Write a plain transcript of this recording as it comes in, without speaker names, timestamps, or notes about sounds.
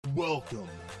Welcome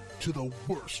to the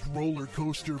worst roller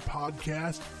coaster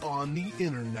podcast on the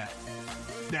internet.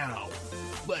 Now,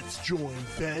 let's join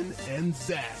Ben and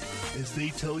Zach as they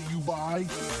tell you why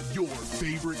your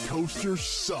favorite coaster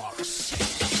sucks.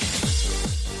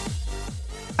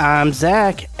 I'm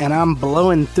Zach, and I'm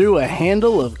blowing through a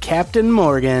handle of Captain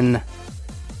Morgan.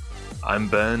 I'm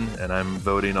Ben, and I'm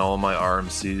voting all my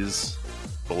RMCs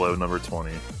below number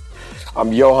 20.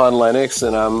 I'm Johan Lennox,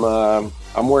 and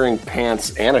I'm wearing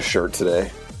pants and a shirt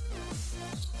today.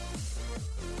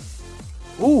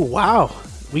 Ooh, wow.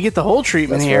 We get the whole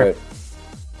treatment That's here. right.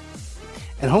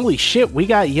 And holy shit, we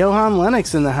got Johan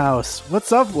Lennox in the house.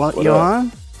 What's up,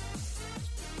 Johan?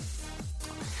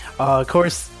 Of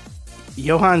course,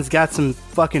 Johan's got some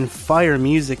fucking fire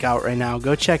music out right now.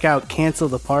 Go check out Cancel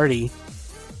the Party.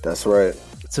 That's right.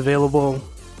 It's available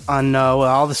on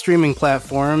all the streaming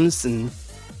platforms. And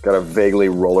Got a vaguely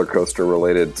roller coaster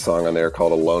related song on there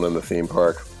called Alone in the Theme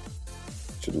Park.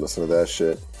 Should listen to that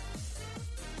shit.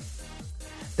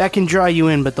 that can draw you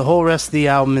in, but the whole rest of the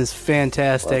album is I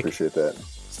fantastic. appreciate that.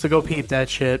 So go peep that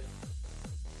shit.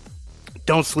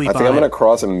 Don't sleep I think on I'm it. going to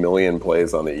cross 1 million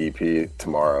plays on the EP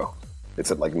tomorrow.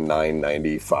 It's at like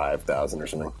 995,000 or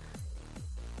something.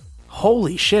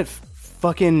 Holy shit.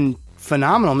 Fucking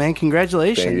phenomenal, man.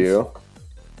 Congratulations. Thank you.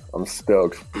 I'm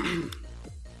stoked.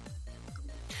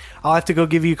 I'll have to go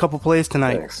give you a couple plays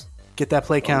tonight. Thanks. Get that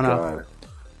play count up. God.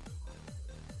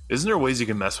 Isn't there ways you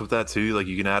can mess with that too? Like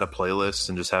you can add a playlist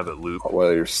and just have it loop.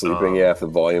 While you're sleeping, if the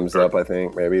volume's up, I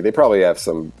think maybe they probably have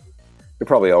some. They're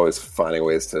probably always finding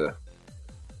ways to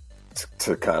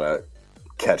kind of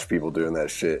catch people doing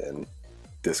that shit and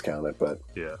discount it, but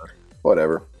Yeah.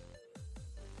 whatever.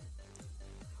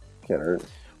 Can't hurt.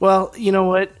 Well, you know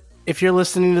what? If you're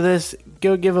listening to this,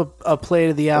 go give a play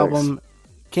to the album.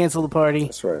 Cancel the Party.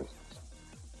 That's right.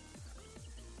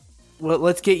 Well,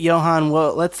 let's get Johan.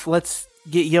 Well, let's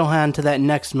get Johan to that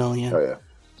next million. Oh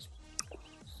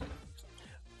yeah.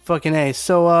 Fucking A.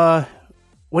 So,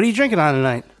 what are you drinking on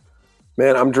tonight?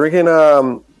 Man, I'm drinking.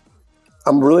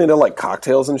 I'm really into like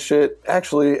cocktails and shit,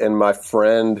 actually. And my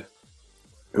friend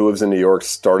who lives in New York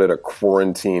started a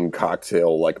quarantine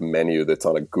cocktail like menu that's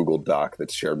on a Google Doc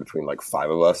that's shared between like 5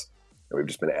 of us, and we've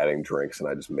just been adding drinks. And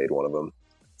I just made one of them.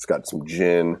 It's got some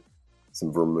gin,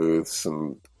 some vermouth,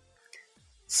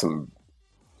 some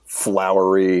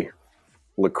flowery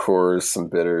liqueurs, some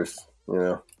bitters. You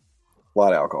know, a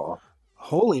lot of alcohol.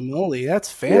 Holy moly,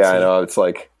 that's fancy. Yeah, I know. It's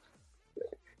like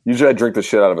usually I drink the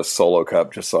shit out of a solo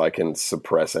cup just so I can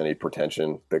suppress any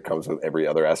pretension that comes with every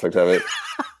other aspect of it.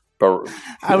 But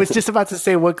I was just about to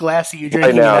say, what glass are you right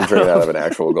drinking? now I'm drinking out of an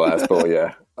actual glass. But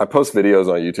yeah, I post videos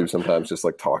on YouTube sometimes just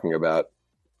like talking about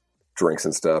drinks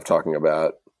and stuff, talking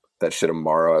about that shit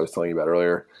Amaro I was telling you about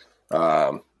earlier.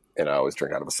 And I always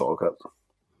drink out of a solo cup.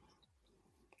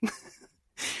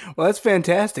 Well, that's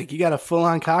fantastic. You got a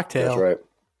full-on cocktail. That's right.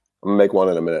 I'm going to make one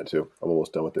in a minute too. I'm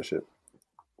almost done with this shit.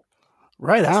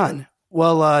 Right on.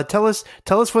 Well, tell us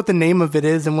what the name of it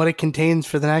is and what it contains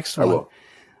for the next one.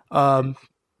 I will.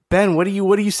 Ben, what are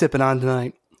you sipping on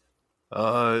tonight?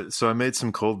 So I made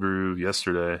some cold brew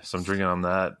yesterday, so I'm drinking on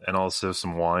that, and also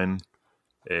some wine,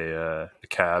 a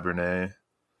Cabernet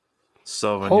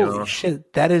Sauvignon. Holy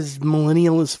shit, that is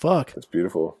millennial as fuck. It's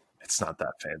beautiful. It's not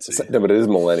that fancy. No, but it is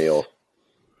millennial.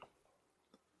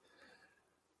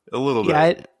 A little bit. Yeah, A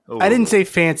I little didn't bit. say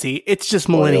fancy. It's just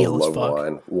millennial as Love fuck.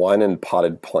 wine. Wine and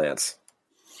potted plants.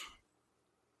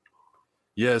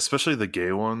 Yeah, especially the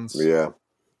gay ones. Yeah.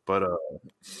 But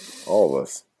All of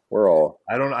us. We're all.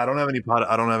 I don't have any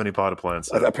potted plants.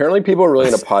 So. Apparently, people are really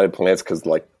into potted plants because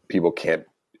like people can't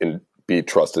be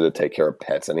trusted to take care of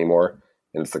pets anymore,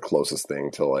 and it's the closest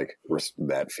thing to like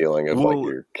that feeling of like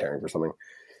you're caring for something.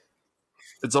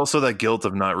 It's also that guilt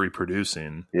of not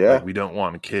reproducing. Yeah. Like, we don't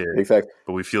want a kid, Exactly.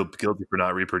 but we feel guilty for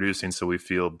not reproducing, so we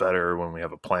feel better when we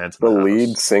have a plant The in the lead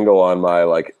house. single on my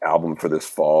like album for this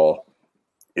fall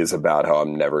is about how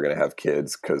I'm never going to have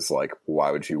kids because like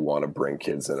why would you want to bring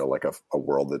kids into like a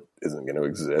world that isn't going to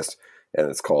exist? And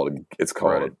it's called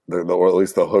Right. or at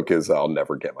least the hook is I'll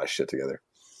never get my shit together.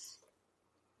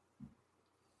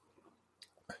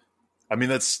 I mean,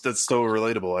 that's so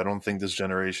relatable. I don't think this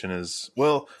generation is,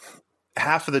 well,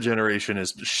 half of the generation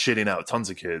is shitting out tons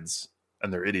of kids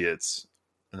and they're idiots.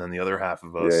 And then the other half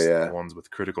of us, Yeah. the ones with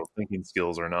critical thinking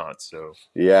skills, are not. So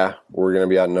Yeah, we're going to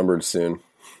be outnumbered soon.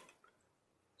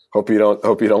 Hope you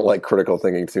don't like critical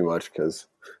thinking too much because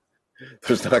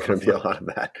there's not going to be a lot of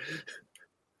that.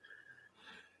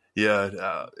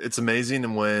 yeah, it's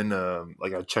amazing when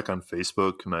like I check on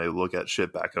Facebook and I look at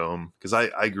shit back home because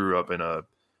I grew up in a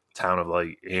town of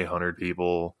like 800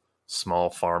 people. small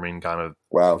farming kind of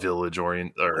Wow. village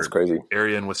That's crazy.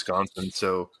 area in Wisconsin.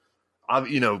 So,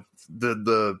 the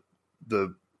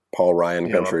Paul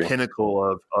Ryan country.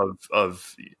 Pinnacle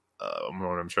of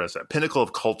what I'm trying to say, pinnacle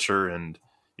of culture and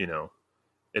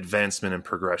advancement and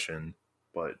progression.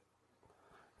 But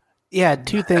yeah,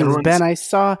 two things, Ben. I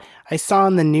saw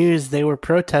in the news they were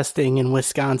protesting in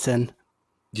Wisconsin.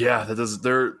 Yeah,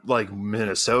 they're like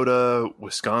Minnesota,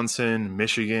 Wisconsin,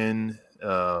 Michigan,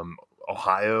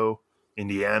 Ohio,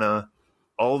 Indiana,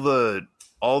 all the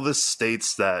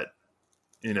states that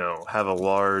have a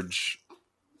large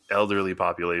elderly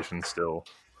population still.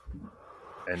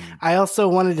 And I also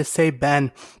wanted to say,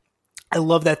 Ben, I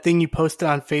love that thing you posted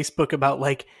on Facebook about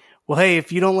like, well, hey,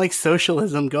 if you don't like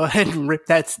socialism, go ahead and rip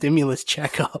that stimulus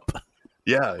check up.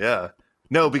 Yeah.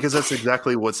 No, because that's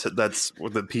exactly that's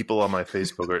what the people on my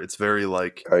Facebook are. It's very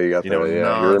like, oh, you got that?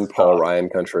 Yeah, you're in Paul Ryan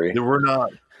country. We're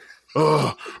not.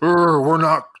 We're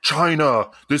not China.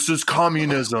 This is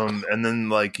communism. And then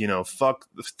like, fuck,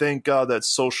 thank God that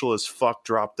socialist fuck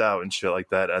dropped out and shit like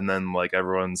that. And then like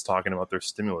everyone's talking about their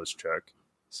stimulus check.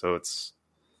 So it's,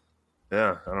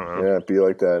 yeah, I don't know. Yeah, it'd be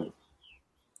like that.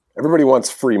 Everybody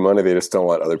wants free money. They just don't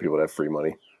want other people to have free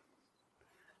money.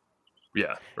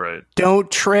 Yeah, right.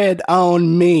 Don't tread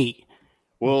on me.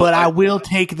 Well, but I will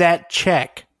take that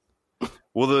check.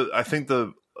 Well, I think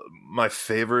my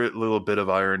favorite little bit of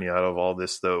irony out of all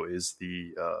this though is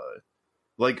the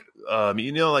like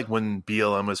when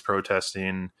BLM was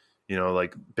protesting,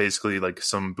 like basically like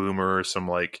some boomer or some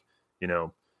like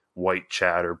white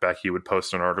Chad or Becky would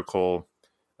post an article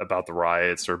about the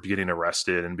riots or getting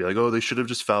arrested and be like, oh, they should have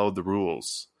just followed the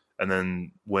rules. And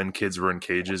then when kids were in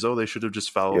cages, oh, they should have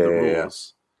just followed the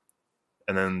rules. Yeah.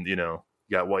 And then, you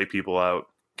got white people out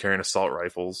carrying assault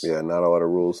rifles. Yeah, not a lot of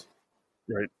rules.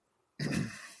 Right.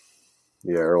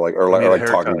 Yeah, or like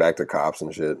talking back to cops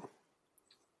and shit.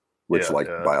 Which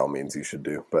by all means you should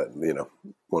do. But,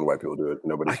 when white people do it,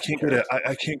 nobody I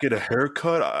can't get a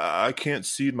haircut. I can't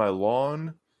seed my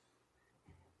lawn.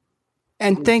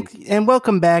 And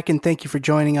welcome back, and thank you for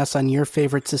joining us on Your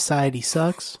Favorite Society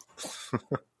Sucks.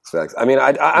 Facts. I mean,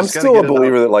 I'm still a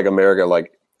believer that like America,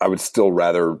 like I would still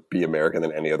rather be American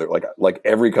than any other. Like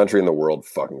every country in the world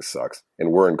fucking sucks,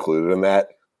 and we're included in that.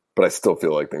 But I still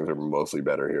feel like things are mostly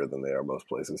better here than they are most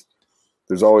places.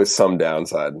 There's always some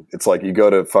downside. It's like you go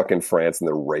to fucking France and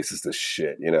they're racist as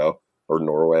shit, or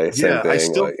Norway, same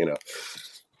thing.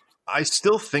 I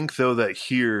still think though that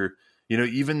here,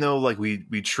 even though like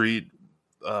we treat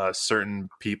certain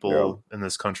people in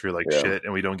this country like shit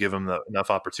and we don't give them enough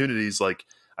opportunities, like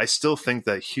I still think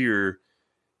that here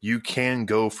you can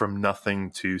go from nothing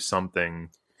to something.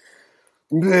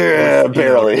 Yeah,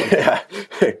 barely.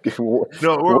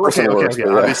 No, okay.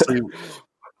 Obviously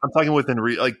I'm talking within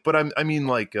but I mean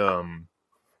like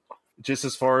just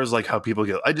as far as like how people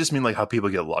get, I just mean like how people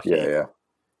get lucky. Yeah.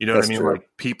 You know what I mean? True. Like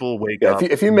people wake up.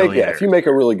 If you make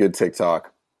a really good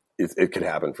TikTok, it could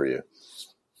happen for you.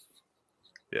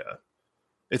 Yeah,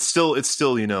 it's still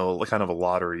like kind of a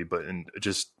lottery, but in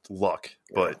just luck.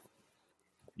 Yeah. But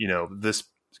this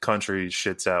country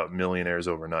shits out millionaires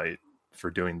overnight for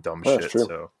doing dumb shit. True.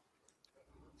 So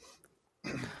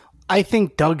I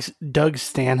think Doug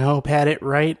Stanhope had it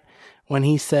right when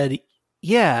he said,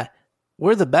 "Yeah,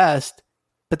 we're the best,"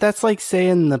 but that's like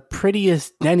saying the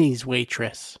prettiest Denny's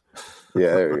waitress.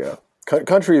 Yeah, there you go.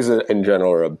 Countries in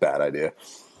general are a bad idea.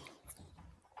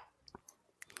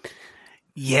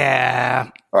 Yeah.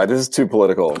 All right, this is too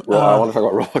political. I want to talk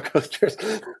about roller coasters.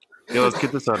 Yeah, let's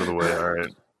get this out of the way. All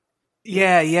right.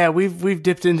 Yeah, we've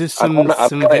dipped into some. I'm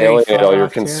gonna alienate all your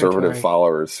conservative territory.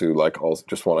 followers who like also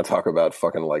just want to talk about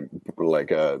fucking like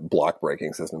block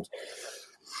breaking systems.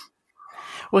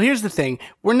 Well, here's the thing: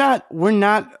 we're not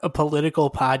a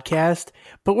political podcast,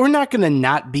 but we're not going to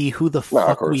not be who the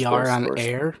fuck we are on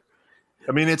air.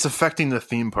 I mean, it's affecting the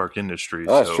theme park industry.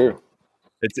 Oh, that's true.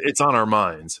 It's on our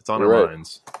minds. It's on our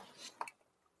minds.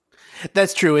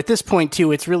 That's true. At this point,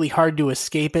 too, it's really hard to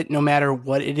escape it, no matter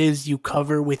what it is you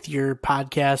cover with your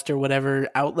podcast or whatever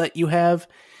outlet you have.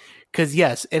 Because,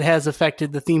 yes, it has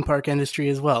affected the theme park industry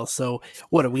as well. So,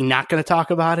 what, are we not going to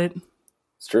talk about it?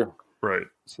 It's true. Right.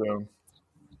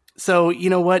 So,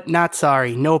 you know what? Not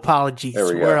sorry. No apologies.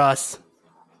 We're us.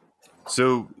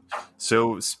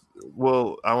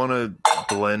 Well, I want to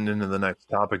blend into the next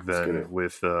topic then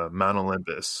with Mount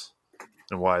Olympus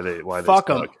and why they fuck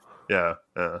them. Yeah.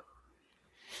 Yeah.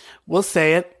 We'll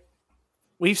say it.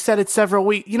 We've said it several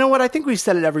weeks. You know what? I think we've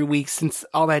said it every week since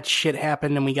all that shit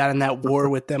happened and we got in that war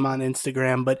with them on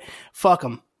Instagram. But fuck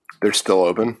them. They're still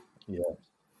open. Yeah.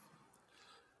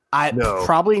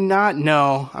 Probably not.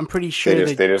 No, I'm pretty sure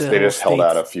they just held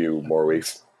out a few more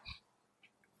weeks.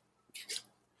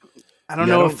 I don't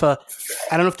know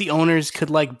if the owners could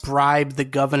like bribe the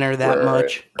governor that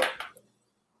much.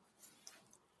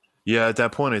 Yeah, at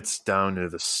that point, it's down to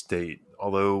the state.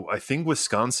 Although I think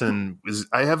Wisconsin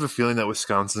I have a feeling that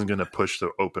Wisconsin's going to push to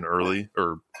open early,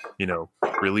 or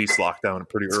release lockdown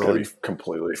pretty early. It's gonna be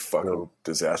completely fucking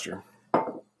disaster.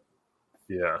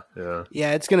 Yeah.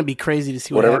 Yeah, it's going to be crazy to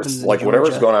see what happens.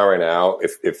 Whatever's going on right now,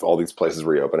 if all these places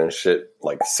reopen and shit,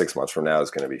 like 6 months from now is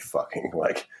going to be fucking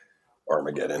like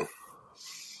Armageddon.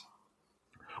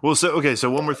 Well, so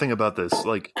one more thing about this.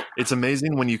 Like, it's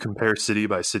amazing when you compare city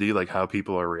by city, like how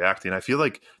people are reacting. I feel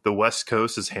like the West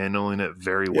Coast is handling it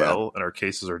very well, and our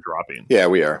cases are dropping. Yeah,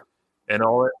 we are. And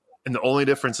the only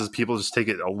difference is people just take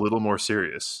it a little more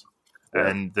serious. Yeah.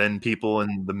 And then people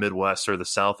in the Midwest or the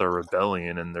South are rebelling,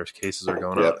 and their cases are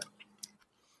going up.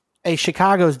 Hey,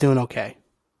 Chicago's doing okay.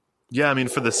 Yeah, I mean,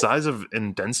 for the size of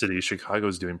and density,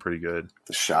 Chicago's doing pretty good.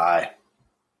 Shy.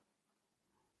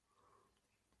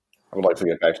 I would like to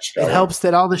get back to Chicago. It helps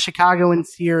that all the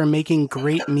Chicagoans here are making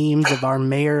great memes of our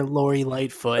mayor, Lori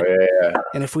Lightfoot. Oh, yeah.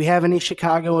 And if we have any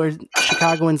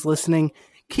Chicagoans listening,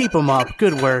 keep them up.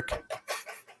 Good work.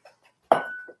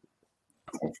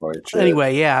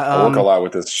 Anyway, yeah. I work a lot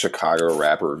with this Chicago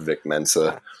rapper, Vic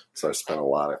Mensa, so I spent a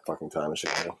lot of fucking time in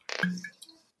Chicago.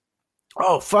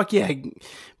 Oh, fuck yeah.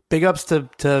 Big ups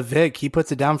to Vic. He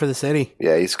puts it down for the city.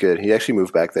 Yeah, he's good. He actually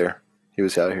moved back there. He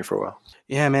was out here for a while.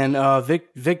 Yeah, man.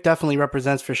 Vic definitely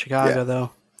represents for Chicago,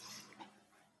 though.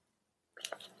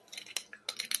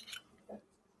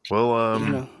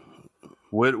 Well,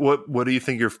 what do you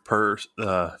think your first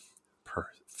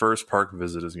park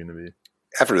visit is going to be?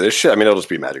 After this shit, I mean, it'll just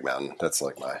be Magic Mountain. That's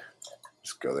like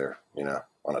just go there,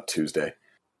 on a Tuesday.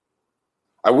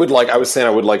 I would like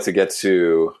to get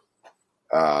to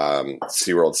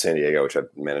SeaWorld San Diego, which I've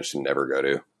managed to never go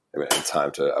to. I mean, in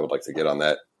time I would like to get on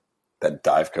that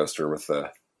dive coaster with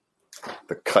the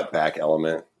cutback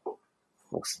element.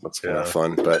 Looks kind of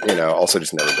fun, but also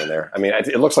just never been there. I mean,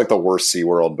 it looks like the worst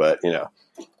SeaWorld, but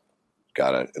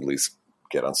gotta at least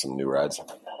get on some new rides.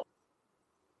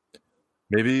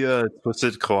 Maybe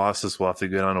Twisted Colossus will have to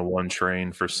get on a one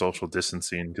train for social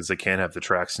distancing because they can't have the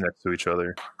tracks next to each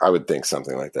other. I would think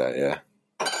something like that, yeah.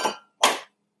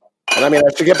 And I mean,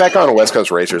 I should get back on West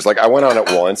Coast Racers. Like, I went on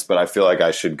it once, but I feel like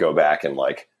I should go back and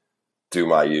do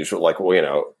my usual,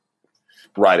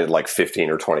 ride it 15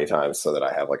 or 20 times so that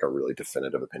I have a really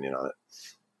definitive opinion on it.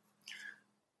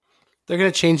 They're going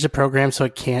to change the program so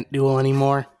it can't duel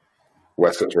anymore.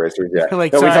 West Coast Racers, yeah. We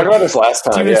talked about this last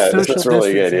time. Yeah, this is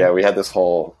really good. Yeah, we had this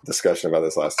whole discussion about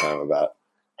this last time about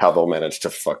how they'll manage to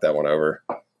fuck that one over,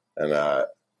 and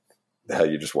how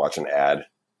you just watch an ad.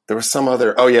 There was some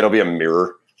other. Oh yeah, it'll be a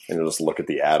mirror, and you'll just look at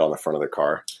the ad on the front of the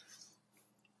car.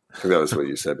 I think that was what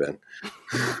you said, Ben.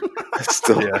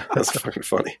 That's fucking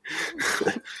funny.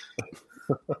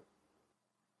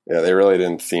 Yeah, they really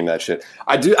didn't theme that shit.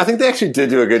 I think they actually did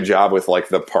do a good job with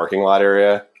the parking lot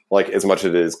area. As much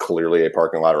as it is clearly a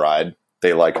parking lot ride,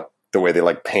 they the way they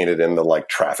painted in the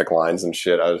traffic lines and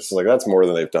shit. I was just that's more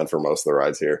than they've done for most of the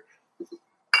rides here.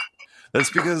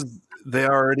 That's because they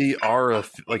already are a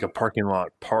parking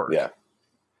lot park. Yeah.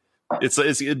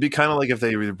 It'd be kind of like if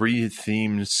they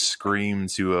re-themed Scream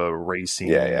to a racing,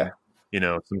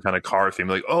 some kind of car theme.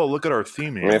 Oh, look at our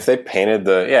theming. I mean, if they painted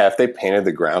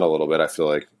the ground a little bit, I feel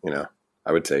like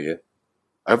I would take it.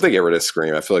 I hope they get rid of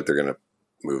Scream. I feel like they're gonna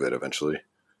move it eventually.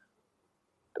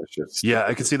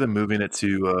 I could see them moving it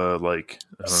to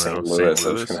St. Louis.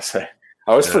 I was gonna say.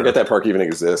 I always forget that park even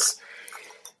exists.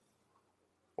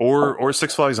 Or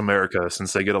Six Flags America,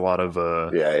 since they get a lot of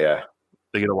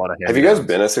They get a lot of. Have you guys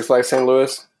been at Six Flags St.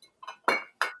 Louis?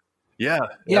 Yeah.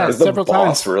 Is several the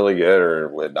boss times. really good or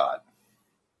would not?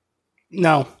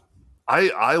 No.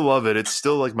 I love it. It's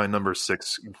still my number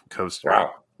 6 coaster.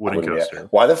 Wow. Wooden coaster.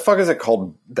 Why the fuck is it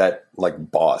called that?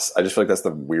 Boss? I just feel like that's the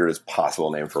weirdest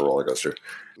possible name for a roller coaster.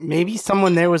 Maybe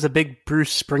someone there was a big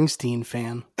Bruce Springsteen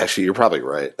fan. Actually, you're probably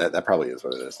right. That probably is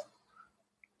what it is.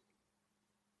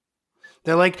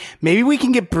 They're maybe we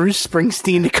can get Bruce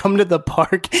Springsteen to come to the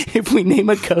park if we name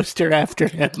a coaster after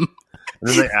him. And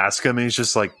then they ask him, and he's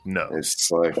just no. It's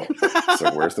just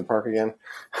where's the park again?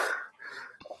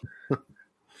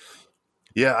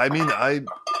 Yeah, I mean, I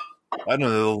don't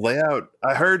know the layout.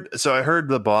 I heard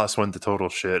the boss went to total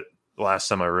shit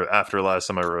after last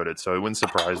time I rode it, so it wouldn't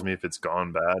surprise me if it's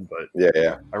gone bad. But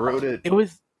yeah, I rode it. It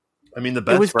was. I mean, the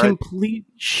best. It was ride, complete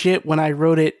shit when I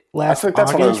rode it last. I think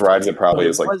that's August, one of those rides that probably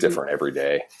is different every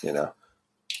day.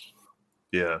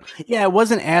 Yeah. Yeah, it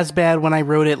wasn't as bad when I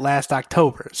rode it last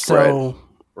October. So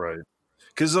right,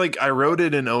 because I rode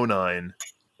it in 2009,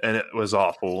 and it was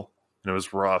awful, and it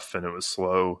was rough, and it was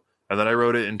slow. And then I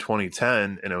rode it in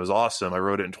 2010, and it was awesome. I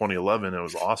rode it in 2011, and it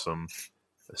was awesome.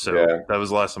 So that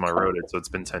was the last time I rode it. So it's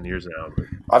been 10 years now.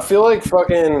 I feel like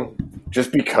fucking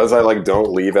just because I like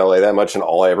don't leave LA that much, and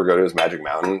all I ever go to is Magic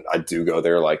Mountain. I do go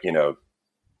there like, you know,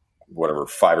 whatever,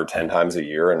 5 or 10 times a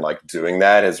year, and like doing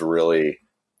that has really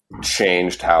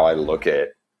changed how I look at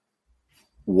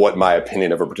what my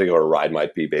opinion of a particular ride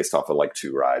might be based off of like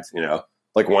 2 rides. You know,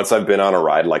 like once I've been on a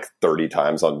ride like 30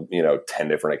 times on, you know, 10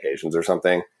 different occasions or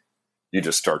something, you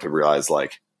just start to realize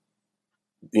like,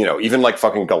 you know, even like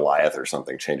fucking Goliath or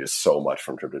something changes so much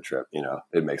from trip to trip. You know,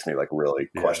 it makes me like really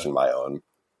question my own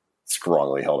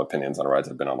strongly held opinions on rides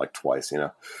I've been on like twice, you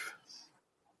know?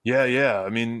 Yeah. I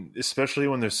mean, especially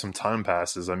when there's some time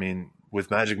passes. I mean, with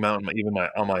Magic Mountain, even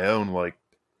on my own, like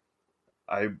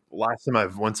last time I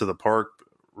went to the park,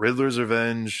 Riddler's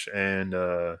Revenge and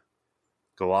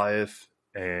Goliath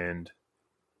and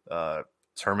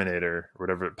Terminator, or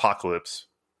whatever, Apocalypse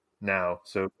now.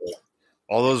 So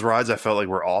all those rides I felt like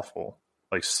were awful,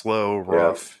 like slow,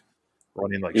 rough,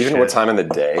 running like even shit. what time in the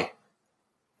day,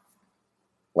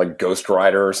 like Ghost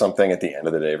Rider or something at the end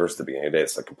of the day versus the beginning of the day,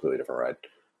 it's a completely different ride.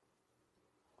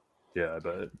 Yeah, I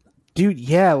bet. Dude,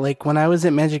 yeah, like when I was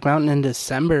at Magic Mountain in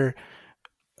December,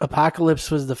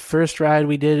 Apocalypse was the first ride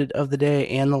we did of the day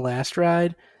and the last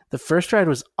ride. The first ride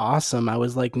was awesome. I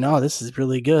was like, no, this is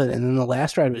really good. And then the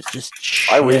last ride was just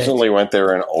shit. I recently went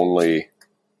there and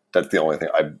that's the only thing.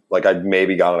 I'd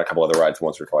maybe gone on a couple other rides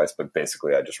once or twice, but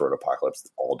basically I just rode Apocalypse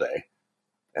all day.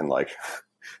 And like,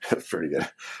 it's pretty good.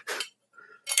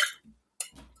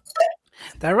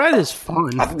 That ride is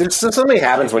fun. There's something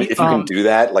happens if you can do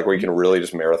that, like where you can really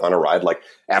just marathon a ride. Like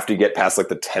after you get past like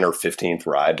the 10th or 15th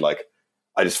ride, like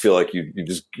I just feel like you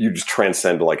just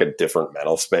transcend to like a different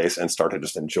mental space and start to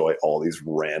just enjoy all these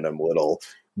random little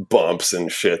bumps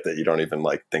and shit that you don't even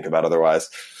like think about otherwise.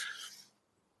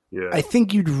 Yeah, I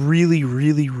think you'd really,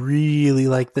 really, really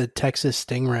like the Texas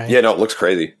Stingray. Yeah, no, it looks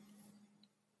crazy.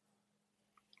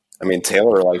 I mean,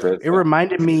 Taylor liked it. It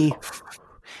reminded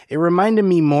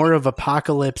me more of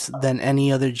Apocalypse than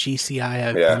any other GCI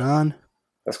I've been on.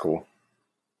 That's cool.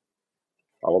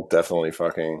 I will definitely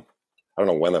I don't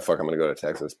know when the fuck I'm going to go to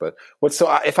Texas, but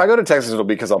if I go to Texas, it'll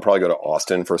be because I'll probably go to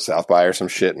Austin for South by or some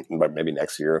shit, maybe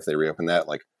next year if they reopen that.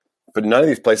 Like, but none of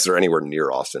these places are anywhere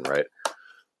near Austin, right?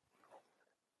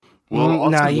 Well,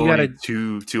 nah, you got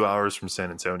to 2 hours from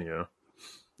San Antonio.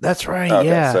 That's right. Okay,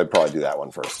 yeah. So I'd probably do that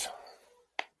one first.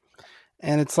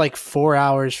 And it's like 4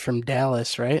 hours from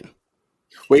Dallas, right?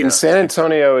 Wait, and San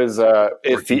Antonio is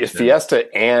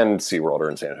Fiesta and SeaWorld are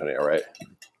in San Antonio, right?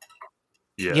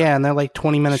 Yeah, and they're like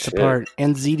 20 minutes apart.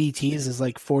 And ZDT's is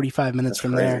like 45 minutes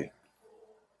from crazy. there. I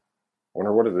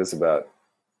wonder what it is about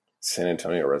San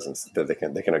Antonio residents that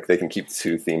they can keep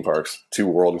 2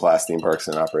 world-class theme parks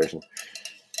in operation.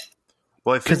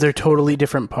 Well, because they're totally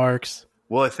different parks.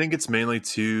 Well, I think it's mainly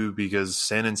too because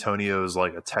San Antonio is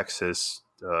like a Texas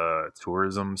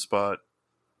tourism spot.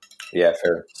 Yeah,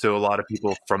 fair. So a lot of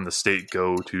people from the state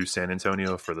go to San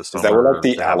Antonio for the summer. Is that where like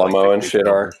the Alamo and shit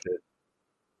are?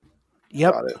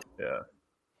 Yep. Got it. Yeah.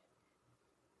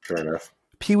 Fair enough.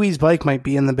 Pee-wee's bike might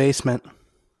be in the basement.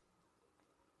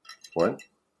 What?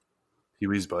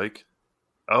 Pee-wee's bike?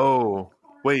 Oh,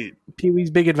 wait.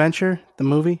 Pee-wee's Big Adventure, the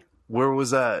movie? Where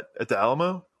was that? At the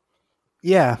Alamo?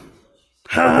 Yeah.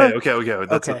 Okay.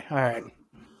 That's okay, all right.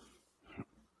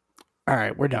 All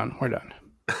right, we're done.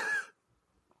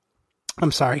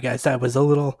 I'm sorry, guys. That was a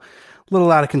little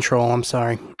out of control. I'm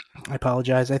sorry. I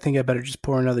apologize. I think I better just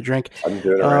pour another drink. I'm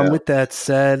doing it right now. With that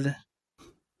said,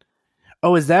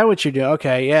 oh, is that what you're doing?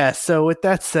 Okay, yeah. So with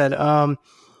that said, I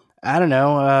don't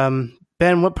know.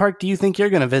 Ben, what park do you think you're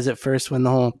going to visit first when the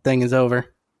whole thing is over?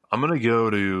 I'm going to go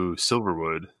to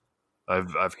Silverwood.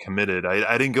 I've committed.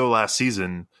 I didn't go last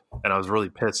season, and I was really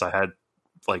pissed. I had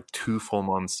like 2 full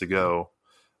months to go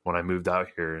when I moved out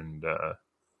here, and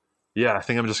I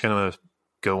think I'm just going to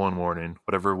go one morning,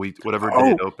 whatever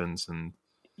day it opens. And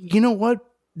you know what?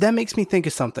 That makes me think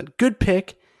of something. Good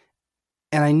pick,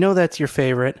 and I know that's your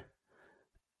favorite.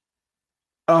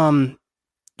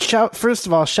 First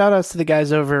of all, shout outs to the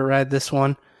guys over at Ride This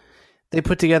One. They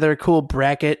put together a cool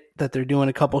bracket that they're doing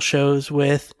a couple shows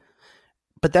with.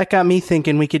 But that got me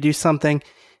thinking we could do something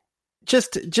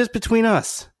just between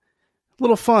us. A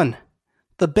little fun.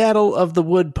 The Battle of the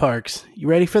Wood Parks. You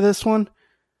ready for this one?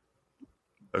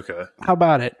 Okay. How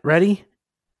about it? Ready?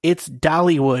 It's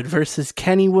Dollywood versus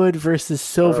Kennywood versus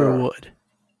Silverwood.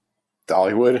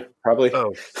 Dollywood, probably.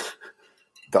 Oh.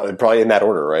 Probably in that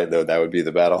order, right? That would be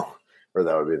the battle. Or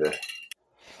that would be the...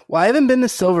 Well, I haven't been to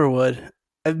Silverwood.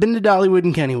 I've been to Dollywood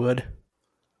and Kennywood.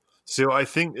 So I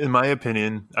think, in my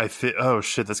opinion, oh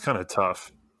shit, that's kind of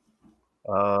tough.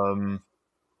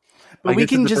 But we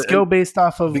can just go based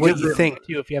off of what you because think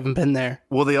too, if you haven't been there.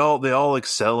 Well, they all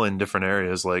excel in different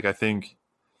areas. Like I think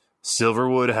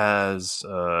Silverwood has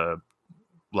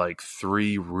like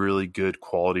 3 really good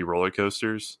quality roller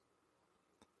coasters.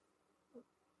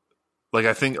 Like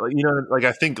I think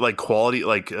like quality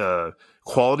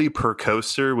per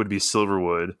coaster would be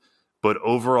Silverwood, but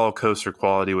overall coaster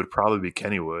quality would probably be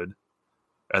Kennywood,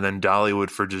 and then Dollywood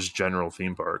for just general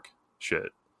theme park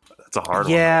shit. That's a hard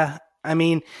one. Yeah, I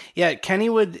mean, yeah,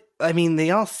 Kennywood. I mean,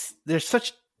 they're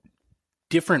such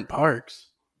different parks.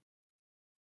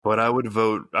 But I would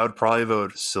probably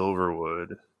vote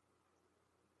Silverwood,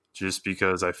 just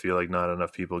because I feel like not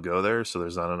enough people go there, so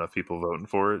there's not enough people voting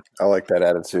for it. I like that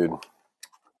attitude.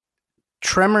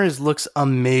 Tremors looks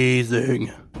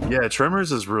amazing. Yeah,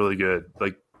 Tremors is really good.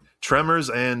 Like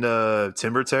Tremors and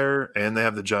Timber Terror, and they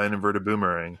have the giant inverted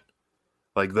boomerang.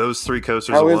 Like those 3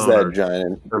 coasters. How is that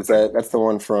giant? That's the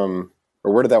one from,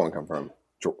 or where did that one come from?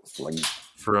 Like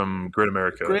from Great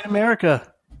America. Great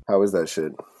America. How is that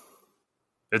shit?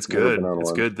 It's good.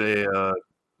 It's good. They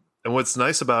and what's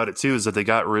nice about it too is that they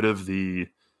got rid of the.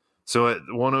 So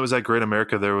when it was at Great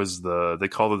America, there was they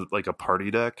called it like a party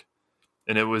deck.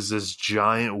 And it was this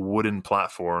giant wooden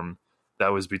platform that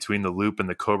was between the loop and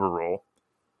the Cobra Roll.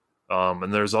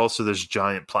 And there's also this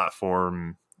giant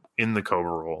platform in the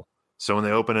Cobra Roll. So when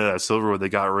they opened it at Silverwood, they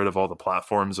got rid of all the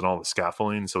platforms and all the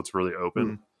scaffolding, so it's really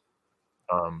open.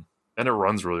 And it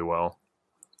runs really well.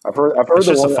 I've heard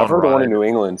the one in New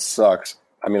England sucks.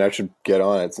 I mean, I should get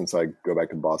on it since I go back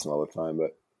to Boston all the time,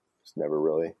 but it's never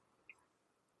really.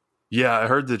 Yeah, I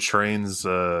heard the trains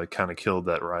kind of killed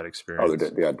that ride experience. Oh,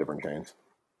 they got different trains.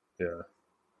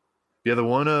 Yeah, the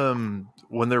one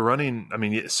when they're running. I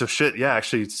mean, so shit. Yeah,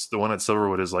 actually, it's the one at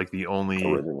Silverwood is like the only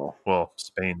original. Well,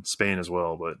 Spain as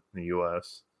well, but in the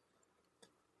U.S.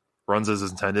 runs as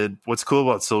intended. What's cool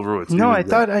about Silverwood? Too, no, I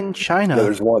thought in China. Yeah,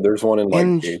 there's one in like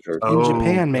in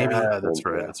Japan, maybe. Yeah, that's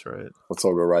right. That's right. Let's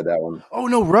all go ride that one. Oh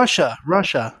no, Russia.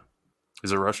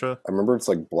 Is it Russia? I remember it's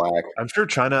like black. I'm sure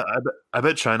China. I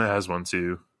bet China has one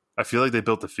too. I feel like they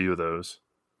built a few of those.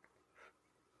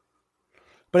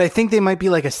 But I think they might be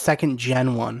like a second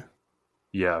gen one.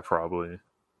 Yeah, probably.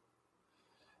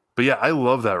 But yeah, I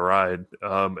love that ride.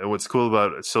 And what's cool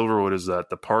about Silverwood is that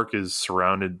the park is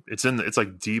surrounded. It's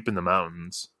like deep in the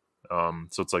mountains.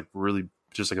 So it's like really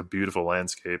just like a beautiful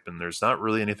landscape, and there's not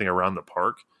really anything around the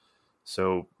park.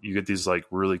 So you get these like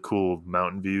really cool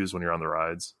mountain views when you're on the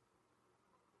rides.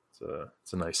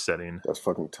 It's a nice setting. That's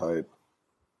fucking tight.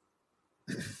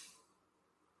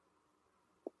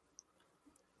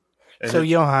 So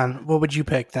Johan, what would you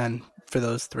pick then for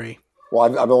those 3?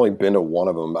 Well, I've only been to one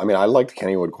of them. I mean, I liked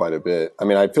Kennywood quite a bit. I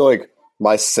mean, I feel like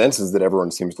my sense is that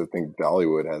everyone seems to think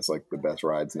Dollywood has like the best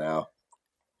rides now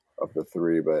of the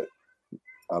 3, but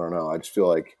I don't know. I just feel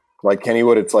like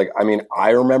Kennywood, it's like, I mean,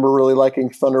 I remember really liking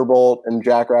Thunderbolt and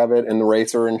Jackrabbit and the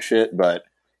Racer and shit, but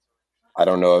I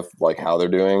don't know if like how they're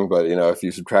doing. But you know, if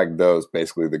you subtract those,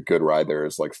 basically the good ride there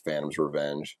is like Phantom's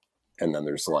Revenge, and then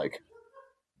there's like,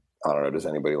 I don't know, does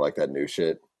anybody like that new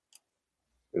shit?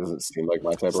 It doesn't seem like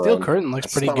my type of ride. Steel Curtain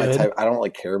looks pretty good. I don't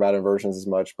like care about inversions as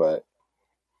much, but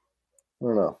I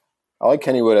don't know. I like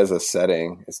Kennywood as a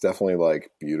setting. It's definitely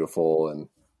like beautiful, and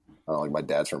I don't know, like my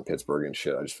dad's from Pittsburgh and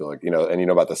shit. I just feel like, you know, and you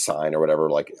know about the sign or whatever,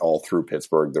 like all through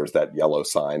Pittsburgh, there's that yellow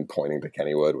sign pointing to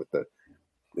Kennywood with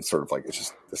it's sort of like, it's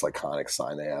just this iconic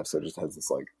sign they have. So it just has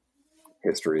this like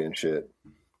history and shit.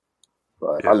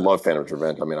 But yeah. I love Phantom's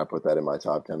Revenge. I mean, I put that in my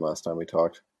top 10 last time we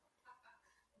talked.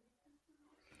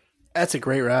 That's a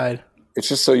great ride. It's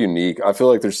just so unique. I feel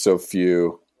like there's so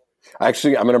few.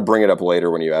 Actually, I'm going to bring it up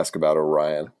later when you ask about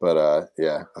Orion. But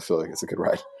yeah, I feel like it's a good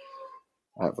ride.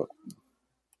 I have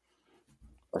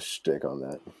a shtick on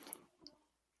that.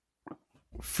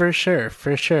 For sure.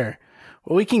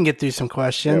 Well, we can get through some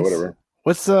questions. Yeah, whatever.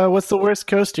 What's the worst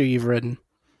coaster you've ridden?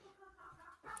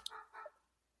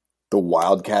 The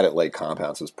Wildcat at Lake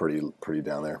Compounce was pretty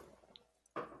down there.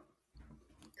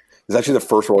 It's actually the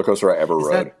first roller coaster I ever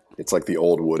rode. It's like the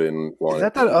old wooden one. Is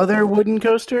that other wooden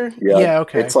coaster? Yeah,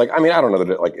 okay. It's like, I mean, I don't know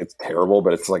that it's terrible,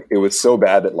 but it's like, it was so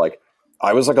bad that like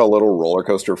I was like a little roller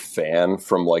coaster fan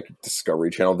from like Discovery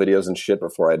Channel videos and shit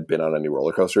before I'd been on any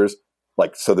roller coasters.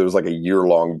 Like, so there was like a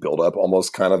year-long buildup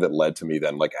almost kind of that led to me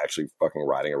then like actually fucking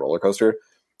riding a roller coaster.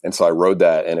 And so I rode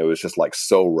that, and it was just like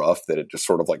so rough that it just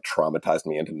sort of like traumatized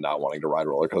me into not wanting to ride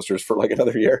roller coasters for like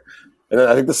another year. And then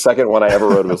I think the second one I ever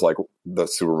rode was like the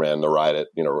Superman, the ride at,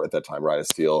 you know, at that time, Ride of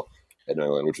Steel at New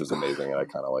England, which was amazing. And I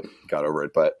kind of like got over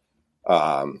it. But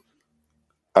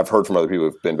I've heard from other people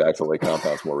who've been back to Lake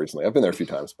Compounce more recently. I've been there a few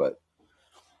times, but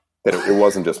that it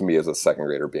wasn't just me as a second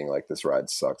grader being like, this ride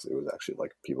sucks. It was actually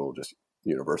like people just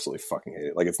universally fucking hate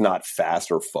it. Like, it's not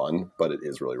fast or fun, but it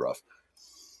is really rough.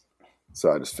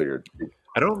 So I just figured.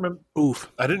 I don't remember.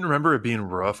 Oof. I didn't remember it being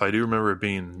rough. I do remember it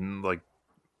being like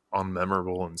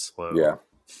unmemorable and slow. Yeah.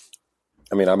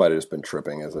 I mean, I might have just been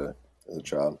tripping as a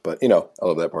child, but I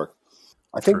love that park.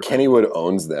 I think Kennywood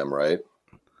owns them, right?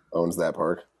 Owns that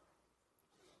park.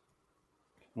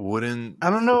 I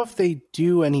don't know if they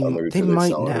do anymore. They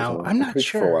might now. I'm not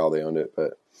sure. For a while they owned it,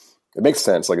 but it makes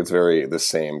sense. Like, it's very the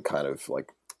same kind of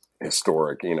like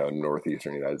historic,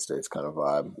 northeastern United States kind of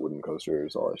vibe, wooden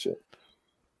coasters, all that shit.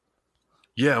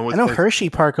 Yeah, I know Hershey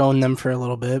Park owned them for a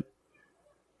little bit.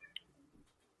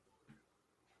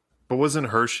 But wasn't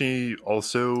Hershey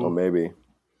also? Oh, maybe.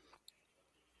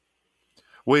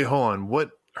 Wait, hold on.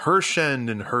 What? Hershend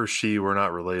and Hershey were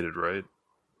not related, right?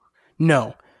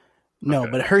 No,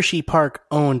 Okay. But Hershey Park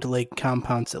owned Lake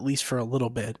Compounce at least for a little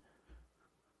bit.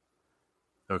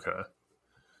 Okay.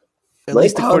 At Lake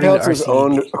least according to Compounce is RCD.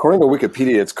 owned, according to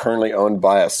Wikipedia, it's currently owned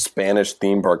by a Spanish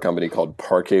theme park company called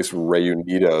Parques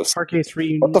Reunidos. Parques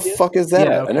Reunion. What the fuck is that?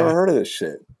 Yeah, okay. I never heard of this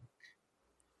shit.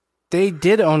 They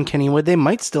did own Kennywood. They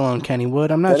might still own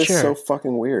Kennywood. I'm not That sure. is so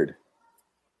fucking weird.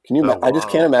 Can you? Oh, I just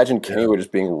wow. can't imagine Kennywood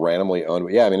just being randomly owned.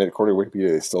 But yeah, I mean, according to Wikipedia,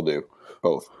 they still do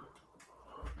both.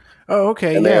 Oh,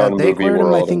 okay. And they Yeah, own they Movie acquired them,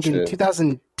 I World think, and in shit.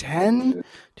 2010,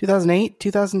 2008,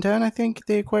 2010, I think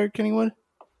they acquired Kennywood.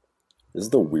 This is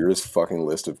the weirdest fucking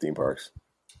list of theme parks.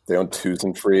 They own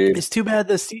Tucson Free. It's too bad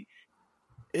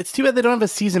it's too bad they don't have a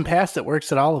season pass that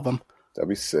works at all of them. That'd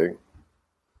be sick.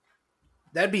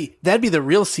 That'd be the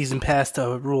real season pass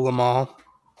to rule them all.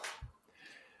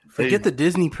 Forget the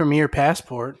Disney Premier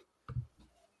Passport.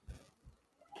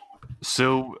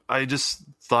 So I just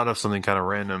thought of something kind of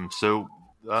random. So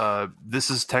this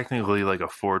is technically like a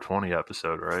 420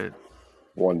 episode, right?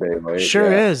 One day late. Sure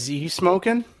yeah. is. You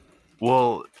smoking?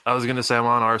 Well, I was going to say I'm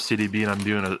on RCDB and I'm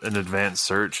doing an advanced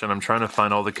search and I'm trying to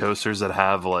find all the coasters that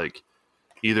have like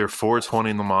either 420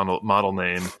 in the model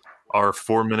name or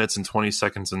 4 minutes and 20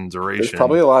 seconds in duration. There's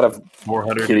probably a lot of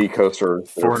 400 kiddie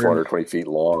coasters that are 400 420 feet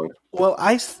long. Well,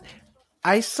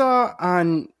 I saw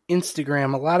on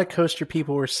Instagram a lot of coaster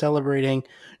people were celebrating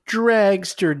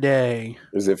Dragster Day.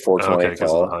 Is it 420 Okay,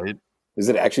 because of the tall? height. Is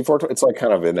it actually 420? It's like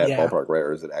kind of in that Yeah. ballpark, right?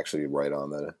 Or is it actually right on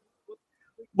that?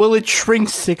 Well, it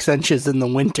shrinks 6 inches in the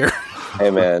winter. Hey,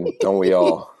 man, don't we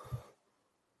all?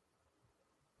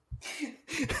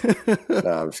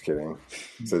 Nah, I'm just kidding.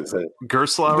 So,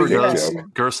 Gerstlauer Yeah. does.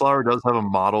 Gerstlauer does have a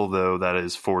model though that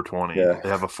is 420. Yeah. They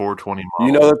have a 420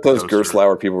 model. you know that those coaster.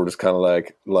 Gerstlauer people were just kind of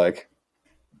like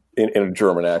in a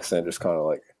German accent, just kind of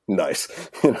like nice.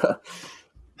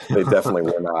 They definitely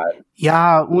were not.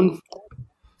 Ja, und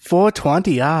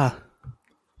 420, ja.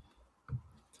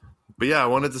 But yeah, I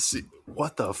wanted to see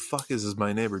what the fuck is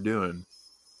my neighbor doing.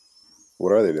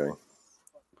 What are they doing?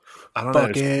 I don't know.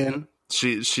 Fucking.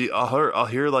 I'll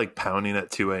hear like pounding at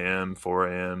 2 a.m., 4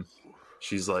 a.m.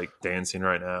 She's like dancing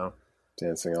right now.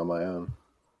 Dancing on My Own.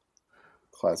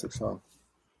 Classic song.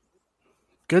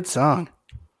 Good song.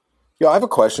 Yo, I have a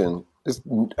question. Just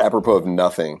apropos of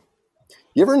nothing.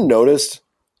 You ever noticed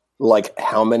like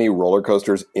how many roller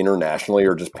coasters internationally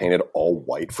are just painted all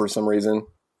white for some reason?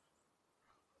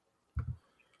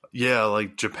 Yeah,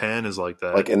 like Japan is like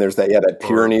that. Like, and there's that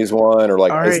Pyrenees one, or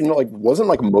like, All right. isn't it like wasn't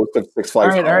like most of Six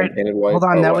Flags All right. painted white? Hold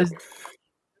on, Oh,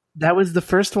 that was the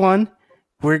first one.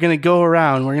 We're gonna go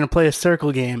around. We're gonna play a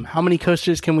circle game. How many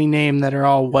coasters can we name that are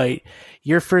all white?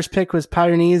 Your first pick was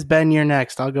Pyrenees. Ben, you're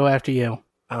next. I'll go after you.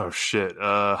 oh shit,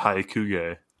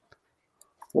 Haikuge.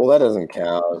 Well, that doesn't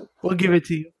count. We'll give it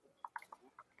to you.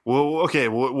 Well, okay.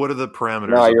 What are the parameters?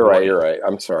 No, of you're white? right. You're right.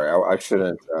 I'm sorry. I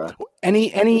shouldn't.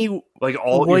 Any Like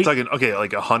all White- you're talking. Okay,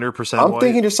 like 100%. I'm white?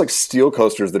 thinking just like steel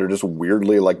coasters that are just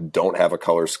weirdly like don't have a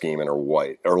color scheme and are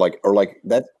white, or like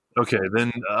that. Okay,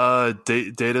 then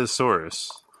Datasaurus.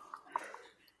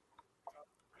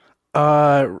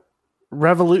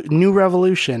 New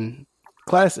Revolution,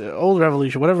 Old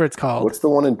Revolution, whatever it's called. What's the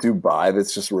one in Dubai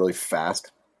that's just really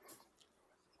fast?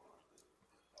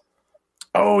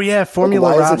 Oh yeah, Like, Formula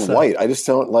why is Rasa. it white? I just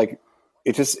don't like.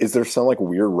 It just is there some like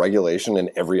weird regulation in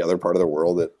every other part of the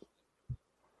world that.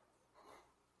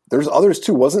 There's others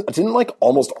too. Didn't like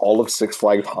almost all of Six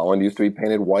Flags Holland used to be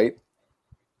painted white?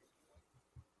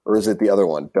 Or is it the other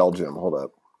one? Belgium. Hold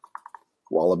up.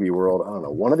 Wallaby World. I don't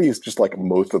know. One of these, just like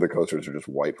most of the coasters are just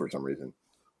white for some reason.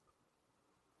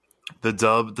 The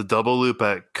double loop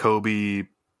at Kobe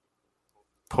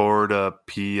Porta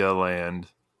Pia Land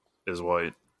is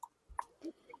white.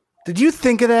 Did you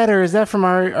think of that, or is that from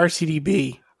our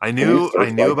RCDB? I you knew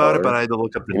search by about it, color? but I had to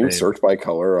look up the Can you name. search by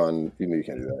color on? You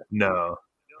can't do that. No.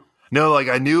 No, like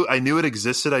I knew it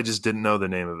existed. I just didn't know the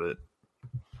name of it.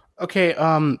 Okay,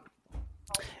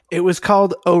 it was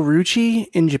called Oruchi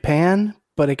in Japan,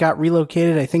 but it got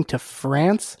relocated, I think, to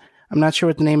France. I'm not sure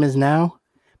what the name is now,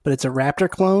 but it's a raptor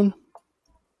clone.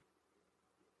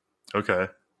 Okay.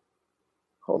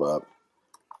 Hold up.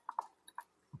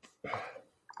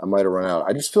 I might have run out.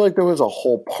 I just feel like there was a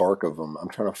whole park of them. I'm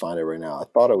trying to find it right now. I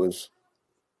thought it was.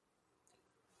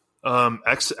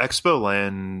 Expo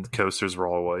Land coasters were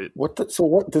all white. What does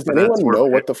But anyone that's where-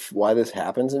 know why this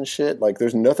happens and shit? Like,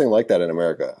 there's nothing like that in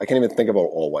America. I can't even think of an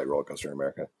all white roller coaster in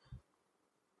America.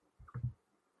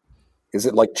 Is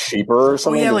it like cheaper or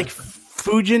something? Oh yeah, like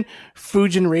Fujin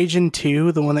Raging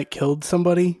 2, the one that killed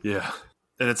somebody. Yeah,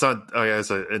 and it's not. Oh yeah,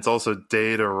 it's also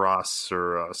Data Ross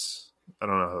or Us. I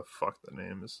don't know how the fuck the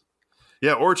name is.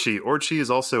 Yeah, Orchi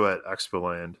is also at Expo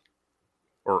Land.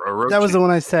 Or Orochi. That was the one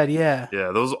I said. Yeah.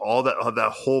 Yeah,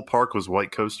 that whole park was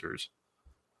white coasters.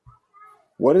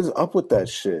 What is up with that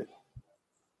shit?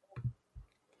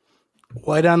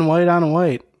 White on white on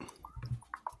white.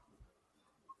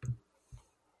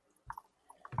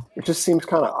 It just seems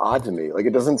kind of odd to me. Like,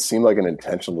 it doesn't seem like an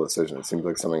intentional decision. It seems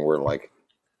like something where, like,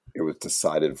 it was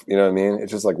decided. You know what I mean?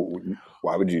 It's just like,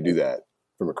 why would you do that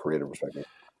from a creative perspective?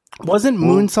 Wasn't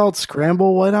Moonsault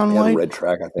Scramble white on white? Red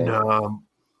track, I think.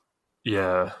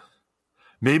 Yeah.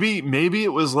 Maybe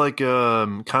it was like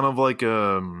kind of like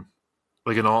an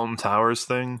Alton Towers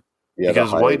thing. Yeah,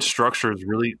 because white structures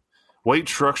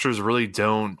really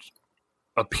don't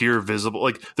appear visible.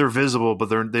 Like, they're visible, but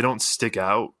they don't stick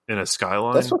out in a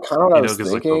skyline. That's what kind of what I was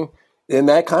thinking. And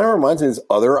that kind of reminds me of this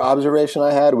other observation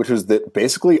I had, which was that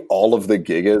basically all of the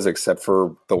Gigas, except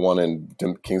for the one in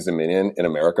King's Dominion in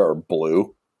America, are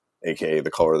blue, aka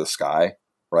the color of the sky,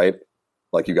 right?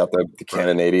 Like, you got the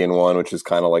Canadian one, which is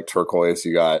kind of like turquoise.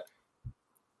 You got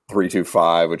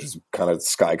 325, which is kind of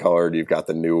sky colored. You've got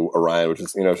the new Orion, which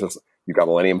is, it's just, you've got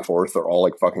Millennium Force. They're all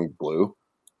like fucking blue.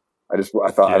 I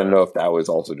thought, I don't know if that was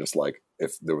also just like,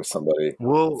 if there was somebody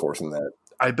forcing that.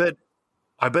 I bet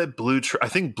I think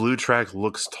Blue Track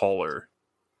looks taller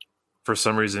for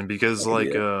some reason because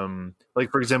like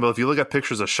for example, if you look at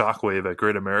pictures of Shockwave at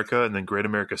Great America and then Great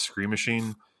America Scream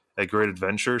Machine at Great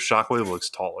Adventure, Shockwave looks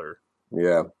taller.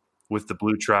 Yeah. With the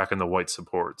blue track and the white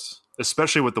supports.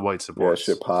 Especially with the white supports.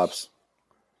 Yeah, shit pops.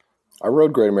 I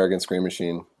rode Great American Scream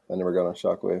Machine. I never got on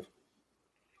Shockwave.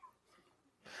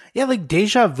 Yeah, like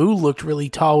Deja Vu looked really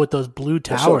tall with those blue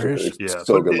towers. It's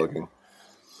so good looking.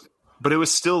 But it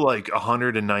was still like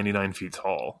 199 feet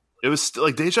tall. It was still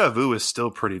like Deja Vu is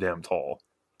still pretty damn tall.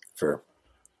 Fair.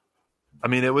 I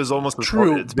mean, it was almost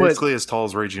true. It's basically as tall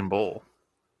as Raging Bull.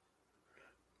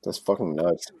 That's fucking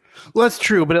nuts. Well, that's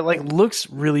true, but it like looks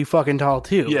really fucking tall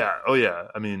too. Yeah. Oh yeah.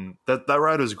 I mean, that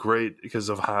ride was great because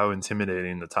of how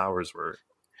intimidating the towers were.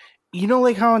 You know,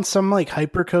 like how on some like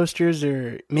hyper coasters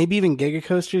or maybe even giga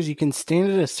coasters, you can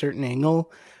stand at a certain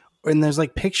angle, and there's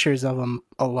like pictures of them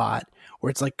a lot where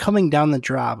it's like coming down the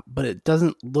drop, but it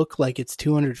doesn't look like it's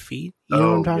 200 feet. You know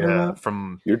what I'm talking about?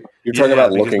 You're talking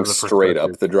about looking straight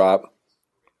up the drop.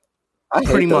 I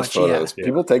hate those photos. Yeah.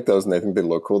 People take those and they think they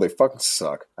look cool. They fucking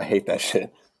suck. I hate that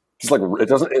shit. Just like it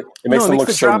doesn't. It makes them look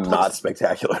so not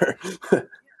spectacular.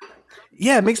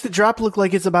 Yeah, it makes the drop look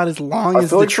like it's about as long as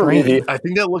the train. I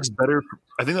think that looks better.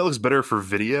 I think that looks better for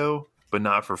video, but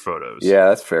not for photos. Yeah,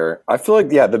 that's fair. I feel like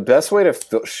the best way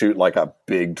to shoot like a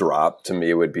big drop to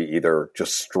me would be either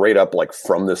just straight up like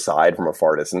from the side from a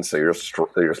far distance, so you're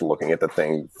just looking at the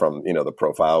thing from the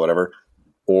profile, or whatever,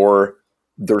 or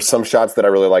there's some shots that I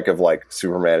really like of like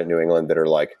Superman at New England that are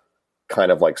like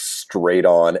kind of like straight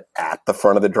on at the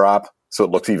front of the drop. So it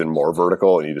looks even more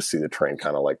vertical and you just see the train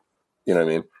kind of like, you know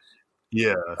what I mean?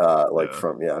 Yeah. I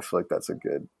feel like that's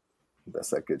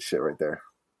that good shit right there.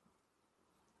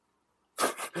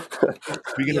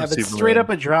 But straight up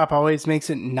a drop always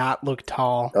makes it not look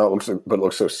tall. Oh, it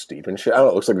looks so steep and shit. I don't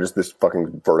know. It looks like just this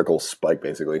fucking vertical spike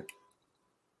basically.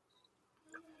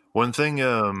 One thing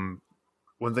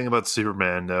about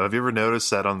Superman, though, have you ever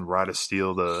noticed that on Ride of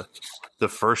Steel, the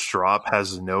first drop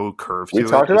has no curve to it? We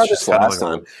talked about this last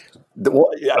time.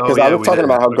 Because I was talking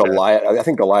about how Goliath. I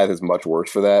think Goliath is much worse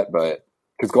for that, but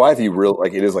because Goliath,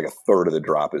 it is like a third of the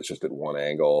drop is just at one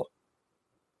angle.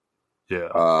 Yeah.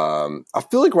 I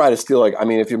feel like Ride of Steel. Like, I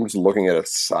mean, if you're just looking at a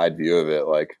side view of it,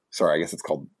 like, sorry, I guess it's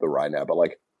called the ride now, but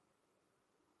like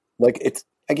it's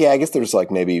I guess there's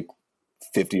like maybe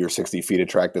 50 or 60 feet of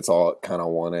track that's all kind of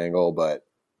one angle, but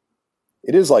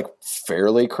it is like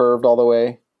fairly curved all the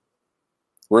way.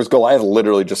 Whereas Goliath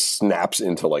literally just snaps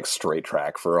into like straight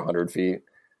track for 100 feet.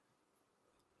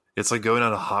 It's like going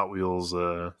on a Hot Wheels.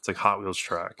 It's like Hot Wheels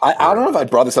track. I don't know if I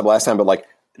brought this up last time, but like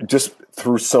just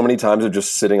through so many times of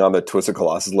just sitting on the Twisted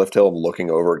Colossus lift hill and looking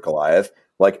over at Goliath,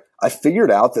 like I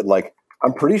figured out that like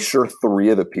I'm pretty sure 3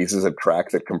 of the pieces of track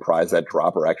that comprise that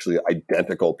drop are actually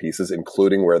identical pieces,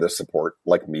 including where the support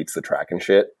like meets the track and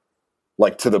shit.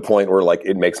 Like to the point where like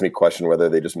it makes me question whether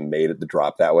they just made it the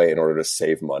drop that way in order to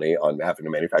save money on having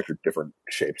to manufacture different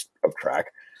shapes of track.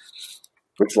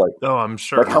 Which like, oh, I'm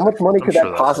sure. Like, how much money could sure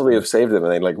that possibly have saved them?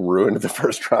 And they like ruined the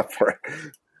first drop for it.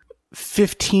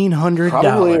 $1,500.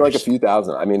 Probably like a few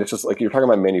thousand. I mean, it's just like you're talking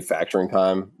about manufacturing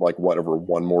time, like whatever,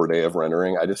 one more day of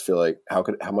rendering. I just feel like how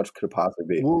much could it possibly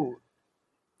be? Well,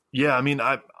 yeah, I mean,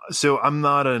 I'm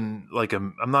not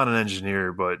an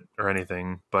engineer, or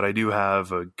anything, but I do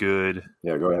have a good.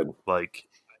 Yeah, go ahead. Like,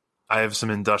 I have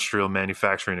some industrial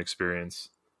manufacturing experience,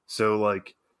 so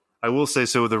like. I will say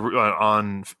so.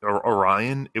 On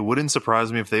Orion, it wouldn't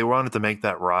surprise me if they wanted to make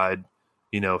that ride,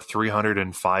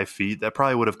 305 feet. That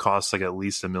probably would have cost like at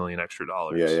least $1 million extra.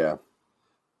 Yeah.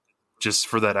 Just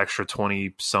for that extra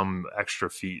 20 some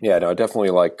extra feet. Yeah, no, it definitely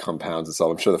like compounds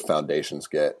itself. I'm sure the foundations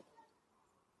get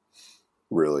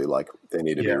really like they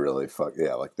need to be really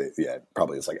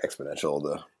probably it's like exponential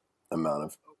the amount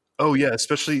of. Oh yeah,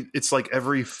 especially it's like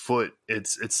every foot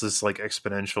it's this like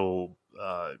exponential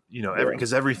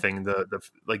because everything the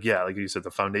like you said,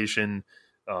 the foundation,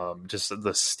 just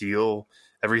the steel,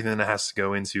 everything that has to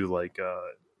go into like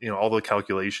all the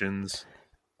calculations,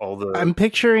 all the. I'm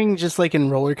picturing just like in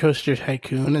Roller Coaster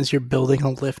Tycoon as you're building a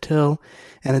lift hill,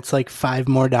 and it's like $5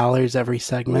 more every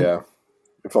segment. Yeah,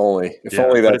 if only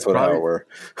that's what how it were.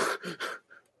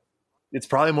 It's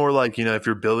probably more like, if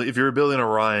you're building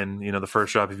Orion, the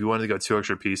first drop, if you wanted to go 2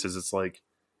 extra pieces, it's like,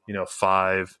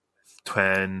 5,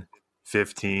 10,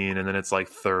 15, and then it's like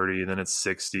 30, and then it's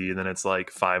 60, and then it's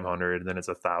like 500, and then it's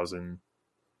 1,000,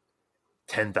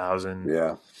 10,000.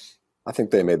 Yeah. I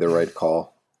think they made the right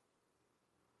call.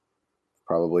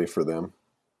 Probably for them.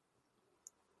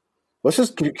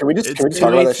 Can we just talk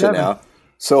about that shit now?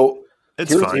 So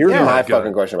here's my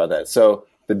fucking question about that. So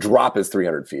the drop is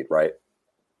 300 feet, right?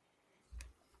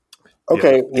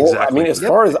 Okay, yeah, well, exactly. I mean, as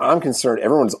far as I'm concerned,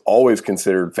 everyone's always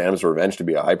considered Phantom's Revenge to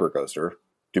be a hypercoaster.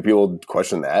 Do people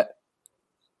question that?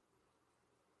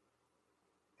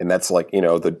 And that's like,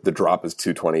 the drop is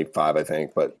 225, I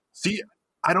think. But see,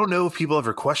 I don't know if people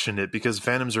ever questioned it because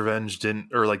Phantom's Revenge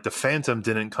the Phantom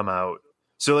didn't come out.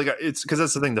 So like, it's because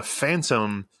that's the thing. The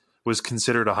Phantom was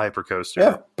considered a hypercoaster.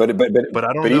 Yeah, but I don't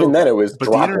know. But even then, it was but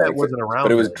drop the internet length. wasn't around.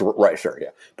 But it was right, sure, yeah.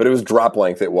 But it was drop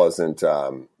length. It wasn't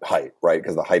height, right?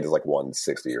 Because the height is like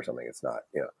 160 or something. It's not,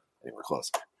 anywhere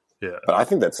close. Yeah, but I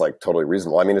think that's like totally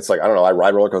reasonable. I mean, it's like I don't know. I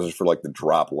ride roller coasters for like the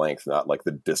drop length, not like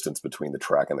the distance between the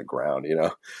track and the ground.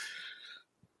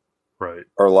 Right.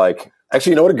 Or like,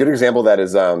 actually, what a good example of that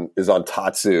is on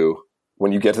Tatsu.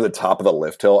 When you get to the top of the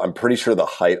lift hill, I'm pretty sure the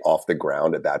height off the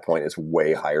ground at that point is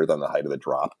way higher than the height of the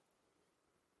drop.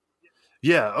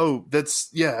 Yeah. Oh,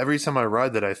 every time I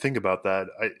ride that, I think about that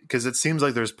because it seems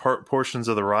like there's portions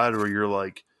of the ride where you're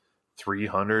like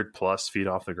 300 plus feet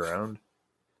off the ground.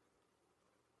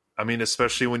 I mean,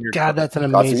 especially when you're that's an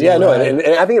amazing. Yeah, no, and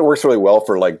I think it works really well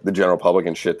for like the general public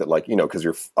and shit that like, because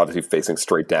you're obviously facing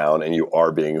straight down and you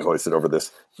are being hoisted over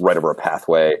this right over a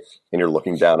pathway and you're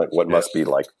looking down at what must be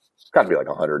like, got to be like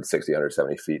 160,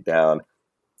 170 feet down.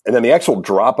 And then the actual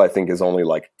drop, I think, is only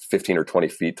like 15 or 20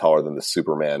 feet taller than the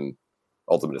Superman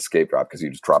Ultimate Escape drop because you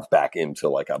just drop back into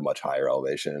like a much higher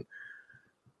elevation.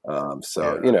 I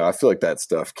feel like that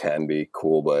stuff can be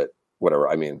cool, but whatever.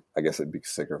 I mean, I guess it'd be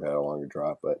sicker if it had a longer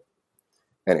drop, but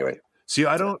anyway. See,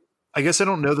 I guess I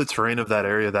don't know the terrain of that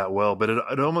area that well, but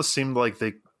it almost seemed like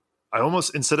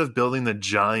instead of building a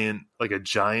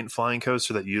giant flying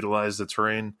coaster that utilized the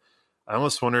terrain, I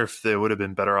almost wonder if they would have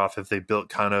been better off if they built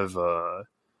kind of more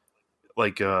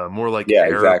like low to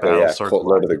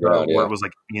the ground, where it was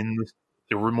like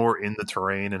they were more in the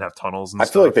terrain and have tunnels and stuff.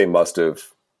 I feel like they must have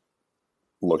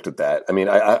looked at that. I mean,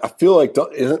 I feel like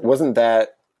wasn't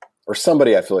that, or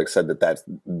somebody I feel like said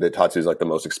that Tatsu is like the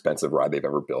most expensive ride they've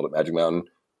ever built at Magic Mountain.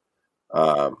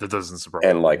 That doesn't surprise me.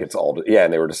 And like it's all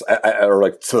and they were just or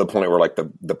like to the point where like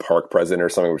the park president or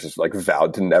something was just like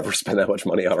vowed to never spend that much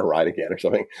money on a ride again or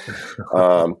something.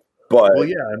 But well,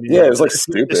 yeah, I mean, it was like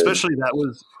stupid. Especially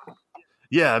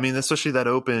that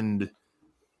opened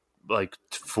like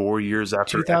 4 years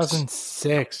after 2006.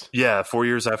 X. Yeah, 4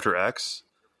 years after X.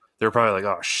 They were probably like,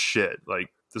 oh shit, like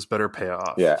this better pay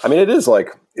off. Yeah, I mean, it is like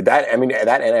that. I mean,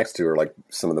 that and X2 are like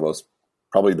some of the most,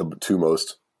 probably the two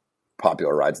most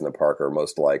popular rides in the park, or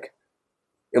most like,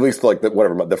 at least like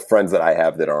the friends that I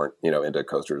have that aren't into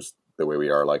coasters the way we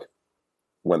are, like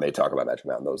when they talk about Magic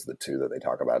Mountain, those are the two that they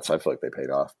talk about. So I feel like they paid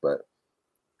off, but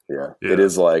Yeah, it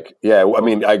is like, I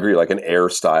mean, I agree. Like an air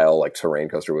style, like terrain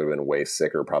coaster would have been way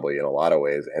sicker, probably in a lot of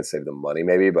ways, and save them money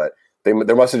maybe. But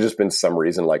there must have just been some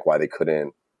reason like why they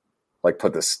couldn't like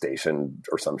put the station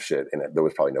or some shit in it. There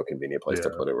was probably no convenient place to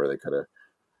put it where they could have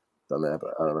done that.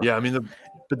 But I don't know. Yeah, I mean,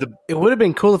 it would have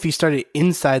been cool if you started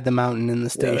inside the mountain in the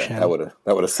station. That would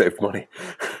have saved money.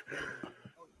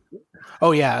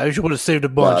 Oh yeah, I would have saved a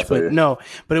bunch, but it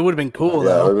would have been cool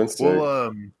though. It would have been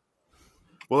sick.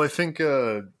 Well, I think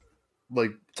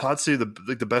like Tatsu,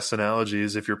 the best analogy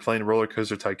is if you're playing Roller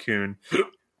Coaster Tycoon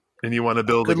and you want to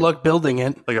build good luck building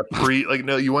it. Like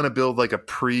you want to build like a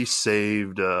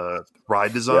pre-saved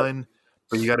ride design,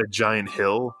 but you got a giant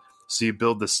hill. So you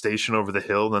build the station over the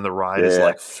hill, and then the ride is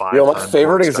like 5 times. My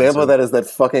favorite example of that is that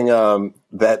fucking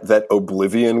that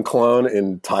Oblivion clone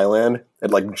in Thailand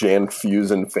at like Jan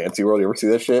Fuse and Fancy World. You ever see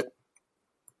that shit?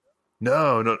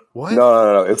 No. What?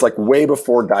 No. It's like way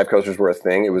before dive coasters were a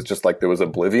thing. It was just like there was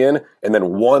Oblivion, and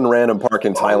then one random park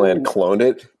in Thailand cloned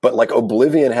it. But like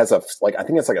Oblivion has I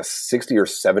think it's like a 60 or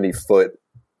 70 foot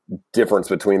difference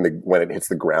between when it hits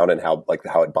the ground and how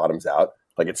it bottoms out.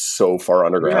 Like it's so far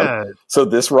underground. Yeah. So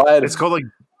this ride, it's called like,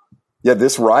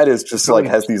 this ride is just like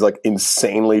has these like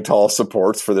insanely tall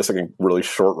supports for this like really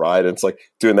short ride. It's like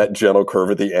doing that gentle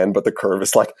curve at the end, but the curve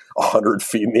is like 100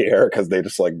 feet in the air because they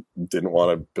just like didn't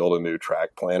want to build a new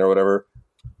track plan or whatever.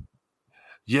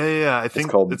 Yeah. I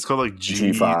think it's called like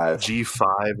G5.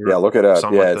 G5. Yeah, look it up.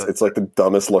 Yeah, it's like the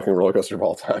dumbest looking roller coaster of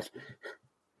all time.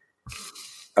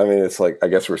 I mean, it's like, I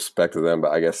guess respect to them,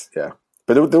 but I guess, yeah.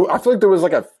 But I feel like there was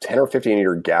like a 10 or 15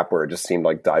 year gap where it just seemed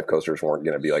like dive coasters weren't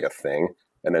going to be like a thing.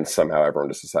 And then somehow everyone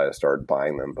just decided to start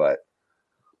buying them. But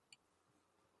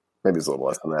maybe it's a little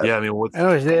less than that. Yeah, I mean, what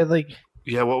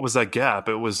was that gap?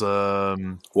 It was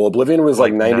Oblivion was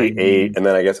like 98, and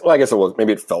then I guess it was,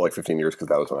 maybe it felt like 15 years because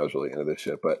that was when I was really into this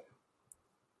shit. But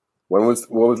what was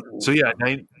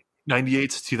 98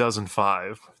 to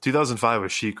 2005. 2005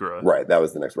 was Sheikra. Right, that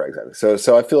was the next ride, exactly.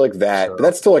 So I feel like but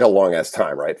that's still like a long ass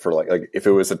time, right? For like if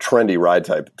it was a trendy ride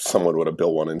type, someone would have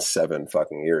built one in 7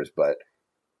 fucking years. But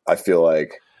I feel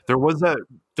like there was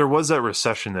that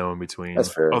recession though in between.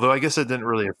 That's fair. Although I guess it didn't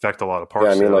really affect a lot of parks.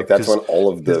 Yeah, I mean, like that's when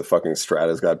all of the fucking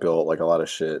Stratas got built, like a lot of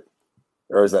shit.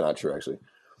 Or is that not true? Actually.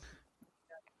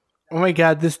 Oh my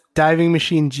god, this diving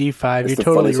machine G5! You're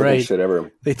totally right. Shit ever.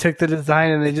 They took the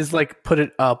design and they just like put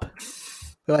it up.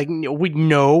 They're like,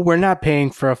 we're not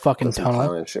paying for a fucking tunnel.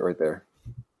 Some shit right there.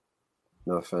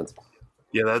 No offense.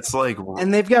 Yeah, that's like,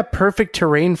 and they've got perfect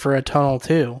terrain for a tunnel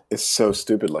too. It's so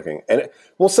stupid looking. And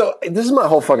so this is my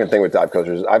whole fucking thing with dive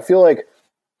coasters. I feel like,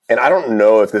 and I don't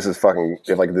know if this is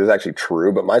actually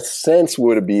true, but my sense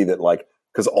would be that like,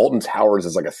 because Alton Towers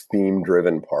is like a theme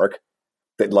driven park,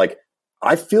 that like,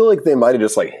 I feel like they might have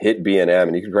just like hit B&M,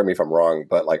 and you can correct me if I'm wrong,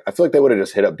 but like I feel like they would have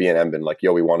just hit up B&M and been like,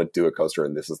 yo, we want to do a coaster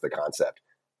and this is the concept.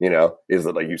 Is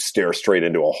that like you stare straight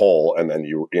into a hole and then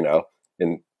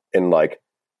and like,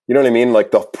 you know what I mean?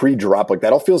 Like the pre-drop, like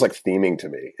that all feels like theming to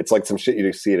me. It's like some shit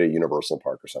you see at a Universal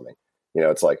park or something.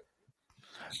 It's like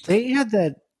they had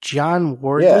that John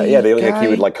Wardley. Yeah. They like he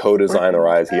would like co-design the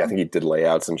rides. I think he did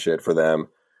layouts and shit for them.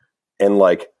 And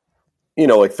like,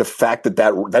 like the fact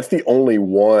that's the only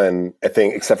one, I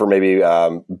think, except for maybe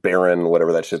Baron,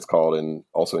 whatever that shit's called, and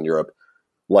also in Europe,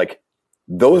 like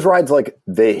those rides, like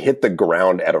they hit the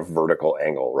ground at a vertical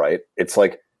angle, right? It's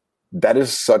like that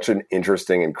is such an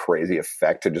interesting and crazy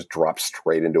effect to just drop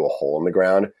straight into a hole in the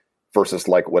ground versus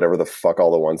like whatever the fuck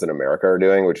all the ones in America are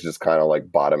doing, which is just kind of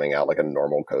like bottoming out like a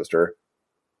normal coaster.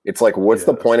 It's like, what's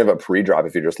the point of a pre-drop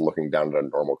if you're just looking down at a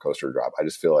normal coaster drop? I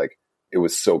just feel like it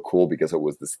was so cool because it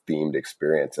was this themed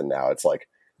experience. And now it's like,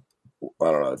 I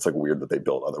don't know. It's like weird that they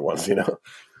built other ones,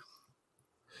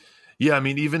 Yeah, I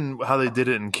mean, even how they did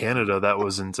it in Canada, that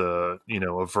wasn't a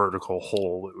vertical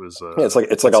hole. It was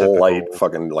it's like a light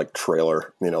fucking like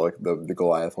trailer, like the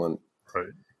Goliath one. Right.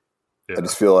 Yeah. I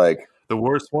just feel like the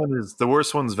worst one's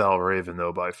Valravn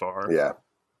though by far. Yeah.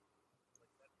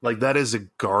 Like that is a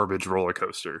garbage roller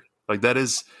coaster. Like that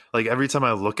is like every time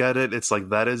I look at it, it's like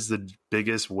that is the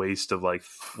biggest waste of like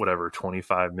whatever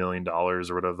 $25 million or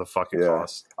whatever the fuck it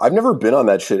costs. I've never been on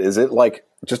that shit. Is it like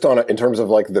just in terms of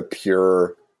like the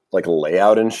pure like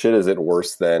layout and shit? Is it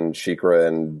worse than Sheikra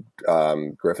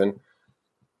and Griffin?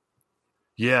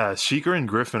 Yeah, Sheikra and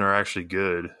Griffin are actually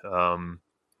good.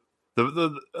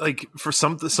 The like for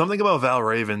something about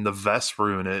Valravn, the vests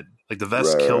ruin it. Like the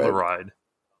vests kill the ride.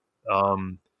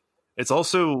 It's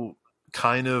also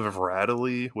kind of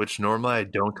rattly, which normally I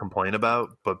don't complain about,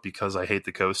 but because I hate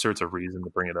the coaster, it's a reason to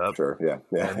bring it up. Sure, yeah.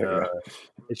 And,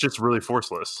 it's just really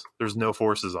forceless. There's no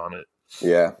forces on it.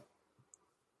 Yeah.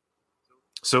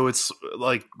 So it's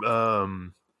like, I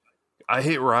I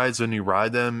hate rides when you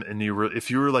ride them and if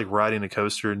you were like riding a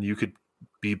coaster and you could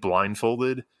be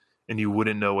blindfolded and you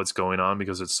wouldn't know what's going on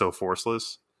because it's so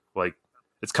forceless. Like,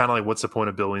 it's kind of like, what's the point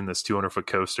of building this 200-foot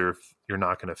coaster if you're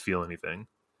not going to feel anything?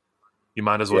 You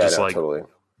might as well totally.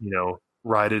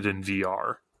 Ride it in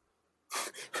VR.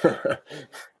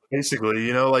 Basically,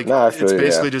 it's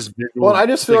basically just visual. Well, I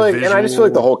just feel like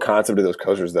the whole concept of those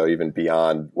coasters, though, even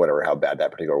beyond whatever how bad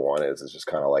that particular one is just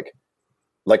kind of like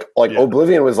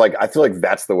Oblivion was like. I feel like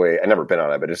that's the way. I've never been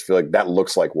on it, but I just feel like that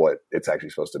looks like what it's actually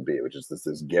supposed to be, which is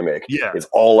this gimmick. Yeah, it's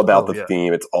all about the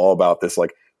theme. It's all about this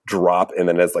like drop, and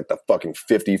then there's like the fucking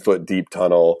 50-foot deep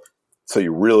tunnel. So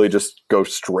you really just go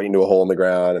straight into a hole in the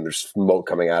ground, and there's smoke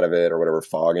coming out of it or whatever,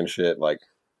 fog and shit. Like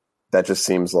that just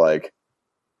seems like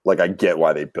I get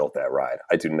why they built that ride.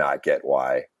 I do not get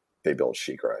why they built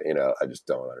SheiKra. I just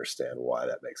don't understand why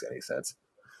that makes any sense.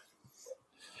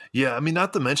 Yeah, I mean,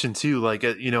 not to mention too, like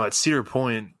at Cedar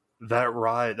Point,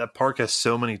 that park has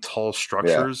so many tall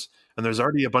structures, and there's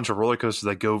already a bunch of roller coasters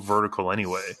that go vertical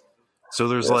anyway. So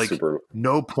there's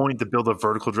no point to build a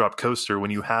vertical drop coaster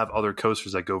when you have other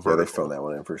coasters that go vertical. Yeah, they phoned that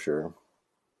one in for sure.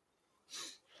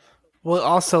 Well,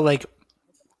 also, like,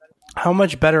 how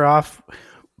much better off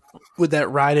would that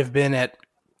ride have been at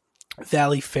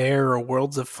Valley Fair or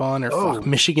Worlds of Fun or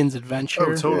Michigan's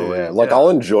Adventure? Oh, totally. Yeah. Like, I'll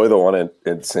enjoy the one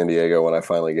in San Diego when I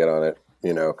finally get on it,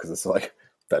 because it's like,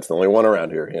 that's the only one around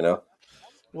here,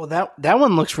 Well, that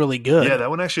one looks really good. Yeah, that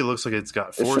one actually looks like it's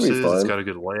got forces. It's got a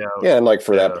good layout. Yeah, and like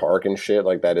for that park and shit,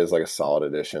 like that is like a solid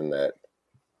addition that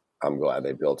I'm glad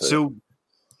they built it. So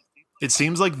it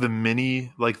seems like the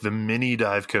mini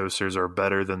dive coasters are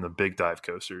better than the big dive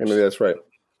coasters. Yeah, maybe that's right.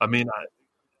 I mean,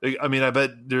 I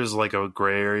bet there's like a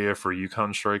gray area for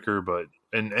Yukon Striker, but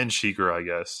and SheiKra, I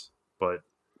guess. But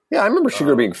yeah, I remember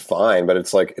SheiKra being fine, but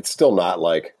it's like it's still not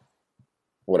like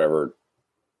whatever.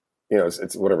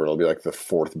 It's whatever. It'll be like the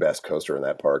fourth best coaster in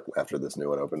that park after this new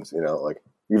one opens. Like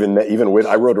even with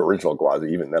I rode original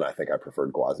Gwazi. Even then, I think I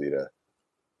preferred Gwazi to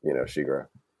SheiKra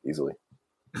easily.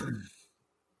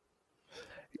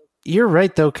 You're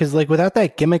right though, because like without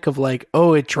that gimmick of like,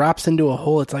 it drops into a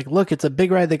hole. It's like, look, it's a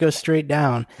big ride that goes straight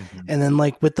down, and then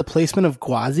like with the placement of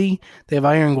Gwazi, they have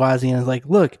Iron Gwazi, and it's like,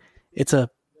 look, it's a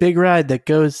big ride that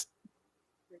goes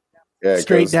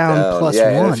straight down plus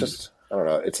one. It's just, I don't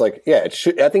know. It's like, it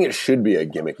should. I think it should be a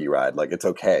gimmicky ride. Like it's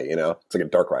okay, It's like a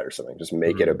dark ride or something. Just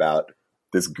make it about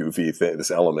this goofy thing,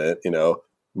 this element.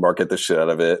 Market the shit out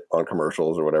of it on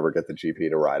commercials or whatever. Get the GP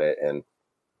to ride it, and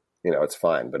it's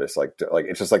fine. But it's like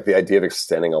it's just like the idea of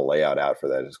extending a layout out for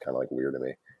that is kind of like weird to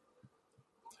me.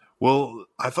 Well,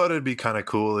 I thought it'd be kind of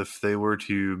cool if they were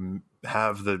to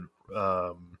have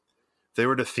they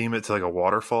were to theme it to like a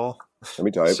waterfall. Let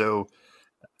me tell you. So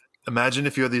imagine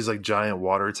if you had these like giant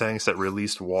water tanks that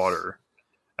released water,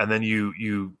 and then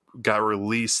you got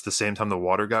released the same time the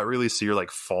water got released, so you're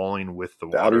like falling with the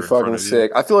water. That'd be fucking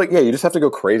sick. I feel like you just have to go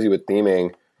crazy with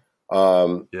theming.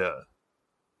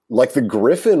 Like the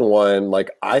Griffin one,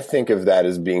 like I think of that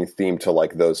as being themed to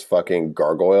like those fucking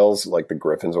gargoyles, like the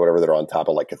griffins or whatever that are on top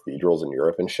of like cathedrals in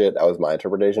Europe and shit. That was my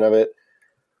interpretation of it.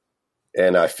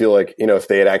 And I feel like, if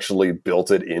they had actually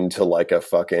built it into like a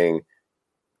fucking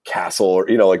castle or,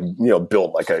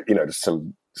 built like a, just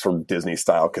some sort of Disney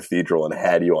style cathedral and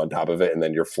had you on top of it and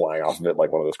then you're flying off of it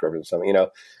like one of those griffins or something,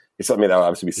 it's something that would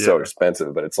obviously be so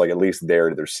expensive, but it's like at least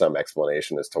there's some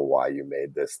explanation as to why you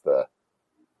made this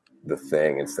the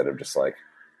thing instead of just like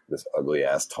this ugly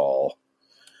ass tall.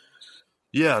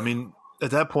 Yeah, I mean,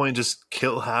 at that point, just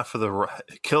kill half of the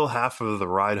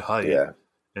ride height. Yeah.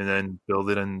 And then build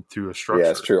it into a structure.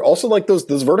 Yeah, it's true. Also, like those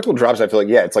vertical drops, I feel like,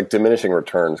 it's like diminishing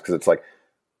returns because it's like,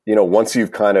 once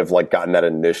you've kind of like gotten that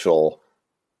initial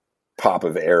pop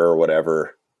of air or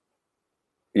whatever,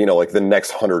 like the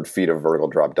next 100 feet of vertical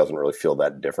drop doesn't really feel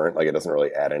that different. Like it doesn't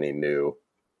really add any new.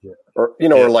 Yeah. Or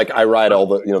or like I ride all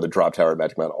the the drop tower at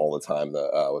Magic Mountain all the time. The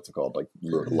what's it called, like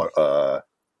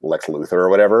Lex Luthor or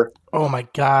whatever. Oh my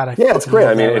god! It's great.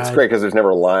 I mean, it's great because there's never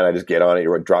a line. I just get on it.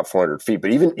 You drop 400 feet, but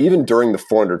even during the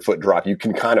 400-foot drop, you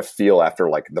can kind of feel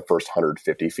after like the first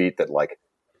 150 feet that like,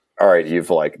 all right, you've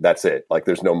like that's it. Like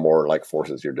there's no more like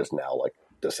forces. You're just now like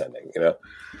descending.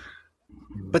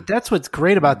 But that's what's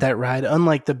great about that ride.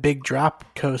 Unlike the big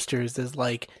drop coasters, is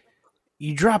like.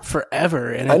 You drop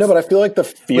forever. And I know, but I feel like the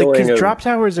feeling because drop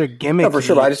towers are gimmicky. No, for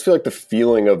sure, but I just feel like the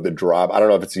feeling of the drop, I don't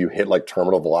know if it's you hit like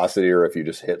terminal velocity or if you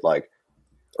just hit like,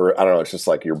 or I don't know, it's just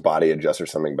like your body adjusts or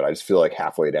something, but I just feel like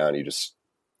halfway down,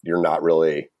 you're not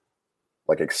really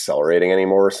like accelerating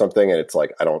anymore or something. And it's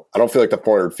like, I don't feel like the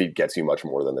 400 feet gets you much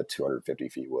more than the 250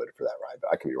 feet would for that ride,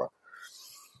 but I could be wrong.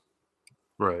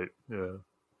 Right. Yeah.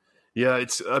 Yeah.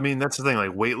 I mean, that's the thing.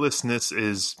 Like weightlessness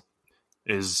is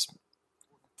is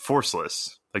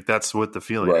forceless. Like that's what the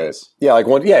feeling Right. is. Yeah,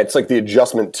 it's like the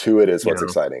adjustment to it is what's You know?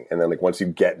 exciting. And then like once you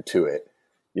get to it,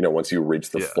 once you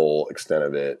reach the Yeah. full extent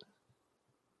of it.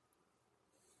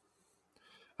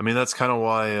 I mean, that's kind of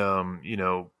why,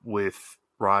 with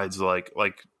rides like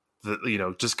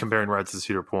the, just comparing rides to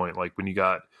Cedar Point, like when you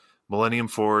got Millennium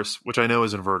Force, which I know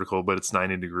isn't vertical, but it's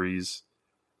 90 degrees,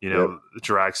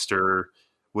 Dragster,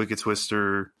 Wicked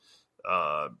Twister,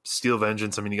 Steel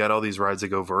Vengeance. I mean, you got all these rides that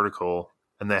go vertical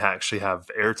and they actually have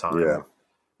airtime. Yeah.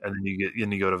 And then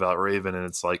you go to Valraven and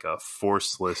it's like a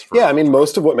forceless. Yeah, I mean,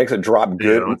 most of what makes it drop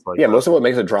good. Most of what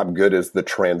makes it drop good is the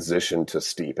transition to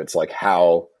steep. It's like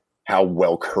how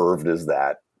well curved is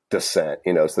that descent,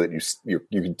 so that you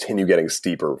continue getting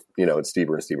steeper, and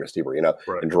steeper and steeper and steeper,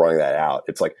 Right. and drawing that out.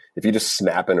 It's like if you just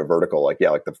snap in a vertical, like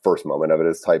the first moment of it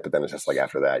is tight, but then it's just like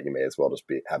after that, you may as well just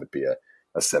have it be a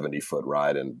 70-foot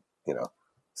ride and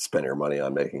spend your money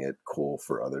on making it cool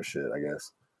for other shit. I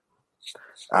guess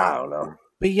I don't know.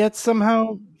 But yet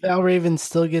somehow Valraven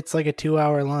still gets like a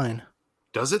 2-hour line.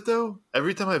 Does it though?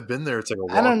 Every time I've been there, it's like a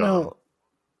walk I don't know.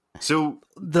 So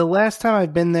the last time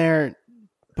I've been there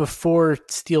before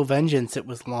Steel Vengeance, it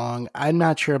was long. I'm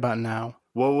not sure about now.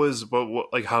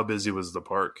 What like how busy was the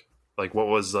park? Like what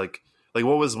was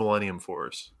Millennium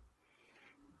Force?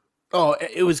 Oh,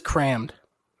 it was crammed.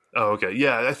 Oh, okay.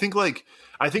 Yeah, I think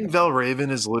Valraven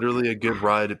is literally a good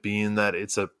ride at being that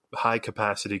it's a high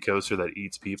capacity coaster that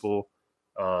eats people.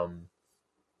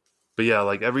 But yeah,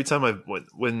 like every time I've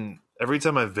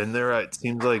been there, it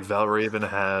seems like Valraven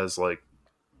has like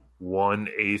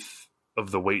 1/8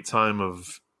 of the wait time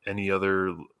of any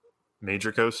other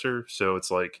major coaster. So it's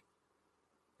like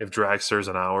if Dragster's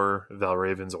an hour,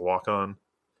 Valraven's a walk on.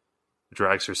 If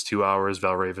Dragster's 2 hours,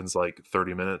 Valraven's like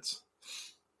 30 minutes.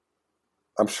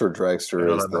 I'm sure Dragster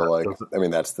is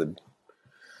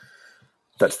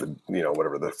that's the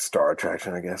whatever the star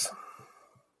attraction, I guess.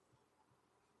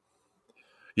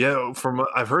 Yeah,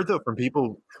 I've heard though from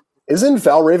people. Isn't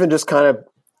Valraven just kind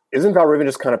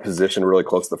of positioned really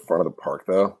close to the front of the park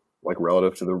though? Like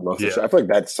relative to the most of the shit? I feel like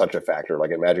that's such a factor.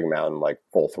 Like at Magic Mountain, like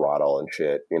Full Throttle and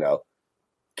shit,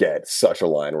 get such a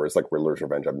line, whereas like Riddler's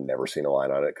Revenge, I've never seen a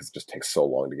line on it because it just takes so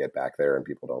long to get back there and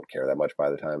people don't care that much by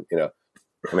the time,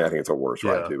 I mean, I think it's a worse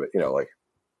ride too, but like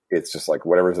it's just like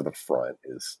whatever's at the front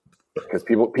is because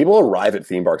people arrive at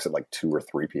theme parks at like 2 or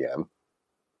 3 p.m.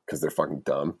 because they're fucking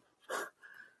dumb.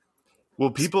 Well,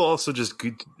 people also just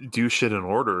do shit in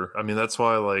order. I mean, that's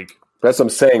why that's what I'm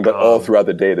saying. But all throughout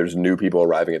the day, there's new people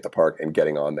arriving at the park and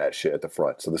getting on that shit at the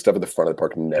front. So the stuff at the front of the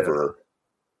park never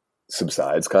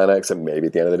subsides, kind of, except maybe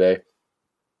at the end of the day.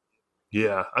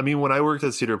 Yeah, I mean, when I worked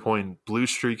at Cedar Point, Blue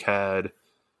Streak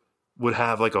would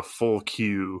have like a full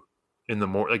queue in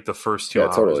the the first 2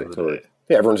 hours of the day.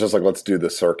 Yeah, everyone's just like, let's do the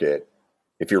circuit.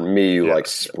 If you're me, you like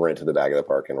sprint to the back of the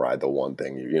park and ride the one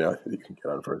thing you can get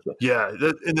on first. Yeah,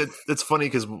 that's funny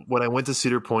because when I went to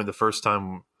Cedar Point the first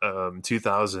time,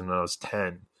 2000, when I was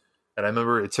 10, and I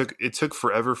remember it took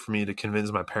forever for me to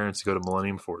convince my parents to go to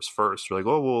Millennium Force first. We're like,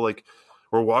 oh well, like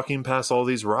we're walking past all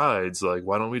these rides, like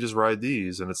why don't we just ride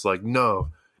these? And it's like,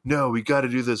 no, we got to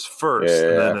do this first.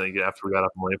 And then after we got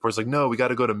off Millennium Force, like no, we got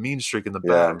to go to Mean Streak in the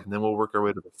back, and then we'll work our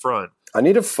way to the front. I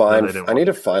need to find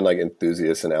like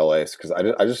enthusiasts in LA because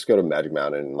I just go to Magic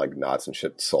Mountain and like Knott's and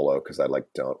shit solo because I like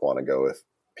don't want to go with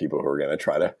people who are going to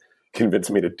try to convince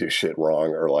me to do shit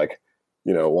wrong or like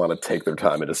want to take their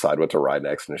time and decide what to ride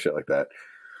next and shit like that.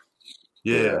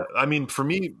 Yeah. I mean, for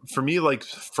me, like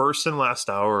first and last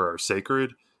hour are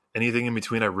sacred. Anything in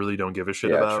between, I really don't give a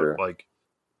shit about. Sure. Like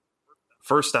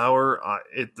first hour,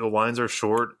 the lines are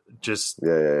short. Just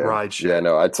ride shit. Yeah,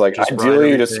 no, it's like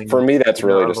ideally, for me, that's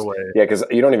really just because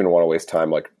you don't even want to waste time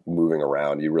like moving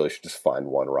around. You really should just find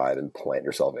one ride and plant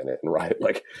yourself in it and ride it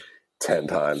like 10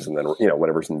 times, and then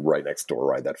whatever's right next door,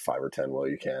 ride that 5 or 10 while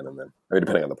you can, and then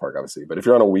depending on the park, obviously. But if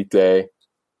you're on a weekday,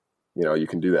 you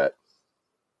can do that.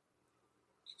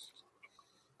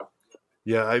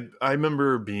 Yeah, I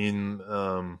remember being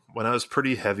when I was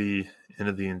pretty heavy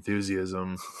into the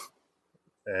enthusiasm,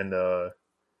 and I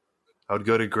would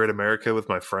go to Great America with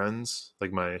my friends.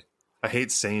 Like I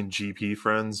hate saying GP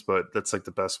friends, but that's like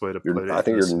the best way to put it. I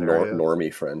think you're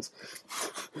normie friends.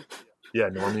 Yeah,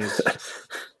 normies.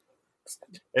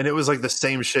 And it was like the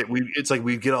same shit. It's like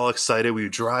we'd get all excited. We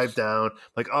would drive down,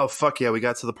 like, oh fuck yeah, we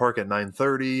got to the park at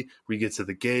 9:30. We get to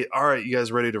the gate. All right, you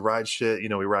guys ready to ride shit?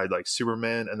 We ride like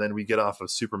Superman, and then we get off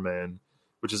of Superman,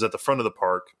 which is at the front of the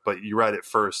park, but you ride it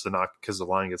first and not because the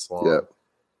line gets long. Yeah.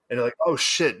 And you're like, oh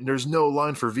shit, there's no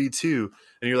line for V2.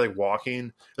 and you're like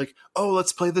walking, like, oh,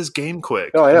 let's play this game quick.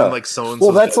 Oh, And yeah. then, like so and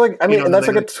Well, that's like, I mean, know, and that's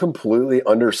then like a completely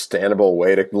understandable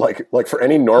way to like for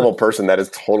any normal person, that is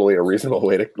totally a reasonable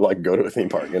way to like go to a theme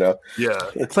park, you know? yeah.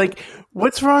 It's like,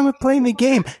 what's wrong with playing the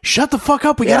game? Shut the fuck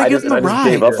up. We Yeah, gotta I get just, in the and I just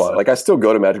ride. gave up on it. Like, I still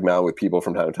go to Magic Mountain with people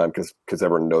from time to time because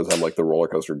everyone knows I'm like the roller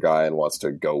coaster guy and wants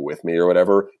to go with me or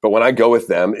whatever. But when I go with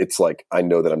them, it's like I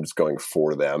know that I'm just going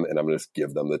for them, and I'm going to just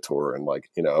give them the tour and like,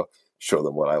 you know, show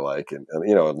them what I like and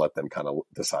you know, and let them kind of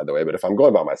decide the way. But if I'm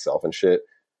going by myself and shit,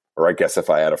 or I guess if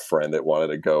I had a friend that wanted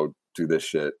to go do this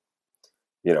shit,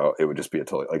 you know, it would just be a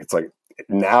totally like, it's like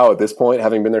now at this point,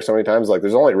 having been there so many times, like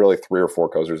there's only really 3 or 4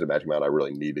 coasters at Magic Mountain I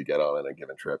really need to get on in a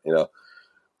given trip, you know.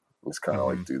 Just kind of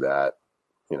like do that,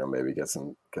 you know, maybe get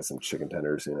some chicken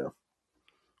tenders, you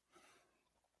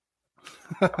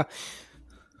know.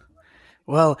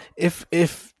 Well,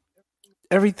 if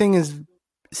everything is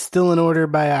still in order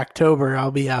by October,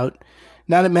 I'll be out.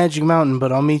 Not at Magic Mountain,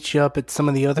 but I'll meet you up at some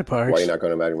of the other parks. Why are you not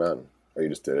going to Magic Mountain? Or you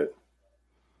just did it?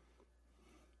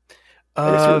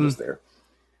 I guess you were just there.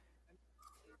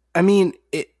 I mean,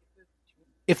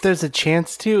 if there's a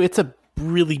chance to, it's a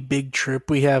really big trip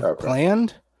we have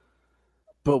planned.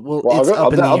 But I'll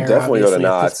definitely go to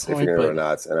Knott's if you're going to go to but-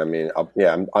 Knott's. And I mean,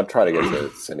 I'll try to get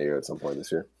to San Diego at some point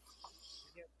this year.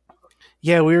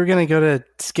 Yeah, we were gonna go to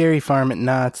Scary Farm at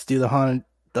Knott's, do the haunt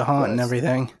Nice. and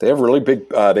everything. They have really big.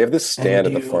 They have this stand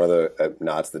And at the front of at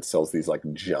Knott's that sells these like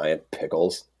giant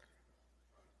pickles.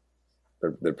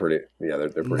 They're pretty. Yeah, they're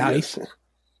pretty Nice. good.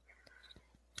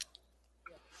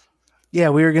 Yeah,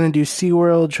 we were gonna do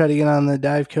SeaWorld, try to get on the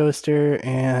dive coaster,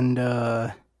 and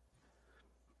I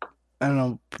don't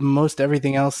know, most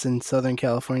everything else in Southern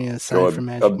California aside Go from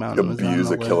Magic Mountain was on abuse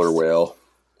the a killer list. whale,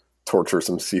 torture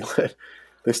some sea lion.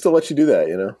 They still let you do that,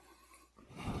 you know.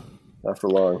 Not for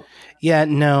long. Yeah,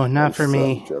 no, not for I'm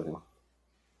me. joking.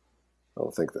 I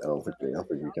don't think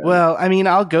you can. Well, I mean,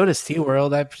 I'll go to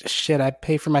SeaWorld. I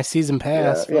pay for my season yeah,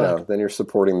 pass. you know, then you're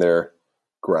supporting their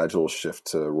gradual shift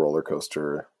to roller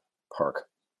coaster park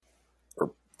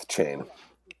or chain.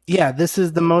 Yeah, this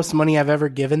is the most money I've ever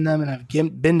given them, and I've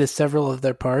been to several of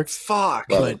their parks. Fuck.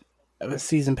 But a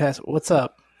season pass. What's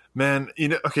up? Man, you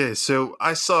know, okay, so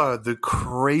I saw the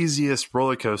craziest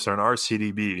roller coaster on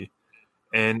RCDB,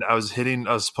 and I was hitting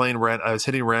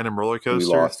random roller We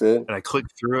coaster, lost it. and I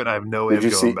clicked through it, and I have no way Did of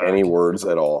you going see back. any words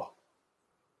at all?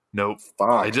 Nope.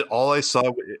 Fuck. All I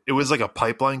saw, it was like a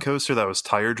pipeline coaster that was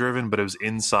tire driven, but it was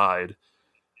inside,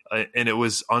 and it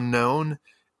was unknown,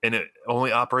 and it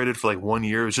only operated for like 1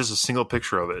 year. It was just a single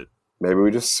picture of it. Maybe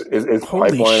we just is Holy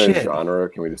pipeline a shit. genre?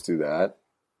 Can we just do that?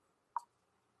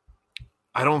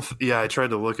 I don't. I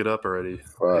tried to look it up already.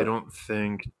 Right. I don't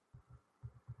think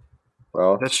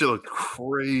Well, that shit looked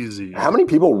crazy. how many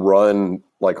people run?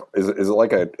 Like, is it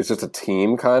like it's just a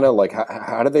team kind of? Like,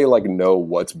 how do they like know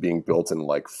what's being built in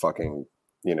like fucking,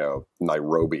 you know,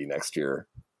 Nairobi next year?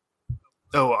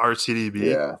 Oh,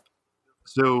 RCDB. Yeah.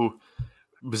 So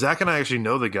Zach and I actually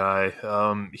know the guy.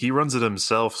 He runs it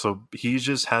himself, so he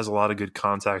just has a lot of good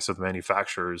contacts with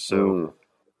manufacturers. So,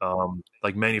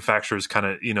 like manufacturers, kind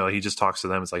of, you know, he just talks to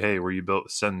them. It's like, hey, where you built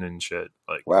sending in shit?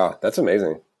 Like, Wow, that's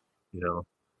amazing. you know,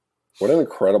 What an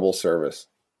incredible service.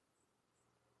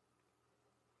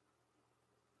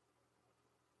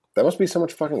 That must be so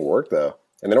much fucking work, though.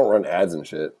 And they don't run ads and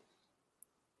shit.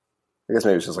 I guess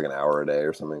maybe it's just like an hour a day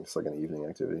or something. It's like an evening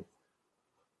activity.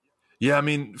 yeah. I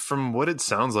mean, from what it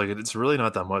sounds like, it's really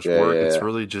not that much Yeah, work. yeah, It's yeah.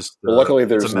 really just. Well, luckily, it's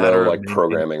there's a matter no of like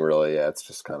programming really. Yeah, it's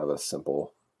just kind of a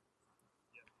simple.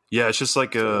 Yeah, it's just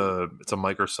like it's a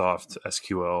Microsoft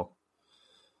SQL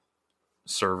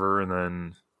server, and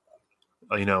then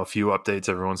you know, a few updates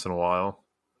every once in a while.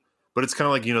 But it's kind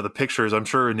of like, you know, the pictures. I'm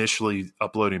sure initially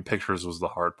uploading pictures was the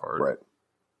hard part. Right.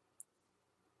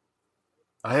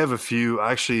 I have a few.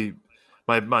 Actually,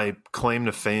 my claim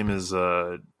to fame is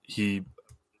he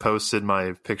posted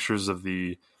my pictures of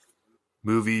the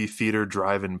movie theater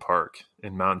drive-in park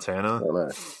in Montana. Oh,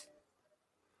 nice.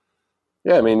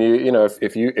 Yeah, I mean, you know,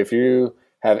 if you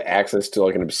have access to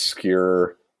like an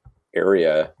obscure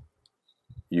area,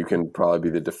 you can probably be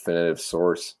the definitive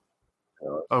source.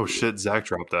 Oh shit, Zach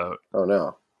dropped out. Oh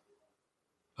no.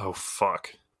 Oh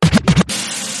fuck.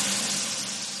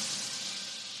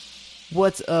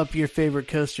 What's up, your favorite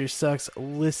Coaster Sucks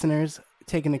listeners?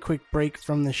 Taking a quick break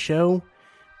from the show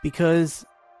because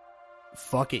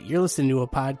fuck it, you're listening to a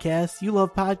podcast. You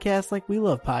love podcasts like we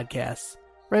love podcasts.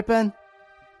 Right, Ben?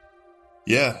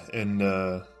 Yeah,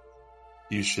 and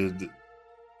you should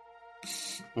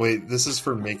wait. This is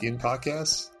for making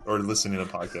podcasts or listening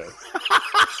to podcasts?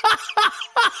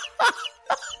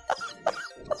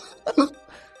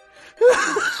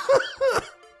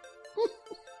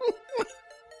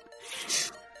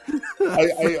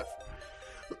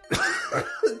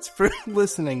 for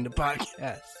listening to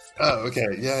podcasts. Oh, okay.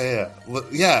 Yeah.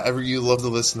 Ever you love to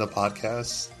listen to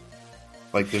podcasts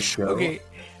like this show? Okay,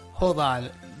 hold on.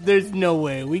 There's no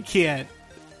way we can't.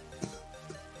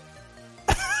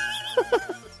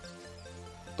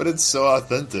 But it's so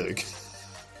authentic.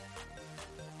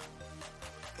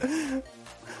 Anyway,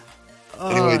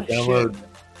 download. Shit.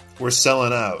 We're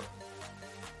selling out.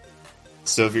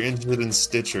 So if you're interested in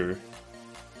Stitcher,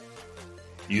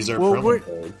 use our promo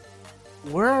code.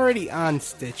 We're already on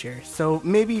Stitcher, so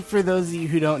maybe for those of you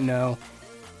who don't know,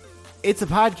 it's a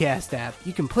podcast app.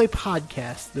 You can play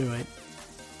podcasts through it.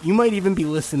 You might even be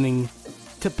listening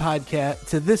to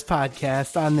this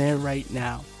podcast on there right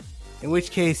now. In which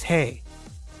case, hey,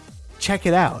 check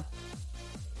it out.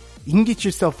 You can get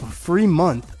yourself a free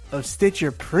month of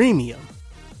Stitcher Premium,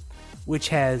 which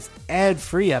has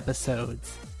ad-free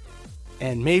episodes.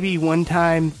 And maybe one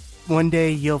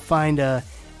day, you'll find a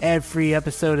ad-free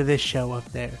episode of this show up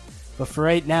there. But for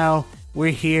right now,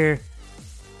 we're here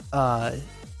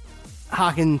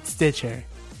hawking Stitcher.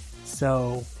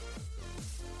 So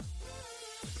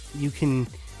you can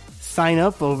sign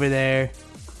up over there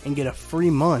and get a free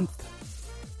month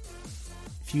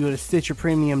if you go to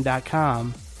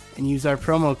StitcherPremium.com and use our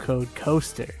promo code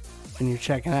Coaster when you're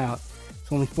checking out.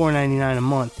 It's only $4.99 a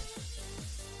month.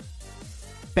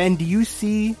 Ben, do you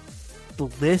see the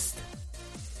list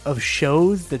of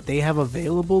shows that they have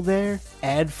available there,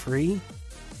 ad-free?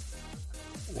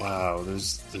 Wow,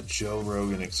 there's the Joe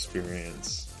Rogan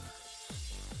Experience.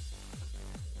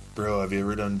 Bro, have you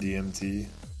ever done DMT?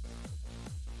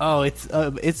 Oh,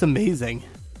 it's amazing.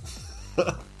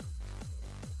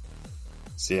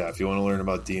 So yeah, if you want to learn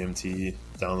about DMT,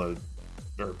 download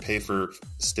or pay for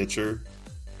Stitcher,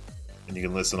 and you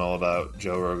can listen all about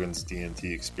Joe Rogan's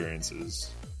DMT experiences.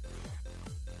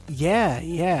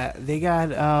 Yeah, they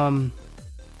got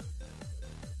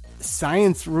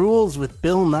Science Rules with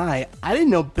Bill Nye. I didn't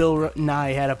know Bill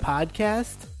Nye had a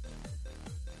podcast.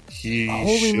 He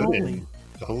Holy shouldn't. moly.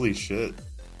 Holy shit.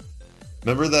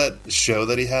 Remember that show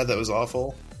that he had that was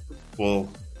awful? Well,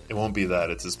 it won't be that.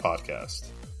 It's his podcast.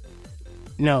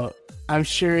 No, I'm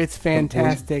sure it's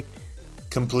fantastic.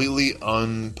 Completely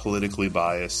unpolitically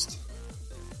biased.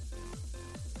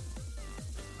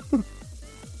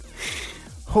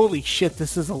 Holy shit,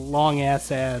 this is a long-ass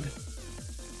ad.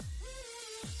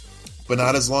 But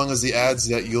not as long as the ads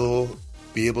that you'll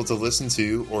be able to listen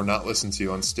to or not listen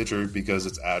to on Stitcher because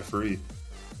it's ad-free.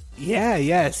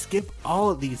 Yeah, skip all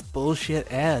of these bullshit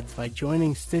ads by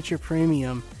joining Stitcher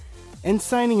Premium and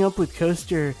signing up with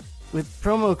Coaster with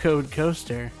promo code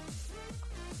Coaster.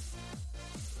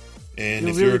 And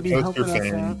You'll if you're really a be Coaster helping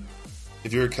us out. fan,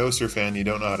 if you're a Coaster fan, you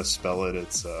don't know how to spell it.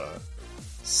 It's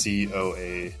COASTR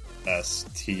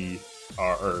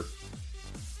or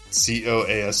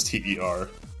COASTER.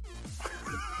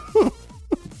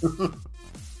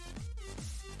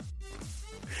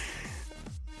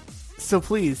 So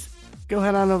please, go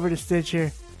head on over to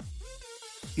Stitcher.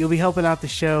 You'll be helping out the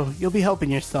show. You'll be helping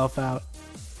yourself out.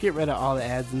 Get rid of all the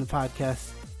ads in the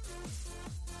podcast.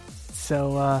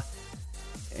 So,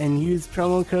 and use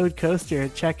promo code Coaster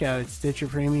at checkout at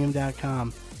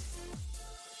StitcherPremium.com.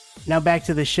 Now back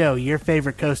to the show. Your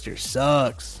favorite coaster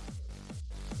sucks.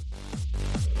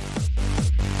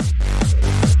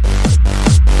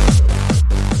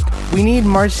 We need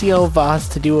Marciel Voss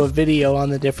to do a video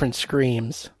on the different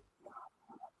screams.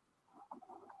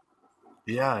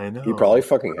 Yeah, I know. He probably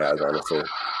fucking has, honestly.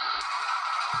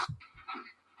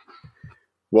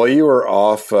 While you were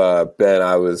off, Ben,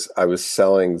 I was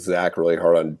selling Zach really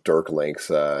hard on Dirk Link's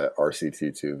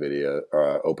RCT2 video,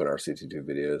 Open RCT2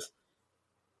 videos.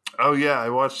 Oh yeah, I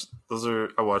watch this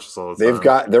all the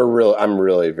time. I'm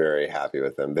really very happy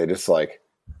with them. They just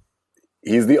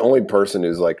he's the only person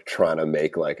who's trying to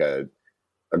make a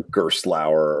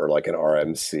Gerstlauer or an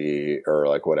RMC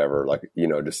or whatever,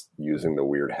 just using the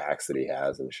weird hacks that he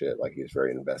has and shit. He's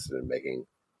very invested in making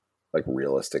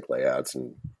realistic layouts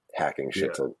and hacking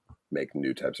shit to make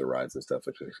new types of rides and stuff,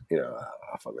 which is,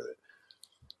 I'll fuck with it.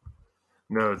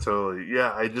 No, totally.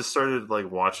 Yeah, I just started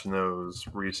watching those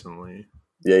recently.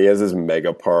 Yeah, he has his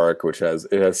mega park, which has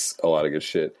a lot of good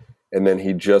shit. And then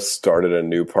he just started a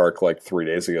new park 3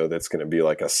 days ago that's going to be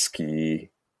a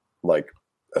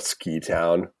ski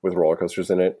town with roller coasters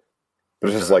in it.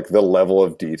 But it's just the level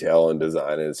of detail and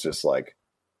design is just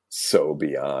so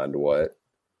beyond what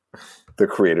the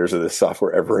creators of this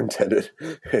software ever intended.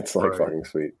 It's Right. fucking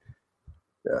sweet.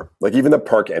 Yeah. Even the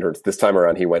park entrance this time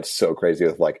around, he went so crazy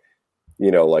with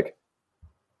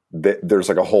there's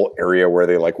a whole area where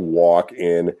they walk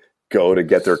in go to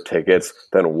get their tickets,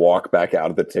 then walk back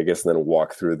out of the tickets, and then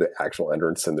walk through the actual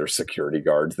entrance, and there's security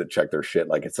guards that check their shit.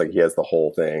 Like, it's like he has the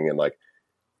whole thing, and like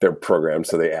they're programmed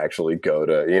so they actually go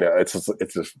to, it's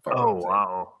just Oh,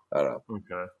 wow. I don't know.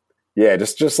 Okay. Yeah,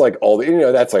 just like all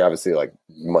the, that's like obviously like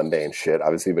mundane shit,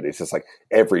 obviously, but it's just like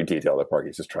every detail of the park.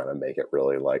 He's just trying to make it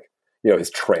really like,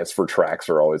 his transfer tracks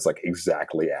are always like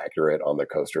exactly accurate on the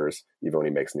coasters, even when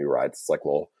he makes new rides. It's like,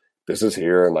 well, this is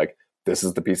here, and like this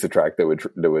is the piece of track that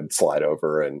would slide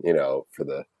over, and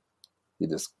he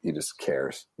just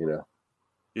cares,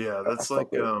 Yeah, that's I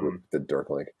like the Dirk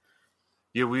Link.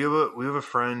 Yeah, we have a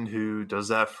friend who does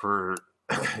that for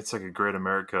it's like a Great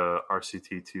America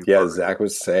RCT2. Yeah, park. Zach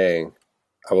was saying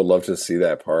I would love to see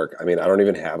that park. I mean, I don't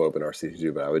even have Open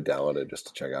RCT2, but I would download it just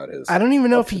to check out his. I don't even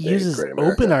know if he up-to-date uses Great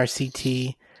America. Open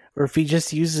RCT or if he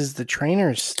just uses the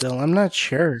trainers still. I'm not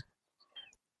sure.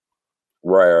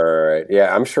 Right.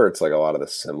 Yeah, I'm sure it's like a lot of the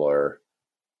similar.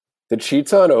 The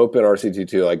cheats on Open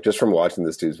RCT2, like just from watching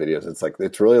this dude's videos,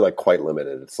 it's really like quite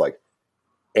limited. It's like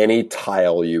any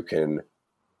tile you can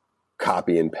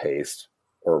copy and paste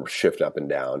or shift up and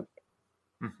down.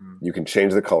 Mm-hmm. You can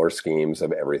change the color schemes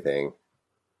of everything.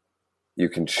 You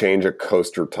can change a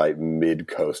coaster type mid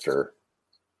coaster,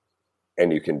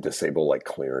 and you can disable like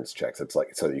clearance checks. It's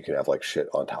like so that you can have like shit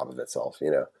on top of itself,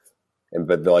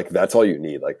 but like that's all you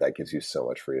need. Like that gives you so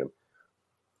much freedom.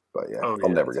 But yeah, I'll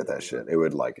never get that shit. It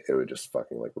would just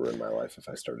fucking like ruin my life if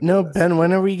I started. No, Ben,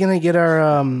 when are we gonna get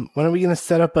our when are we gonna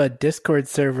set up a Discord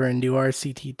server and do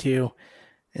RCT2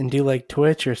 and do like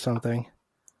Twitch or something?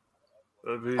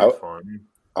 That'd be fun.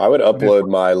 I would upload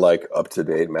my like up to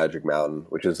date Magic Mountain,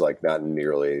 which is like not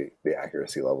nearly the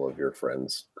accuracy level of your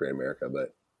friend's Great America,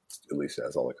 but at least it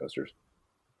has all the coasters.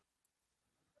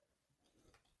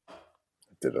 I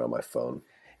did it on my phone.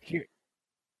 Here,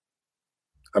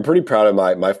 I'm pretty proud of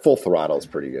my full throttle is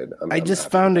pretty good. I just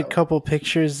found a couple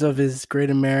pictures of his Great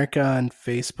America on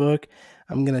Facebook.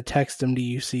 I'm gonna text them to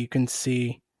you so you can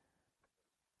see.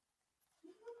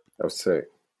 That was sick.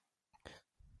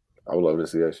 I would love to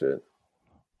see that shit.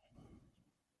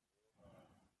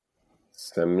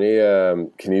 Send me.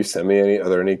 Can you send me any? Are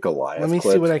there any Goliath? Let me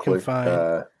see what I can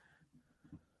find.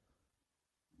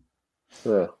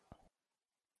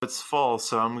 It's fall,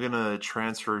 so I'm gonna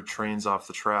transfer trains off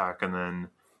the track and then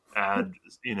add,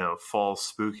 fall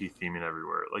spooky theming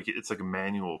everywhere. Like it's like a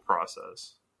manual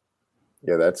process.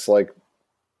 Yeah, that's like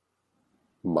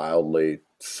mildly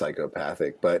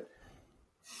psychopathic, but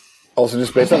also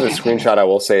just based on the screenshot, I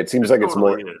will say it seems like it's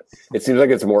more. It seems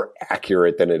like it's more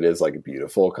accurate than it is like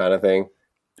beautiful kind of thing.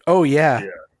 Oh yeah.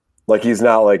 Like he's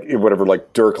not like whatever.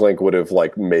 Like Dirk Link would have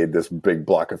like made this big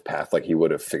block of path. Like he would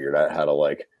have figured out how to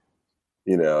like,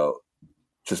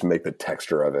 just make the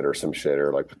texture of it or some shit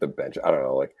or like put the bench. I don't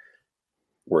know. Like,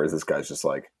 whereas this guy's just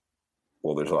like,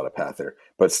 well, there's a lot of path there,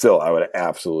 but still, I would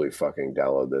absolutely fucking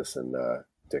download this and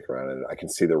dick around in it. I can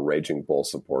see the Raging Bull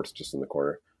supports just in the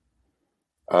corner.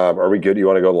 Are we good? You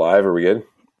want to go live? Are we good?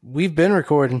 We've been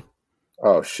recording.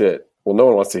 Oh shit! Well, no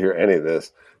one wants to hear any of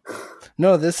this.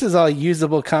 No, this is all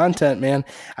usable content, man.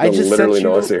 I just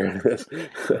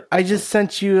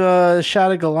sent you a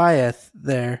shot of Goliath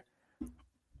there.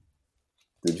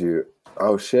 Did you?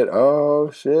 Oh shit!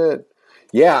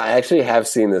 Yeah, I actually have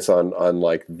seen this on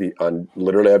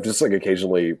literally. I've just like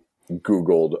occasionally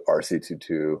Googled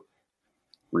RCT2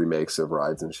 remakes of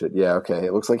rides and shit. Yeah, okay.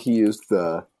 It looks like he used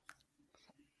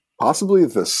possibly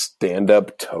the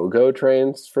stand-up Togo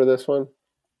trains for this one.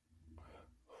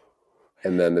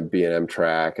 And then the B&M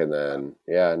track, and then,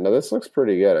 this looks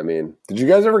pretty good. I mean, did you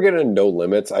guys ever get into No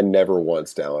Limits? I never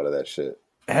once downloaded that shit.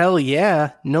 Hell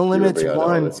yeah. No Limits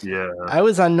 1. Yeah. I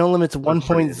was on No Limits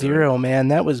 1.0, man.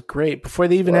 That was great. Before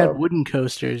they even had wooden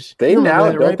coasters. They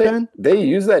now, don't they? They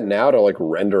use that now to, like,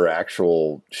 render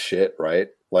actual shit, right?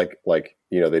 Like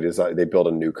they build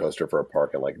a new coaster for a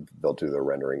park, and, like, they'll do the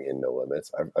rendering in No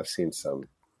Limits. I've seen some.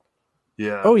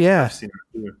 Yeah. Oh, yeah. I've seen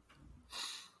it too.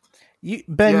 You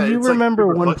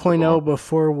remember like 1.0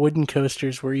 before wooden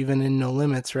coasters were even in No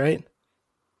Limits, right?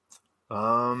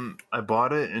 I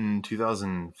bought it in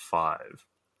 2005.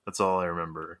 That's all I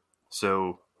remember.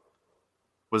 So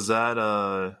was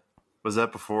that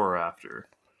before or after?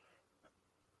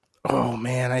 Oh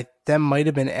man, that might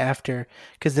have been after,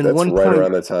 because that's right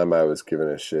around the time I was giving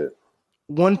a shit.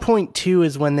 1.2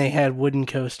 is when they had wooden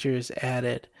coasters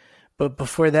added, but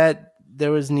before that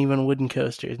there wasn't even wooden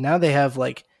coasters. Now they have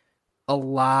like a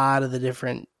lot of the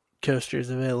different coasters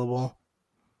available,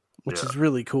 which is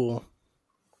really cool.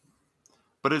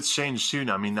 But it's changed too.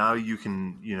 I mean, now you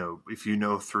can, if you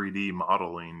know 3D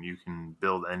modeling, you can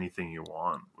build anything you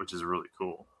want, which is really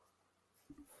cool.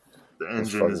 The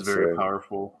engine is very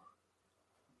powerful.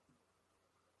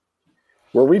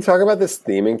 Were we talking about this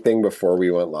theming thing before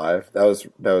we went live? That was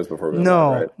before we went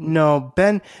live, right? No.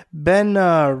 Ben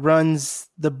runs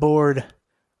the board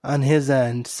on his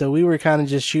end, so we were kind of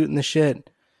just shooting the shit,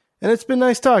 and it's been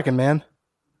nice talking, man.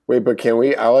 Wait, but can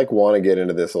we? I want to get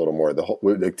into this a little more.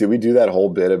 Did we do that whole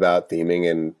bit about theming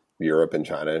in Europe and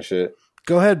China and shit?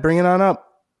 Go ahead, bring it on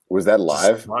up. Was that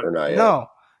live or not yet?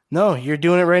 No, you're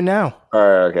doing it right now. All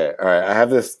right, okay, all right. I have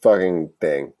this fucking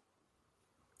thing.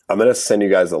 I'm gonna send you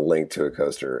guys a link to a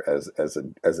coaster as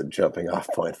a jumping off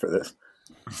point for this.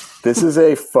 This is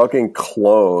a fucking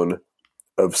clone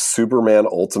of Superman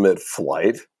Ultimate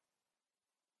Flight.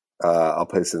 I'll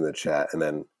place it in the chat, and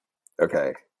then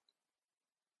okay.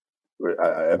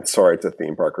 I'm sorry, it's a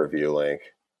theme park review link.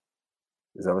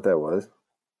 Is that what that was?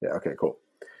 Yeah. Okay. Cool.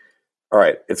 All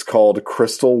right. It's called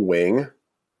Crystal Wing.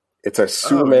 It's a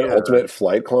Superman Ultimate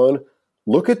Flight clone.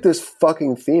 Look at this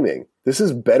fucking theming. This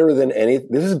is better than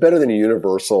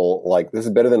Universal. Like, this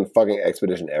is better than fucking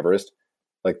Expedition Everest.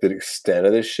 Like, the extent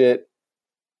of this shit.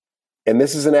 And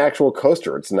this is an actual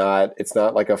coaster. It's not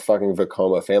like a fucking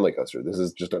Vekoma family coaster. This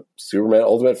is just a Superman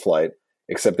Ultimate Flight,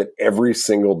 except that every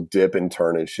single dip and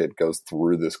turn and shit goes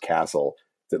through this castle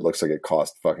that looks like it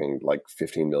cost fucking like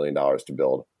 $15 million to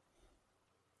build.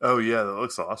 Oh yeah, that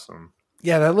looks awesome.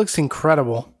 Yeah, that looks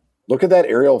incredible. Look at that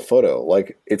aerial photo.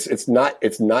 Like it's not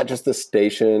just the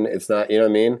station. It's not, you know what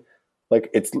I mean? Like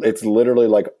it's literally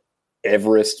like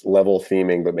Everest level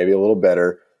theming, but maybe a little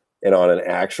better, and on an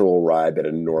actual ride that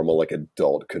a normal like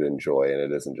adult could enjoy, and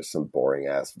it isn't just some boring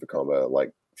ass Vekoma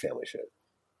like family shit.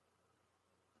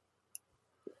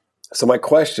 So my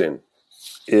question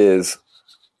is,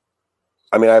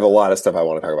 I mean, I have a lot of stuff I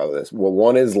want to talk about with this. Well,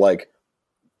 one is like,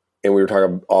 and we were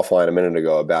talking offline a minute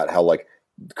ago about how like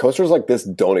coasters like this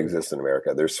don't exist in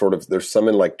America. There's some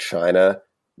in like China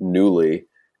newly,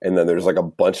 and then there's like a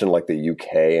bunch in like the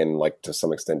UK and like to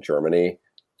some extent Germany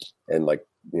and like,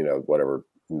 you know, whatever,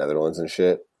 Netherlands and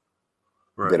shit.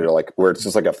 Right. That are like where it's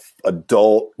just like a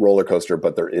adult roller coaster,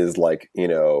 but there is like, you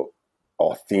know,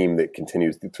 a theme that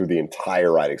continues through the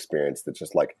entire ride experience that's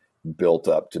just like built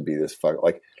up to be this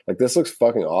like this looks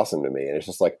fucking awesome to me. And it's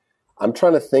just like, I'm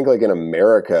trying to think like in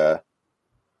America,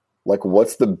 like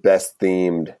what's the best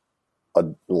themed,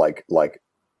 like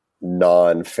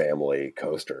non-family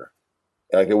coaster?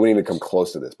 Like it wouldn't even come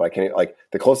close to this, but I can't, like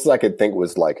the closest I could think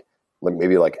was like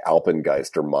maybe like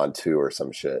Alpengeist or Montu or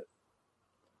some shit.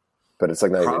 But it's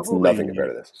like it's nothing compared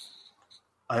to this.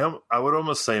 I would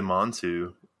almost say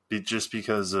Montu, just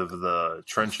because of the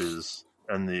trenches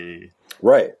and the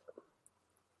right.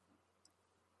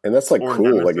 And that's like cool,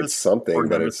 Nemesis, like it's something, but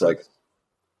Nemesis. It's like,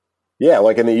 yeah,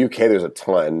 like in the UK, there's a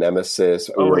ton. Nemesis.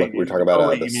 We were talking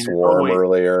about the Swarm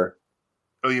earlier.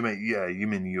 Oh, you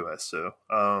mean US? So,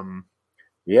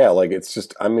 yeah, like it's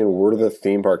just, I mean, we're the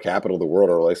theme park capital of the world,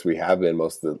 or at least we have been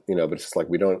most of the, you know. But it's just like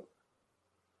we don't.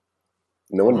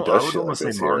 No one does shit like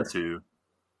this here. Montu.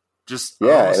 Just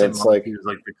yeah, and it's like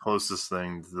the closest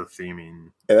thing to the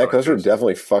theming. And that coaster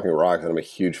definitely fucking rocks, and I'm a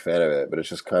huge fan of it. But it's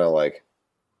just kind of like,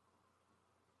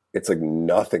 it's like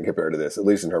nothing compared to this, at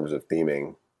least in terms of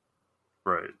theming.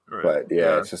 Right. But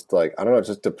yeah, it's just like, I don't know, it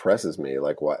just depresses me.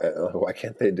 Like, why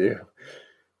can't they do?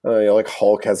 You know, like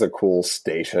Hulk has a cool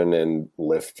station and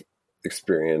lift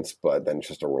experience, but then it's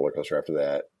just a roller coaster after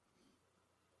that.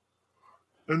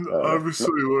 And obviously,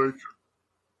 like,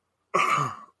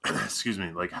 excuse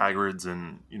me, like Hagrid's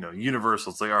and, you know,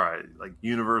 Universal. It's like, all right, like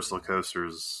Universal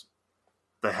coasters,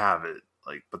 they have it,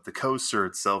 like, but the coaster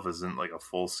itself isn't like a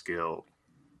full scale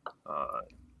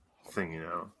thing, you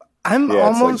know. I'm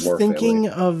almost like thinking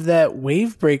of that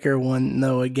Wavebreaker one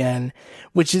though again,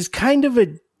 which is kind of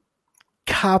a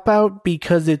cop out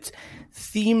because it's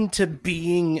themed to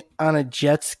being on a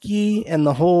jet ski and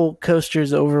the whole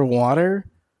coaster's over water.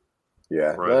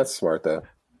 Yeah, that's smart though.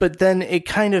 But then it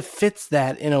kind of fits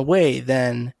that in a way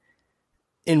then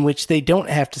in which they don't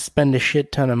have to spend a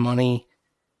shit ton of money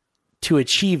to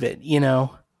achieve it, you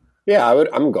know? Yeah,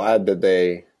 I'm glad that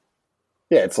they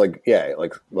it's like,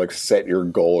 like set your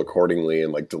goal accordingly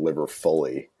and like deliver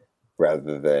fully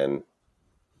rather than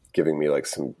giving me like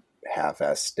some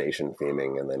half-ass station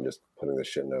theming and then just putting this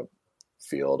shit in a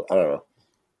field. I don't know.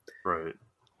 Right.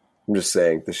 I'm just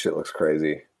saying this shit looks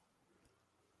crazy.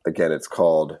 Again, it's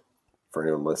called, for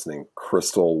anyone listening,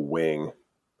 Crystal Wing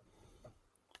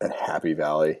at Happy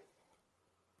Valley.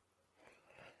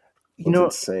 You know,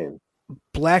 insane.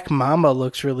 Black Mamba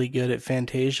looks really good at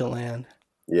Phantasialand.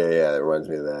 Yeah, that reminds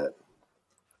me of that.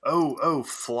 Oh,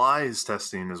 Fly's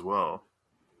testing as well.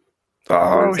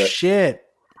 Oh shit!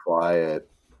 Fly at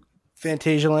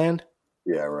Phantasialand.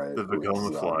 Yeah, right. The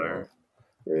Vekoma Flyer.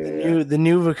 Yeah. The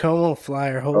new Vekoma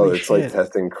flyer. Holy it's shit! like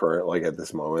testing current, like at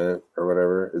this moment or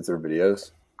whatever. Is there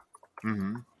videos?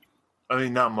 Mm-hmm. I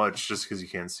mean, not much, just because you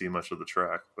can't see much of the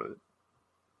track, but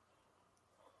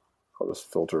I'll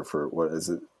just filter for what is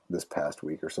it this past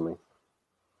week or something.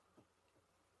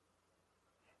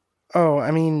 Oh,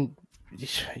 I mean,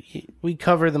 we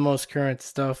cover the most current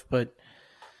stuff, but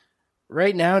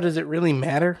right now, does it really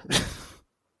matter?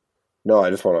 No,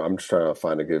 I'm just trying to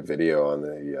find a good video on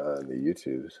the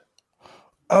YouTubes.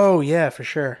 Oh yeah, for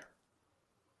sure.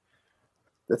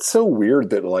 It's so weird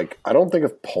that like I don't think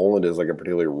of Poland as like a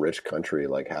particularly rich country.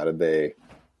 Like, how did they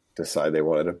decide they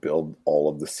wanted to build all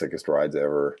of the sickest rides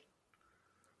ever?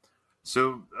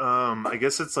 so I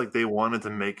guess it's like they wanted to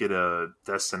make it a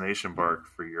destination park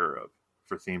for Europe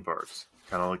for theme parks,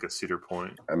 kind of like a Cedar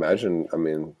Point. I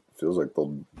mean, feels like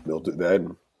they'll do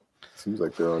that. Seems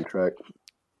like they're on track.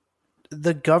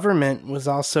 The government was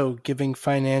also giving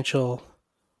financial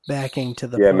backing to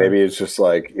the Yeah, park. maybe it's just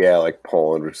like like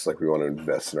Poland, which is like we want to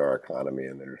invest in our economy,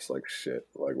 and they're just like shit.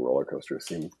 Like roller coasters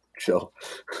seem chill.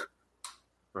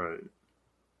 Right.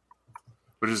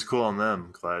 Which is cool on them.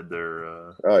 Glad they're.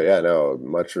 Oh yeah, no,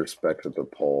 much respect to the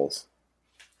Poles.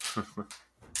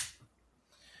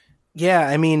 Yeah,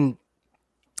 I mean,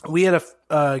 we had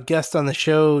a guest on the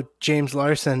show, James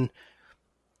Larson,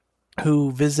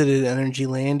 who visited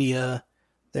Energylandia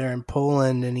there in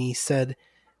Poland, and he said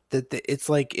that it's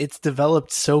like it's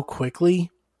developed so quickly.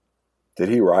 Did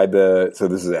he ride the? So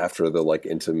this is after the like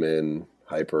Intamin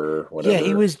Hyper, whatever. Yeah,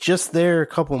 he was just there a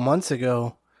couple months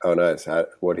ago. Oh, nice.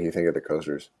 What do you think of the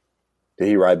coasters? Did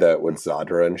he ride that with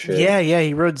Zadra and shit? Yeah,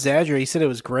 he rode Zadra. He said it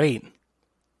was great.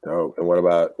 Oh, and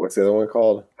what's the other one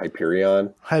called?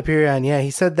 Hyperion? Hyperion, yeah.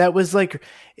 He said that was like,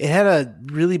 it had a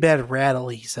really bad rattle,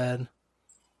 he said.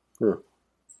 But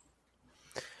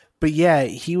yeah,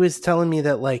 he was telling me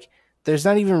that like, there's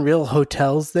not even real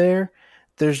hotels there.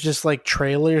 There's just like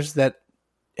trailers that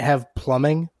have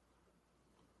plumbing.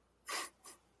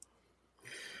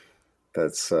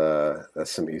 That's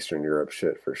some Eastern Europe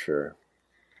shit for sure.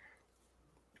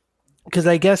 Because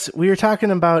I guess we were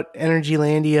talking about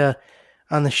Energylandia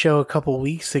on the show a couple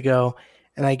weeks ago,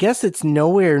 and I guess it's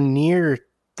nowhere near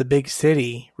the big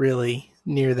city, really,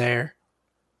 near there.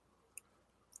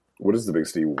 What is the big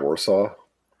city? Warsaw?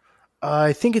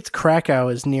 I think it's Krakow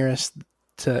is nearest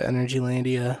to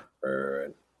Energylandia.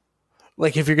 Right.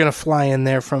 Like if you're going to fly in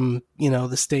there from,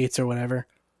 the States or whatever.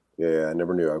 Yeah, I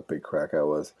never knew how big Krakow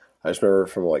was. I just remember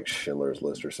from like Schindler's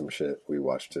List or some shit. We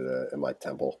watched it in my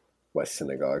temple, my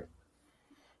synagogue.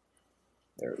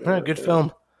 Good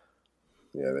film.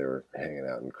 Yeah, they were hanging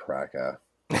out in Krakow.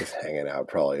 Just hanging out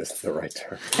probably isn't the right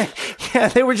term. Yeah,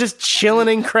 they were just chilling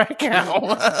in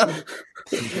Krakow.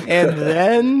 And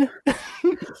then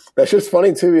that's just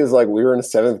funny too, because like we were in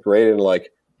 7th grade and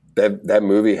like that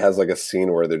movie has like a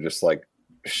scene where they're just like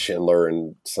Schindler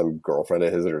and some girlfriend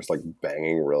of his are just like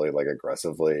banging really like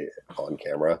aggressively on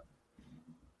camera.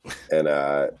 And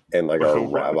like our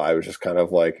rabbi was just kind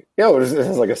of like, this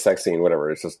is like a sex scene,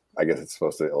 whatever. It's just, I guess it's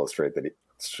supposed to illustrate that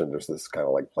Schindler's this kind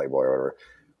of like playboy or whatever.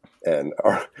 And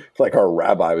our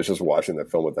rabbi was just watching the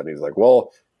film with that. And he's like,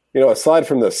 well, aside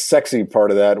from the sexy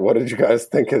part of that, what did you guys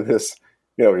think of this?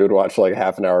 He would watch like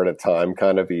half an hour at a time,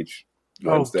 kind of each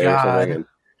Wednesday or something. And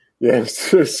yeah,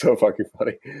 it was so fucking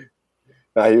funny.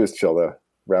 Nah, he was chill though.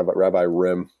 Rabbi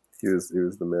Rim, he was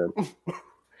the man.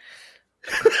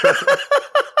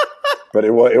 But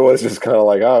it was just kind of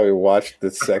like, we watched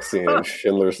the sex scene in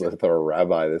Schindler's List with our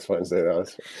rabbi this Wednesday.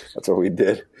 That's what we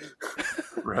did.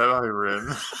 Rabbi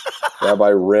Rim. Rabbi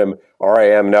Rim.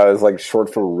 RIM. No, it was like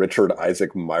short for Richard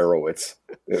Isaac Meyerowitz.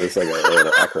 It was like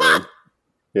an acronym.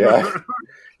 Yeah.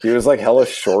 He was like hella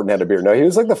short and had a beard. No, he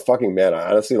was like the fucking man.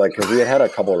 Honestly, like, because we had a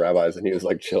couple of rabbis and he was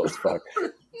like chill as fuck.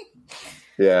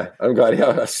 Yeah, I'm glad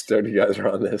how stoked you guys are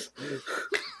on this.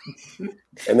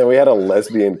 And then we had a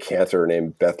lesbian cantor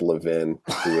named Beth Levin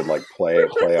who would like play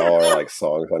all our like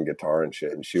songs on guitar and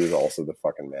shit. And she was also the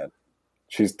fucking man.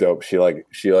 She's dope. She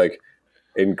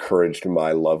encouraged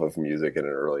my love of music at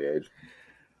an early age.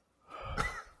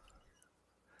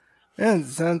 Man, it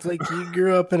sounds like you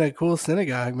grew up in a cool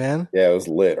synagogue, man. Yeah, it was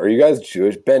lit. Are you guys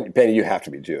Jewish? Ben, you have to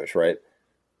be Jewish, right?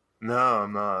 No,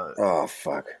 I'm not. Oh,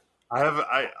 fuck.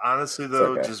 I honestly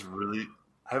though okay.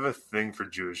 I have a thing for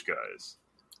Jewish guys.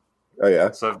 Oh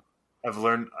yeah. So I've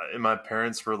learned, and my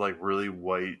parents were like really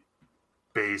white,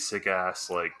 basic ass,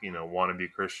 like wannabe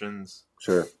Christians.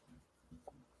 Sure.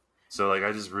 So like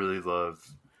I just really love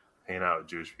hanging out with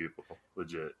Jewish people.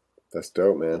 Legit. That's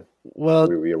dope, man. Well,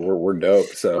 we're dope.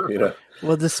 So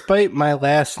Well, despite my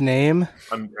last name,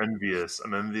 I'm envious.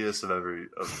 I'm envious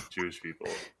of Jewish people.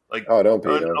 Like, don't be.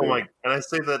 and I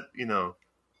say that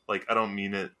Like, I don't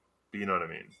mean it, but you know what I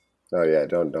mean. Oh yeah,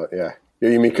 don't yeah.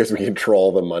 You mean because we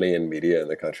control the money and media in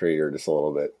the country? You're just a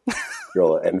little bit, you're a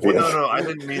little envious. Well, no, I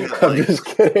didn't mean it. I'm Like, just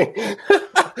kidding.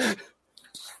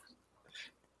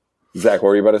 Zach, what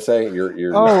were you about to say?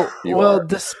 You well, are.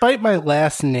 despite my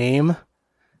last name,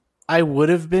 I would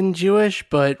have been Jewish,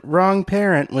 but wrong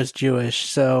parent was Jewish,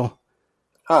 so.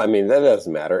 I mean, that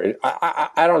doesn't matter.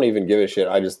 I don't even give a shit.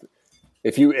 I just,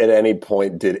 if you at any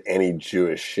point did any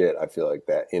Jewish shit, I feel like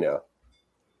that, you know.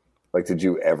 Like, did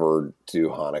you ever do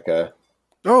Hanukkah?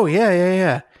 Oh,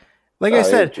 yeah. Like I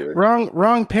said,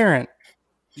 wrong parent.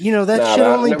 You know, that shit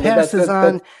only passes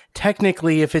on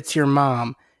technically if it's your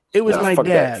mom. It was my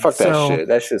dad. Fuck that shit.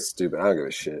 That shit's stupid. I don't give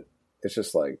a shit. It's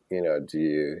just like, you know,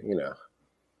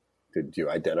 did you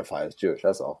identify as Jewish?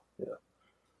 That's all. You know.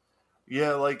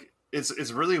 Yeah, like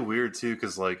it's really weird too,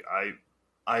 because like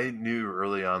I knew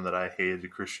early on that I hated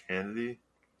Christianity,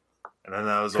 and then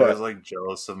I was always like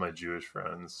jealous of my Jewish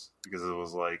friends because it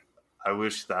was like I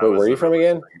wish that. Wait, where are you from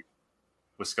again?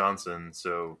 Wisconsin.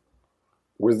 So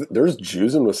there's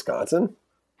Jews in Wisconsin?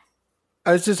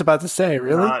 I was just about to say,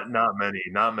 really? Not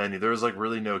many. There was like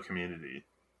really no community.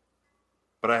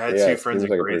 But I had two friends at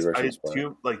grade school.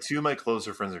 I had two of my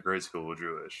closer friends at grade school were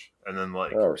Jewish, and then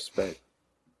like respect.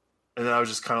 And then I was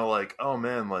just kind of like, oh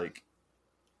man, like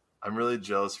I'm really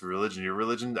jealous of your religion. Your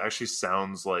religion actually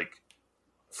sounds like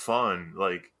fun.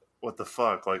 Like what the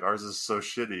fuck? Like ours is so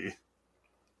shitty.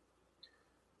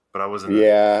 But I wasn't.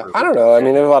 Yeah, I don't know. I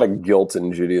mean, there's a lot of guilt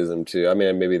in Judaism too. I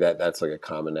mean, maybe that's like a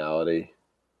commonality.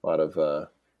 A lot of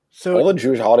so all the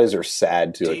Jewish holidays are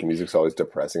sad too. Like the music's always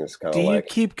depressing. It's kind of like. Do you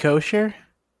keep kosher?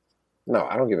 No,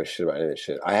 I don't give a shit about any of this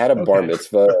shit. I had a bar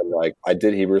mitzvah, and like I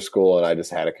did Hebrew school, and I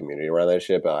just had a community around that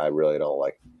shit. But I really don't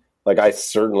like I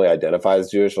certainly identify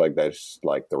as Jewish. Like that's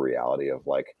like the reality of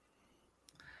like.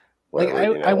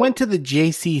 Whatever, I went to the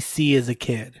JCC as a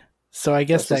kid, so I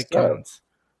guess that counts.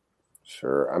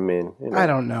 Sure, I mean, I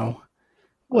don't know.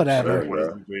 Whatever. Sure,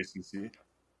 what is the JCC?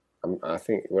 I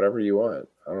think whatever you want.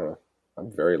 I don't know.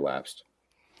 I'm very lapsed.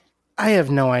 I have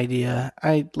no idea.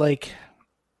 You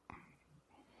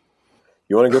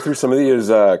want to go through some of these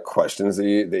questions that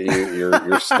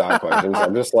your stock questions?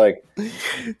 I'm just like,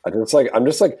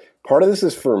 part of this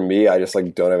is for me. I just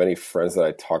like don't have any friends that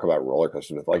I talk about roller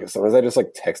coasters with. Like sometimes I just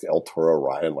like text El Toro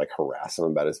Ryan and like harass him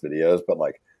about his videos, but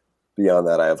like beyond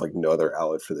that, I have like no other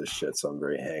outlet for this shit. So I'm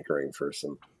very hankering for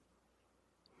some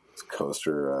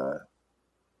coaster.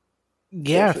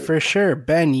 Yeah, for sure.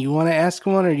 Ben, you want to ask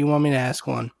one, or do you want me to ask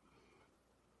one?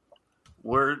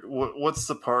 What's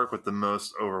the park with the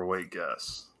most overweight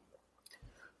guests?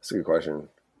 That's a good question.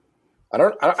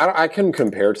 I couldn't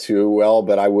compare too well,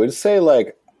 but I would say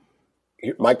like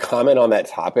my comment on that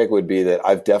topic would be that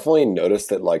I've definitely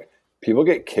noticed that like people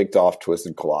get kicked off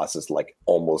Twisted Colossus like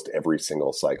almost every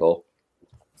single cycle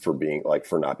for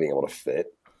not being able to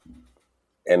fit.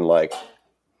 And like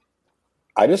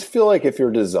I just feel like if you're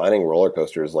designing roller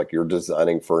coasters, like you're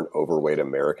designing for an overweight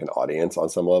American audience on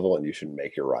some level, and you should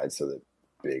make your rides so that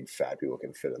big fat people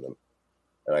can fit in them.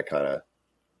 And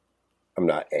I'm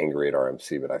not angry at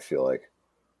RMC, but I feel like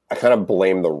I kind of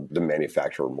blame the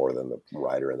manufacturer more than the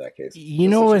rider in that case. You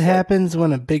know what happens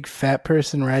when a big fat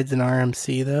person rides an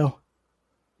RMC though?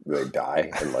 They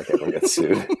die and like everyone gets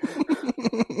sued.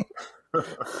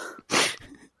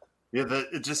 Yeah,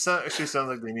 it just actually sounds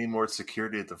like they need more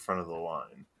security at the front of the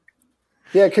line.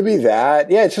 Yeah, it could be that.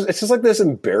 Yeah, it's just like this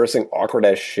embarrassing, awkward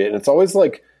ass shit, and it's always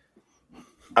like,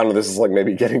 I don't know. This is like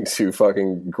maybe getting too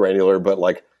fucking granular, but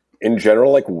like in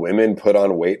general, like women put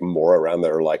on weight more around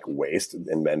their like waist,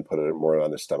 and men put it more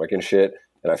on their stomach and shit.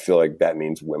 And I feel like that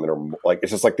means women are like,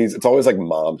 it's just like these. It's always like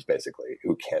moms basically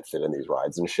who can't fit in these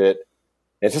rides and shit.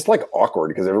 And it's just like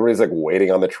awkward because everybody's like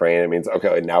waiting on the train. It means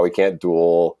okay, now we can't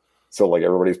duel. So like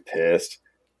everybody's pissed,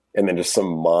 and then just some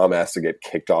mom has to get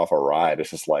kicked off a ride. It's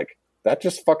just like that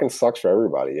just fucking sucks for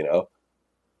everybody, you know?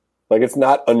 Like it's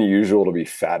not unusual to be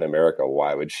fat in America.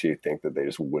 Why would she think that they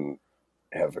just wouldn't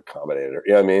have accommodated her?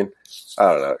 You know what I mean?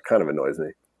 I don't know. It kind of annoys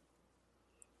me.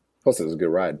 Plus, it was a good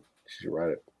ride. She should ride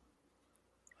it.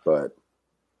 But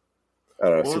I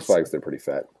don't know. Six Flags, they're pretty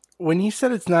fat. When you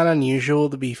said it's not unusual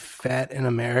to be fat in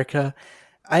America,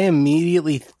 I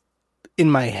immediately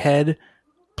in my head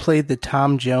played the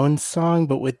Tom Jones song,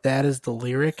 but with that as the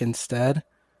lyric instead.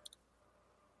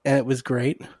 And it was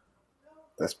great.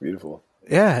 That's beautiful.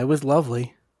 Yeah, it was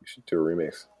lovely. You should do a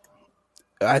remix.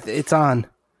 It's on.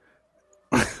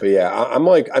 But yeah, I'm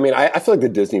like, I mean, I feel like the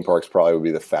Disney parks probably would be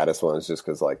the fattest ones just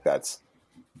because like that's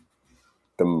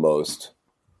the most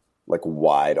like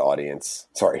wide audience.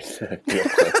 Sorry.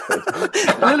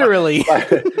 Literally.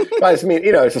 But I just mean,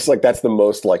 you know, it's just like that's the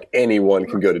most like anyone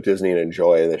can go to Disney and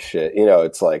enjoy this shit. You know,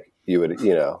 it's like you would,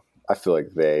 you know, I feel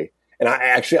like they, and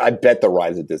I bet the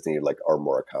rides at Disney like are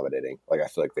more accommodating. Like I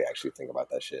feel like they actually think about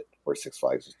that shit, where Six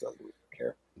Flags just doesn't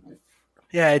care.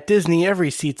 Yeah, at Disney,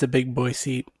 every seat's a big boy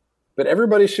seat. But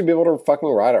everybody should be able to fucking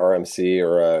ride a RMC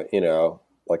or a, you know,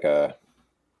 like a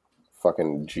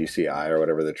fucking GCI or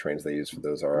whatever the trains they use for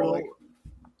those are. Well, like,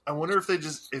 I wonder if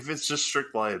it's just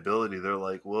strict liability. They're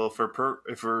like, well,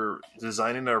 if we're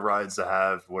designing our rides to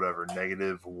have whatever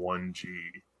 -1G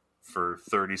for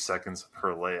 30 seconds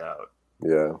per layout,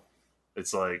 yeah.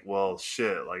 it's like, well,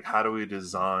 shit. Like, how do we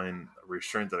design a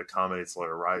restraint that accommodates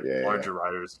larger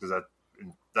riders? Because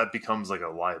that becomes like a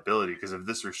liability. Because if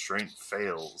this restraint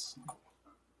fails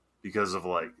because of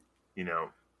like, you know,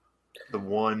 the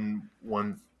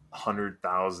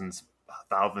 100,000th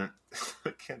I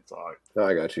can't talk. No,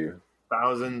 I got you.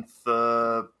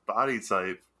 1,000th body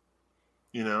type,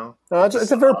 you know. No, it's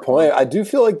a fair point. I do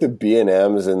feel like the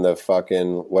B&Ms and the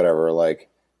fucking whatever, like,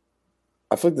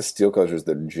 I feel like the steel coasters,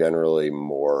 they're generally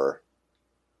more,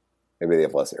 maybe they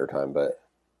have less airtime, but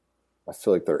I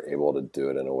feel like they're able to do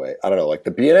it in a way. I don't know, like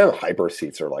the B&M hyper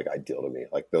seats are like ideal to me.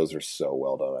 Like those are so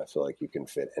well done. I feel like you can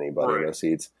fit anybody in those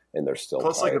seats and they're still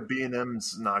plus tight. like a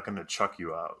B&M's not going to chuck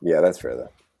you out. Yeah, that's fair though.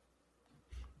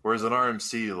 Whereas an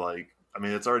RMC, like, I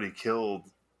mean, it's already killed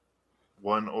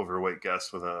one overweight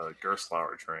guest with a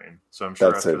Gerstlauer train. So I'm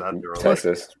sure after that, they're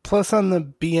Texas. Plus on the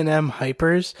B&M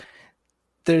Hypers,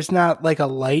 there's not like a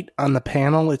light on the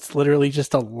panel. It's literally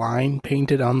just a line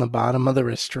painted on the bottom of the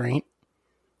restraint.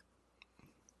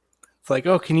 It's like,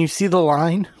 oh, can you see the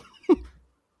line?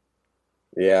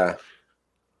 Yeah.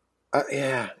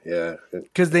 Yeah.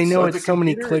 Because they know it's so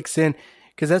many clicks in.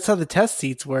 Because that's how the test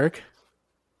seats work.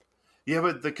 Yeah,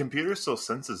 but the computer still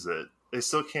senses it. They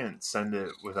still can't send it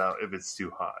without if it's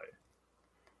too high.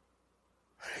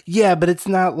 Yeah, but it's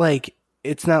not like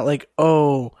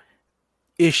oh,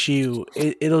 issue.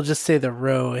 It'll just say the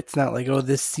row. It's not like, oh,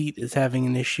 this seat is having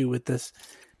an issue with this.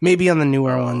 Maybe on the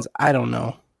newer ones, I don't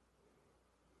know.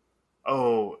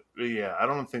 Oh, yeah, I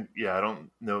don't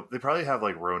know. They probably have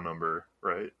like row number,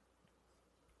 right?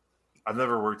 I've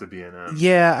never worked at B&M.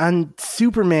 Yeah, on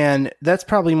Superman, that's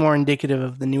probably more indicative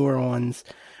of the newer ones,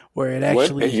 where it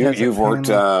actually. You've worked.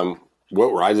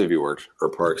 What rides have you worked or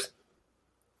parks?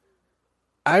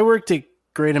 I worked at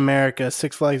Great America,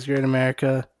 Six Flags Great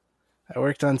America. I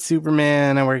worked on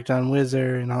Superman. I worked on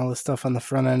Wizard and all the stuff on the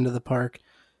front end of the park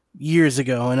years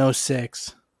ago in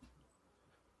 2006.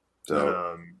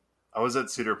 So I was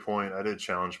at Cedar Point. I did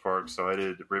Challenge Park, so I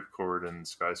did Ripcord and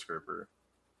Skyscraper.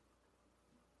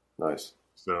 Nice.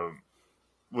 So,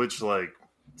 which like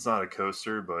it's not a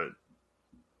coaster, but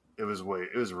it was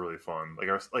really fun.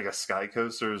 Like a sky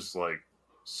coaster is like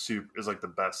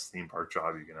the best theme park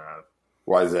job you can have.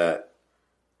 Why is that?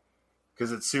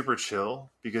 Because it's super chill.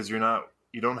 Because you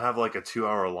don't have like a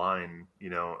 2-hour line,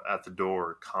 you know, at the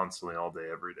door constantly all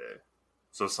day every day.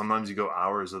 So sometimes you go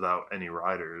hours without any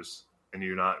riders, and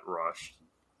you're not rushed.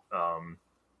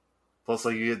 Plus,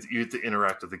 like you get to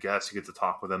interact with the guests. You get to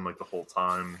talk with them like the whole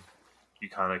time. You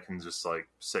kind of can just like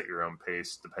set your own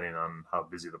pace depending on how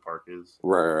busy the park is.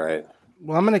 Right.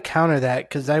 Well, I'm going to counter that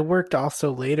because I worked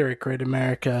also later at Great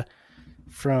America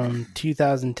from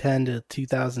 2010 to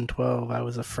 2012. I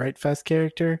was a Fright Fest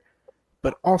character,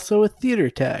 but also a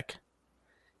theater tech.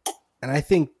 And I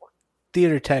think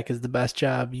theater tech is the best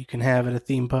job you can have at a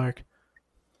theme park.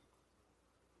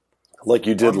 Like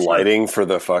you did lighting for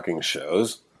the fucking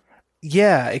shows?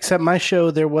 Yeah, except my show,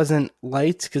 there wasn't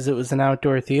lights because it was an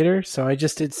outdoor theater, so I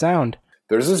just did sound.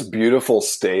 There's this beautiful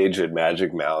stage at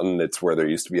Magic Mountain. It's where there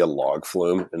used to be a log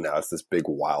flume, and now it's this big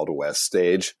Wild West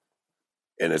stage.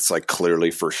 And it's like clearly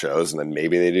for shows, and then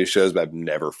maybe they do shows, but I've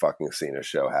never fucking seen a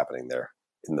show happening there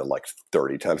in the like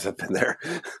 30 times I've been there.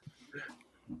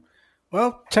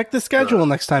 Well, check the schedule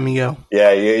next time you go.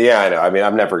 Yeah, I know. I mean,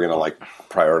 I'm never going to like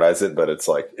prioritize it, but it's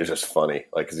like, it's just funny.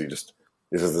 Like, cause this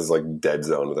is this like dead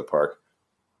zone of the park.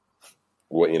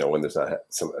 What, you know, when there's not a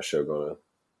show going on.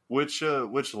 Which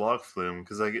log flume?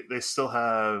 Because they still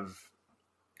have.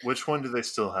 Which one do they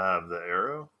still have? The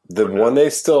Arrow. The one they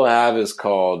still have is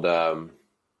called. God,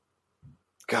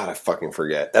 I fucking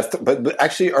forget. But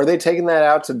actually, are they taking that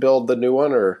out to build the new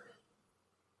one or?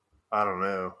 I don't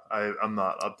know. I'm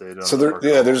not updated. So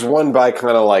there's one by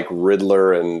kind of like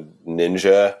Riddler and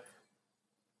Ninja.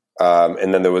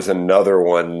 And then there was another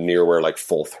one near where like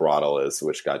Full Throttle is,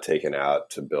 which got taken out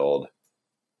to build.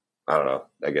 I don't know.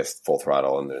 I guess Full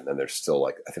Throttle, and then there's still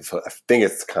like I think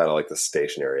it's kind of like the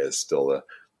station area is still the.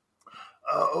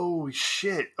 Oh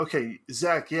shit. Okay,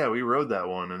 Zach. Yeah, we rode that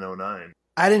one in 09.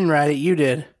 I didn't ride it. You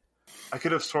did. I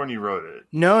could have sworn you rode it.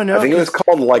 No. I think it was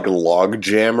called like Log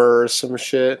Jammer or some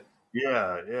shit.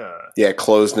 Yeah. Yeah, it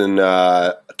closed in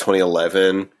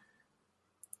 2011.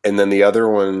 And then the other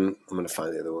one, I'm going to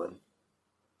find the other one.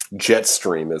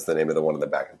 Jetstream is the name of the one in the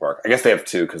back of the park. I guess they have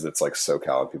two because it's like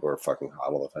SoCal and people are fucking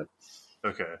hot all the time.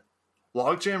 Okay.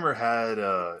 Logjammer had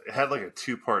it had like a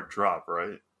 2-part drop,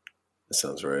 right? That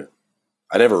sounds right.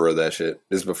 I never rode that shit.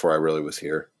 This is before I really was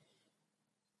here.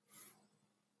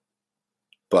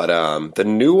 But the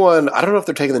new one, I don't know if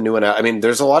they're taking the new one out. I mean,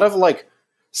 there's a lot of like,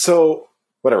 so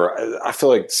whatever. I feel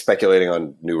like speculating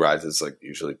on new rides is like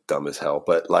usually dumb as hell.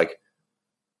 But like,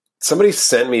 somebody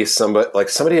sent me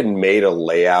somebody had made a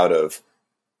layout of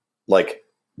like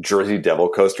Jersey Devil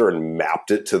Coaster and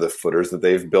mapped it to the footers that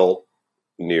they've built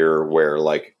near where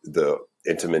like the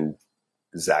Intamin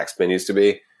Zaxby's used to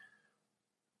be,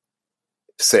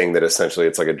 saying that essentially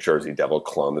it's like a Jersey Devil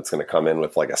clone that's going to come in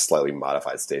with like a slightly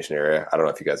modified station area. I don't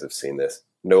know if you guys have seen this.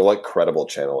 No like credible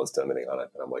channel has done anything on it,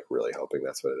 but I'm like really hoping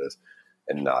that's what it is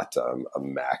and not a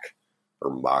Mac or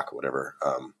Mach, whatever.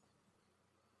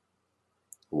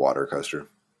 Water coaster.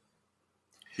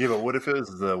 Yeah, but what if it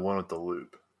was the one with the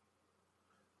loop?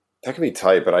 That could be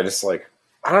tight, but I just like,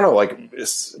 I don't know, like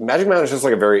Magic Mountain is just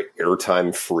like a very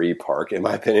airtime free park in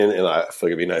my opinion, and I feel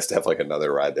like it'd be nice to have like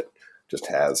another ride that just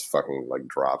has fucking like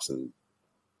drops and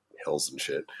hills and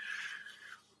shit.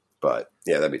 But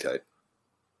yeah, that'd be tight.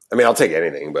 I mean, I'll take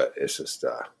anything, but it's just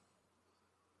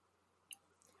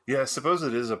yeah, I suppose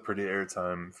it is a pretty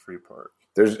airtime free park.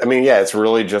 It's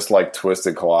really just like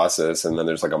Twisted Colossus, and then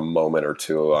there's like a moment or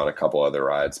two on a couple other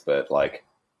rides. But like,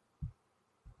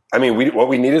 I mean, what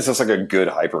we need is just like a good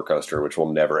hyper coaster, which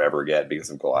we'll never ever get because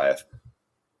of Goliath.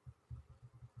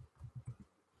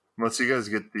 Unless you guys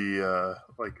get the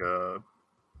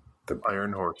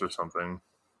Iron Horse or something.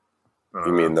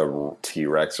 You mean the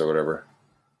T-Rex or whatever?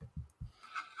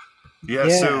 Yeah,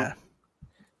 so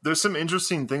there's some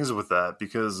interesting things with that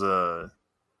because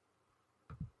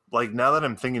like now that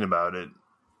I'm thinking about it,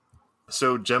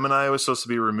 so Gemini was supposed to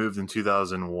be removed in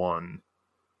 2001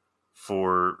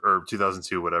 or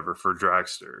 2002, whatever, for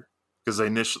Dragster, because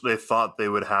they thought they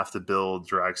would have to build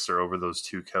Dragster over those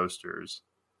two coasters.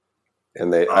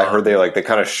 And I heard they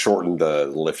kind of shortened the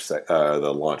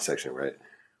the launch section, right?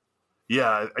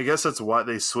 Yeah, I guess that's why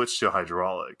they switched to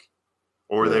hydraulic,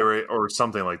 or they were, or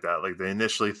something like that. Like they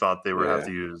initially thought they would have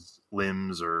to use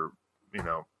limbs, or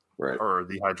right, or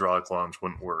the hydraulic launch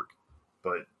wouldn't work.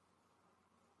 But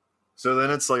so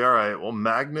then it's like, all right, well,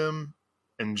 Magnum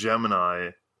and Gemini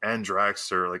and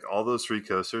Dragster, like all those three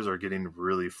coasters are getting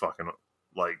really fucking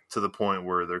like to the point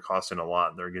where they're costing a lot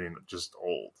and they're getting just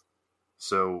old.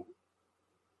 So,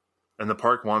 and the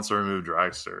park wants to remove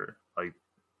Dragster, like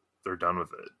they're done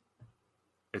with it.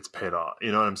 It's paid off.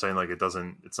 You know what I'm saying? Like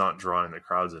it's not drawing the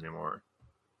crowds anymore.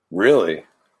 Really?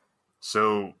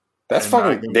 So that's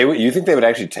fucking. You think they would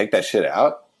actually take that shit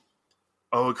out?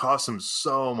 Oh, it costs them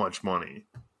so much money.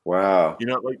 Wow.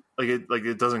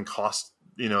 It doesn't cost.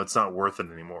 It's not worth it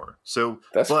anymore. So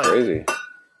that's crazy.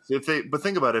 But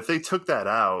think about it. If they took that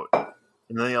out, and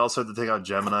then they also had to take out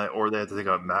Gemini, or they had to take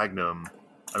out Magnum.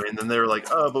 I mean, then they were like,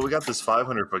 oh, but we got this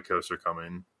 500-foot coaster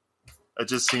coming. It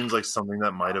just seems like something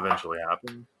that might eventually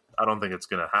happen. I don't think it's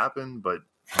going to happen, but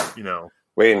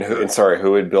Wait,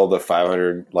 who would build a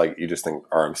 500? Like you just think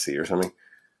RMC or something?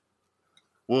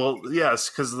 Well, yes,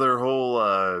 because their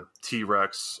whole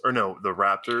T-Rex, or no, the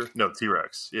Raptor, no,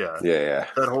 T-Rex, yeah.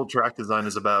 That whole track design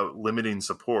is about limiting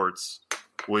supports,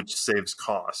 which saves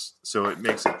cost, so it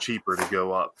makes it cheaper to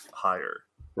go up higher.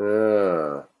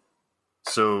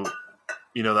 So,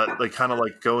 that like kind of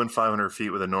like going 500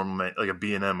 feet with a normal, like a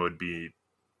B&M would be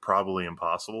probably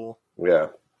impossible. Yeah.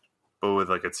 But with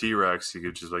like a T-Rex, you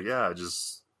could just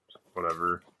just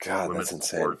whatever. God, that's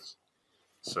insane. Supports.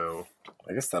 So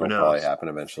I guess that'll probably happen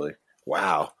eventually.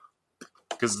 Wow.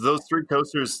 Because those three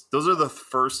coasters, those are the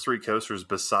first three coasters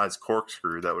besides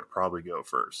Corkscrew that would probably go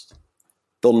first.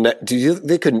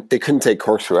 They couldn't take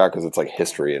Corkscrew out because it's like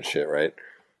history and shit, right?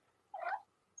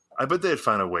 I bet they'd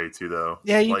find a way to, though.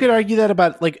 Yeah, you could argue that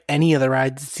about like any of the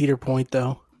rides at Cedar Point,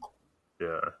 though.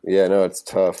 Yeah. Yeah, no, it's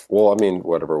tough. Well, I mean,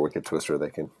 whatever Wicked Twister they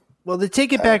can. Well, to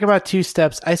take it back about 2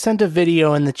 steps, I sent a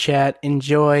video in the chat.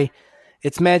 Enjoy.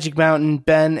 It's Magic Mountain.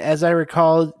 Ben, as I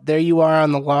recall, there you are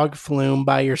on the log flume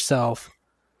by yourself.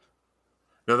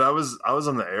 No, I was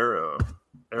on the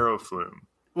Aero flume.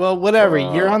 Well, whatever.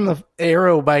 You're on the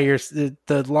Aero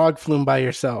the log flume by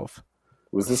yourself.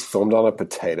 Was this filmed on a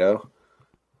potato?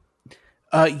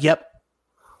 Yep.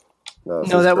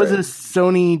 No, that was a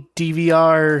Sony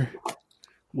DVR,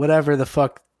 whatever the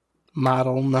fuck.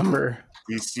 model number.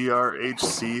 The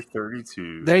CRHC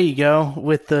 32. There you go,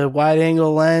 with the wide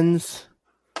angle lens.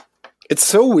 It's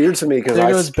so weird to me because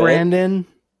There goes Brandon.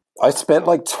 I spent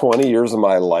like 20 years of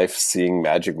my life seeing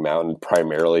Magic Mountain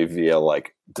primarily via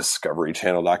like Discovery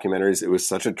Channel documentaries. It was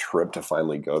such a trip to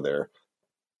finally go there.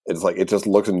 It's like it just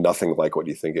looks nothing like what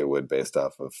you think it would based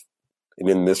off of. And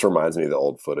then this reminds me of the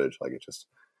old footage. Like it just,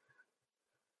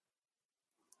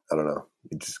 I don't know.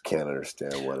 You just can't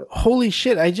understand what it. Holy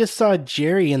shit! I just saw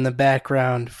Jerry in the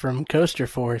background from Coaster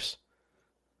Force.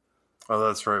 Oh,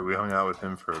 that's right. We hung out with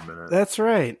him for a minute. That's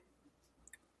right.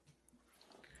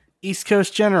 East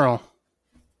Coast General.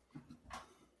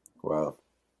 Wow.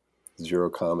 0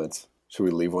 comments. Should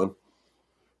we leave one?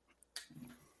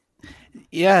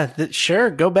 Yeah,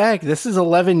 sure. Go back. This is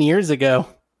 11 years ago.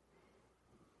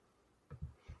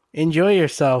 Enjoy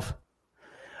yourself.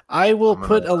 I will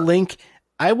put a link.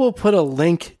 I will put a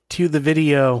link to the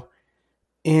video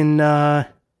in the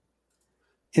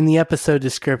episode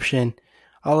description.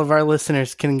 All of our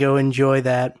listeners can go enjoy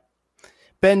that.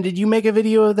 Ben, did you make a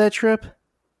video of that trip?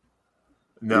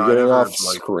 No, you're getting off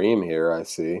Scream here, I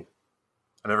see.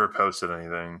 I never posted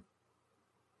anything.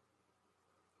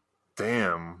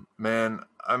 Damn, man,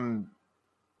 I'm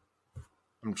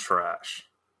trash.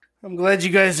 I'm glad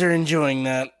you guys are enjoying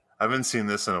that. I haven't seen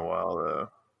this in a while, though.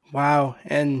 Wow,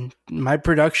 and my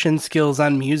production skills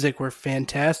on music were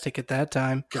fantastic at that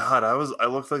time. God, I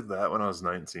looked like that when I was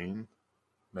 19.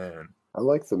 Man. I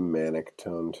like the manic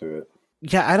tone to it.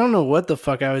 Yeah, I don't know what the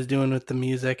fuck I was doing with the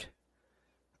music.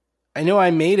 I know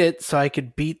I made it so I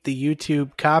could beat the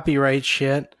YouTube copyright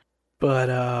shit, but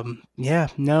yeah,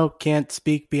 no, can't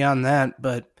speak beyond that.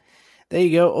 But there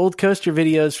you go, old coaster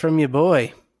videos from your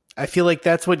boy. I feel like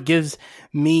that's what gives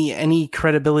me any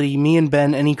credibility, me and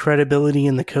Ben any credibility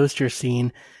in the coaster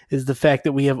scene, is the fact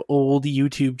that we have old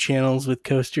YouTube channels with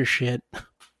coaster shit.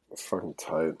 It's fucking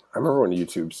tight. I remember when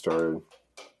YouTube started.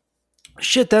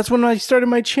 Shit, that's when I started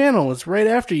my channel. It's right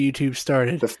after YouTube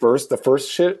started. The first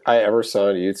shit I ever saw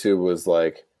on YouTube was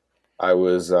like I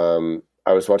was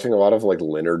watching a lot of like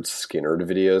Leonard Skinner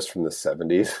videos from the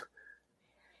 70s.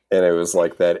 And it was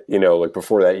like that, you know, like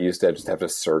before that you used to just have to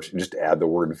search, just add the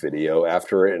word video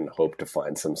after it and hope to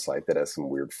find some site that has some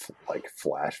weird like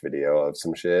flash video of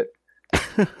some shit.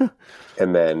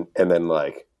 and then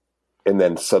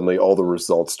suddenly all the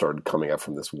results started coming up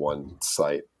from this one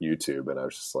site, YouTube, and I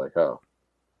was just like, oh.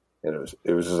 And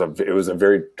it was a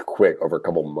very quick, over a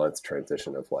couple months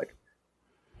transition of like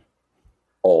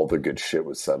all the good shit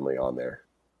was suddenly on there.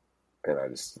 And I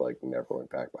just like never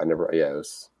went back. It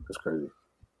was crazy.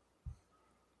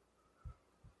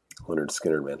 Leonard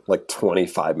Skinner, man. Like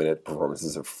 25-minute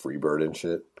performances of Freebird and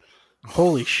shit.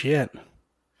 Holy shit.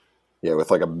 Yeah, with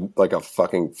like a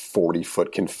fucking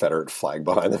 40-foot Confederate flag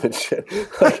behind them and shit.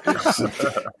 Like,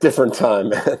 different time,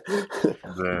 man.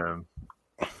 Damn.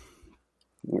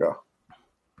 Yeah.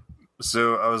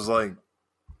 So the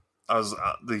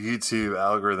YouTube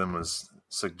algorithm was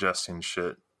suggesting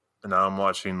shit, and now I'm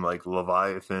watching like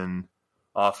Leviathan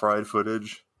off-ride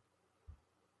footage.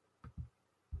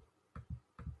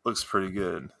 Looks pretty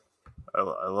good. I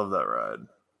love that ride.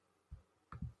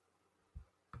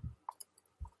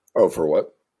 Oh, for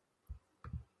what?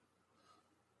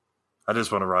 I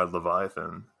just want to ride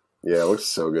Leviathan. Yeah, it looks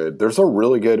so good. There's a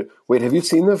really good... Wait, have you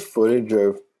seen the footage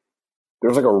of...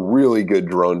 There's like a really good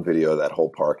drone video of that whole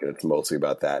park, and it's mostly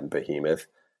about that and Behemoth.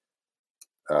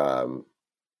 I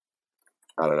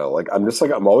don't know. Like, I'm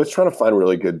always trying to find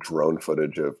really good drone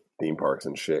footage of theme parks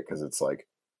and shit, because it's like,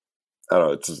 I don't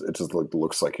know, it just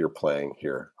looks like you're playing.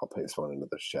 Here, I'll paste one into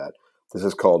the chat. This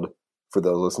is called, for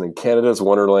those listening, Canada's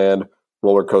Wonderland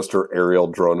roller coaster aerial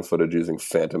drone footage using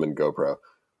Phantom and GoPro.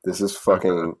 This is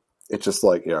fucking, it's just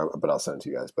like, yeah, but I'll send it to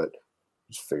you guys, but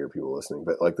just figure people listening.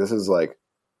 But like, this is like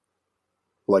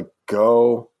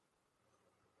go,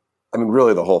 I mean,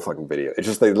 really the whole fucking video. It's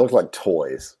just, they look like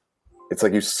toys. It's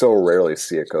like you so rarely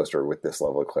see a coaster with this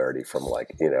level of clarity from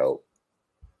like,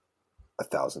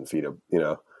 1,000 feet of,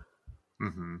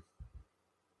 Mm-hmm.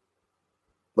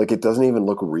 Like, it doesn't even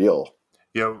look real.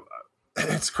 Yeah,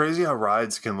 it's crazy how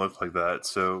rides can look like that.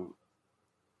 So,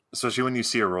 especially when you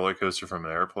see a roller coaster from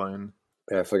an airplane.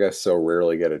 Yeah, I feel like I so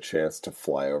rarely get a chance to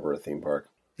fly over a theme park.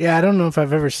 Yeah, I don't know if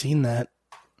I've ever seen that.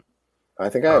 I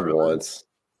think I have once.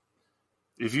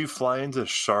 If you fly into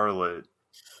Charlotte,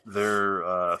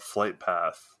 their flight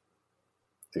path,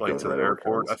 like to the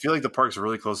airport, I feel like the park's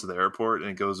really close to the airport,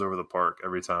 and it goes over the park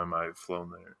every time I've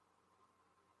flown there.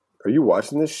 Are you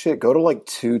watching this shit? Go to like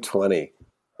 220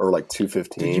 or like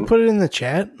 215. Did you put it in the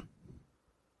chat?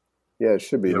 Yeah, it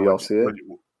should be. Do y'all see it?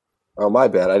 Oh, my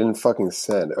bad. I didn't fucking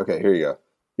send. Okay, here you go.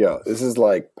 Yo, this is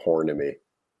like porn to me.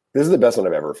 This is the best one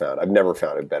I've ever found. I've never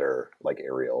found a better like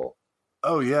aerial.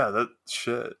 Oh yeah, that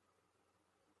shit.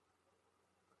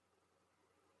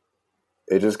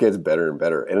 It just gets better and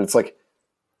better, and it's like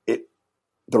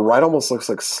the ride almost looks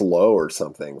like slow or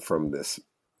something from this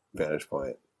vantage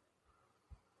point,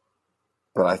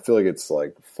 but I feel like it's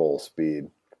like full speed.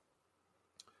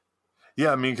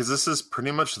 Yeah, I mean, because this is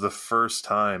pretty much the first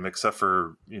time, except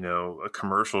for, you know, a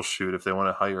commercial shoot, if they want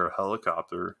to hire a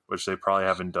helicopter, which they probably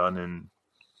haven't done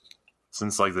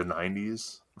since like the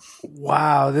 90s.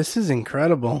 Wow, this is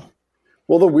incredible.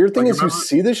 Well, the weird thing Like, is remember- you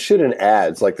see this shit in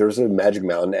ads. Like there's a Magic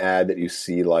Mountain ad that you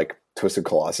see like Twisted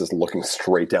Colossus looking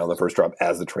straight down the first drop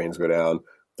as the trains go down.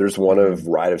 There's one of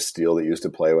Ride of Steel that used to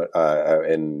play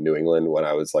in New England when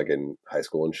I was like in high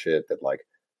school and shit that like,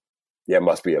 yeah, it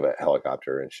must be a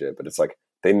helicopter and shit, but it's like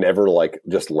they never like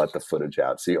just let the footage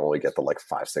out, so you only get the like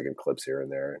 5-second clips here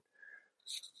and there.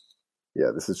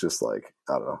 Yeah, this is just like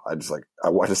I don't know. I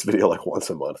watch this video like once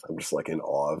a month. I'm just like in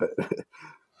awe of it.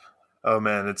 Oh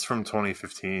man, it's from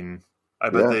 2015. I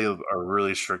bet they are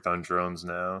really strict on drones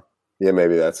now. Yeah,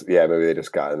 maybe they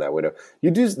just got in that window. They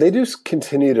do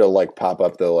continue to like pop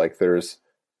up though. Like there's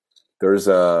there's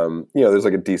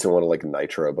like a decent one like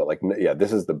Nitro, but like yeah,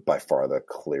 this is by far the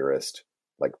clearest,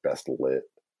 like best lit.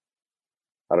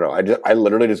 I don't know. I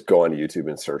literally just go on YouTube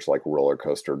and search like roller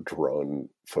coaster drone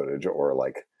footage or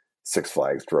like Six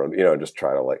Flags drone, and just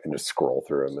try to like and just scroll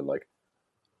through them and like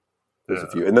there's a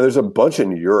few, and then there's a bunch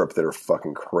in Europe that are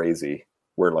fucking crazy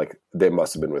where like they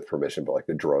must have been with permission, but like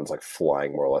the drone's like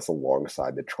flying more or less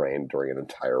alongside the train during an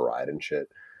entire ride and shit.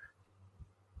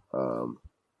 Yeah,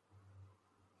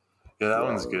 that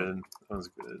one's good. That one's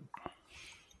good.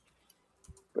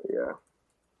 But yeah.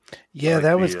 Yeah, like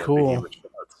that was cool. image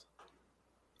shots.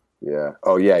 Yeah.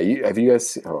 Oh yeah. Have you guys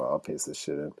seen? Oh, I'll paste this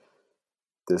shit in.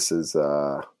 This is.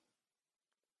 I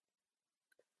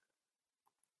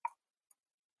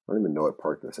don't even know what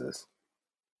park this is.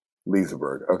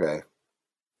 Leesburg. Okay.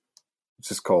 It's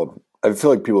just called. I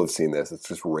feel like people have seen this. It's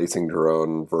just racing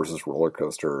drone versus roller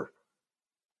coaster.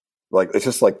 Like it's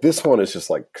just like this one is just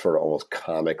like sort of almost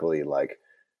comically like.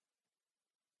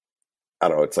 I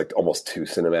don't know. It's like almost too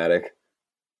cinematic.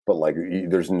 But like,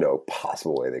 there's no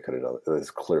possible way they could have done it.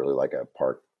 It's clearly like a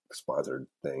park sponsored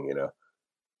thing,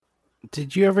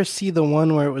 Did you ever see the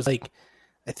one where it was like,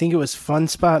 I think it was Fun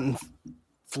Spot in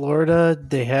Florida?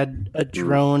 They had a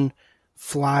drone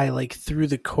fly like through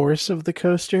the course of the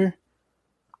coaster.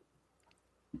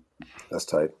 That's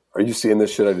tight. Are you seeing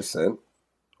this shit I just sent?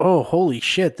 Oh, holy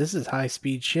shit! This is high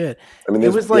speed shit. I mean,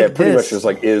 it was like pretty this. much just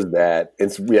like is that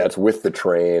it's with the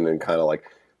train and kind of like,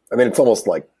 I mean, it's almost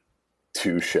like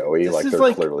too showy. This Like is they're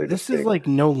like clearly this just is like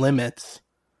No Limits.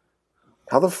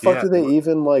 how the fuck Yeah. do they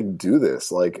even like do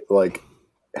this? Like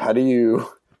how do you?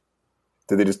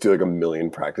 Did they just do like a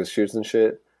million practice shoots and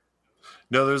shit?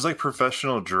 No, there's like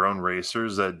professional drone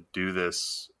racers that do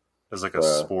this as like a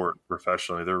sport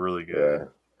professionally. They're really good. Yeah,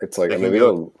 it's like They can maybe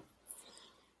go-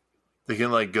 They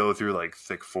can like go through like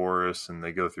thick forests and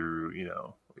they go through,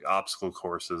 like obstacle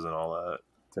courses and all that.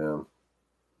 damn.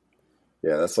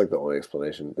 Yeah, that's like the only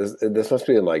explanation. This must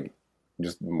be in like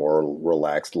just more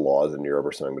relaxed laws in Europe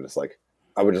or something. But it's like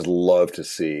I would just love to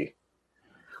see.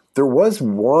 There was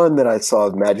one that I saw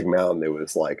of Magic Mountain. It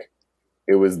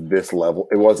was this level.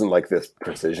 It wasn't like this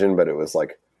precision, but it was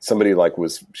like somebody like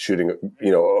was shooting,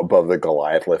 above the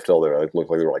Goliath lift hill. They like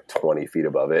looked like they were like 20 feet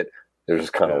above it. They're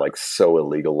just kind of like so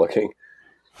illegal looking.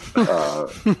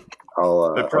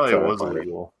 It probably was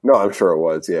illegal. No, I'm sure it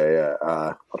was. Yeah.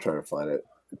 I'll try to find it.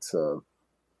 It's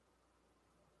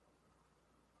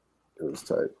it was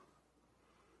tight.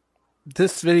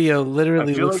 This video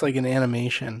literally I feel looks like an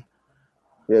animation.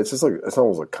 Yeah, it's just like it's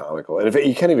almost like comical, and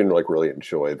you can't even like really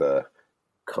enjoy the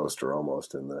coaster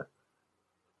almost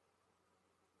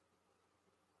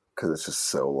because it's just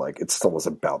so like it's almost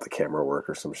about the camera work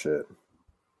or some shit.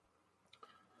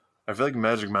 I feel like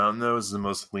Magic Mountain though is the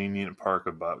most lenient park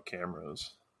about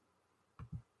cameras.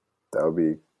 That would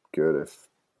be good if.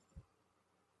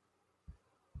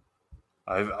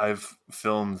 I've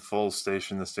filmed full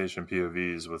station to station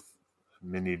POVs with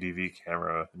mini DV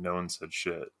camera. No one said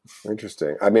shit.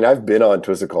 Interesting. I mean, I've been on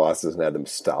Twisted Colossus and had them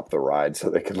stop the ride so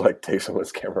they could like take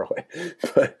someone's camera away.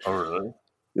 But Oh really?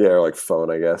 yeah, or like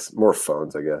phone, I guess. More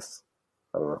phones, I guess.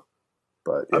 I don't know.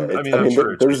 But yeah, I'm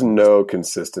sure it's there's no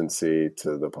consistency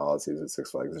to the policies at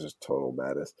Six Flags. It's just total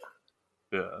madness,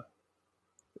 Yeah.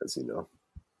 as you know.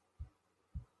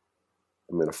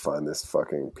 I'm gonna find this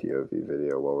fucking POV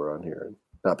video while we're on here.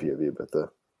 Not POV, but the.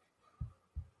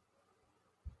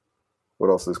 What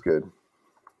else is good?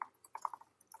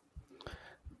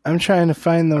 I'm trying to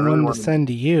find the I really one to wanted- send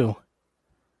to you.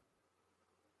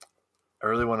 I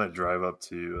really want to drive up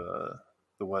to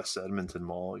the West Edmonton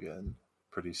Mall again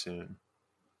pretty soon.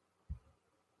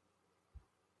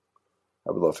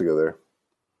 I would love to go there.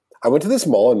 I went to this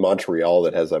mall in Montreal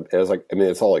that has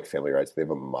it's all like family rights. They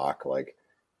have a mock they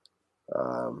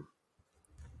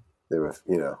have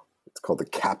it's called the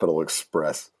Capital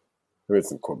Express. Maybe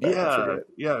it's in Quebec.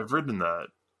 Yeah, I've ridden that.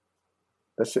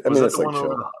 That's Was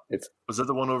that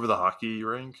the one over the hockey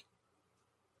rink?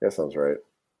 Yeah, sounds right.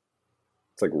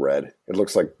 It's like red. It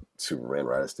looks like Superman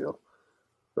Ride of Steel,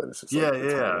 but it's just like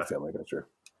a family picture.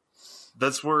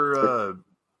 That's where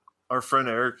our friend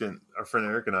Eric and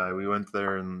I, we went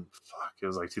there in it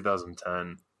was like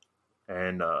 2010,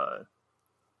 and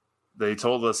they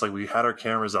told us like we had our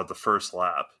cameras out the first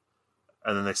lap,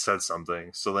 and then they said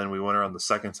something. So then we went around the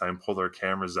second time, pulled our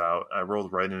cameras out. I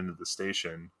rolled right into the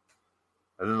station,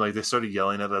 and then like they started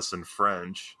yelling at us in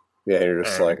French. Yeah, and you're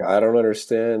just like, I don't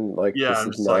understand. Like, this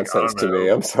is nonsense to me.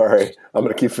 I'm sorry. I'm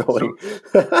going to keep filming.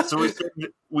 So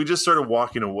we just started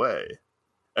walking away,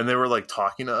 and they were like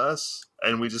talking to us,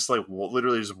 and we just like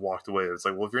literally just walked away. It's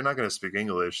like, well, if you're not going to speak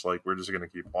English, like we're just going to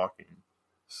keep walking.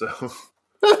 So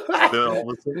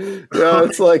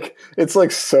it's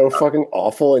like so fucking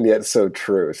awful and yet so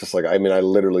true. It's just like, I mean, I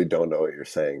literally don't know what you're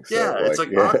saying. So, yeah, it's like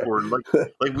awkward.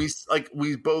 Like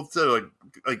we both said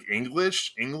like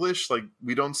English. Like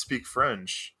we don't speak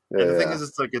French. And the thing is,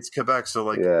 it's Quebec, so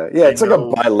like it's like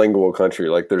a bilingual country.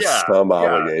 Like there's some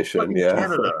obligation. Like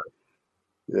Canada.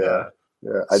 Yeah.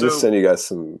 I just sent you guys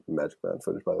some Magic Mountain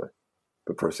footage, by the way.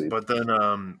 But proceed. But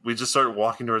then we just started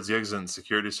walking towards the exit, and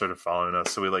security started following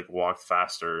us. So we like walked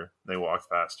faster. They walked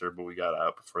faster, but we got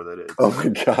out before they did. Oh my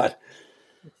god!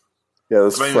 Yeah,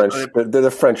 those French.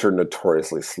 The French are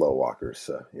notoriously slow walkers,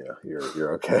 so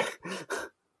you're okay.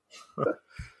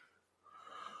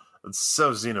 It's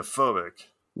so xenophobic.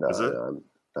 No, is it?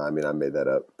 I mean, I made that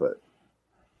up, but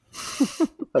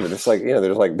I mean, it's like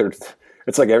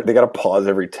it's like they got to pause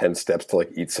every 10 steps to like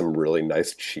eat some really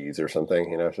nice cheese or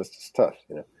something. It's just tough.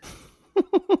 No,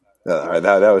 all right,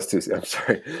 that was too. I'm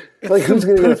sorry. Like, who's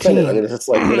going to get offended? I mean, it's just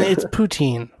like it's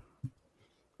poutine.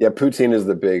 Yeah, poutine is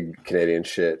the big Canadian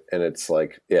shit, and it's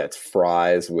like it's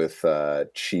fries with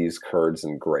cheese, curds,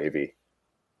 and gravy.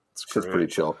 It's just pretty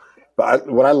chill.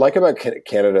 But what I like about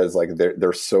Canada is like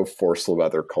they're so forceful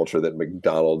about their culture that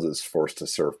McDonald's is forced to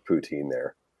serve poutine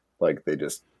there. Like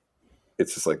it's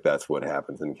just like that's what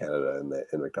happens in Canada,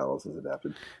 and McDonald's is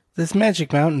adapted. This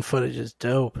Magic Mountain footage is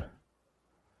dope.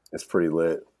 It's pretty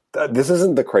lit. This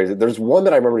isn't the crazy. There's one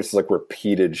that I remember. It's like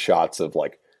repeated shots of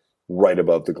like right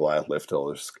above the Goliath lift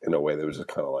hill, just in a way that was just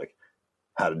kind of like,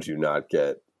 how did you not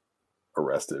get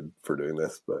arrested for doing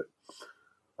this? But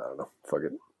I don't know. Fuck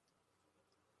it.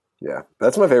 Yeah,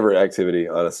 that's my favorite activity,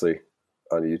 honestly,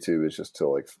 on YouTube, is just to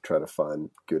like try to find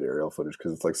good aerial footage,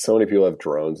 because it's like so many people have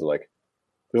drones, and like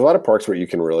there's a lot of parks where you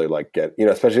can really like get,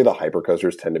 especially the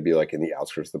hypercoasters tend to be like in the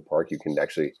outskirts of the park. You can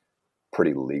actually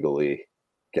pretty legally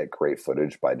get great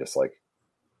footage by just like,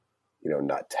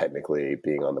 not technically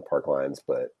being on the park lines,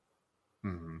 but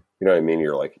you know what I mean?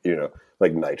 You're like,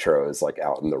 like Nitro is like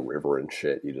out in the river and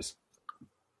shit. You just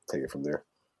take it from there.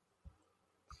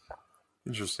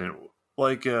 Interesting.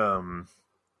 Like, well,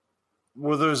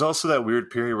 there's also that weird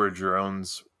period where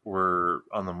drones were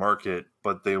on the market,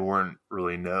 but they weren't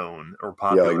really known or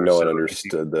popular. Yeah, like no one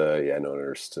understood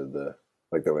the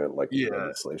like they went like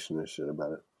legislation and shit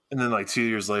about it. And then like 2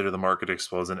 years later, the market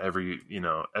explodes, and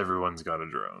everyone's got a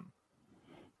drone.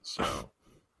 So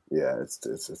yeah, it's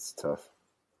tough.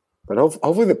 But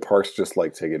hopefully the parks just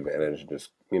like take advantage and just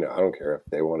I don't care if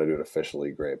they want to do it officially,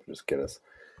 great, but just get us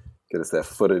that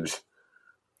footage.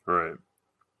 Right.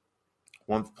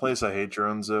 One place I hate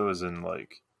drones though is in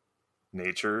like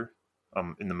nature,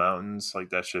 in the mountains. Like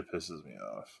that shit pisses me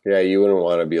off. Yeah, you wouldn't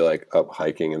want to be like up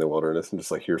hiking in the wilderness and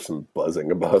just like hear some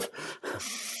buzzing above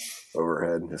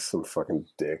overhead, just some fucking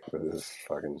dick with his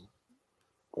fucking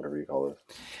whatever you call it.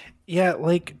 Yeah,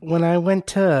 like when I went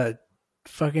to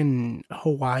fucking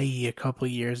Hawaii a couple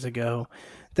years ago,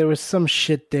 there was some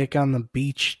shit dick on the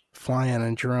beach flying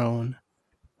a drone.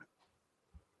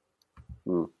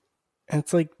 And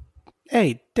it's like,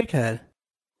 hey, dickhead.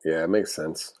 Yeah, it makes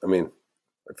sense. I mean,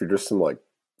 if you're just some like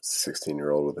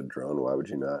 16-year-old with a drone, why would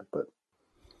you not? But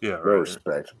yeah, no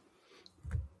respect.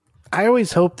 I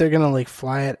always hope they're gonna like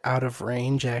fly it out of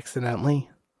range accidentally.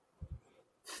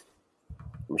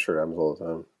 I'm sure it happens all the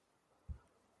time.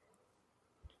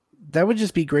 That would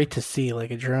just be great to see.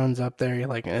 Like a drone's up there, you're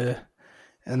like, and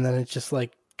then it just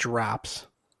like drops.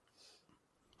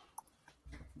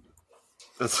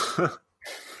 That's the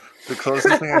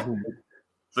closest thing I can.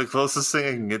 The closest thing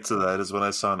I can get to that is when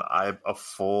I saw a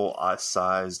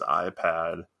full-sized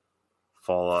iPad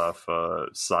fall off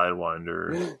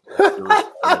Sidewinder.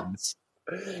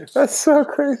 That's so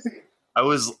crazy. I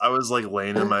was like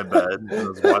laying in my bed and I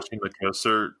was watching the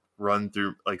coaster run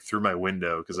through my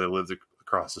window because I lived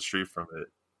across the street from it,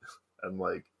 and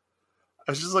like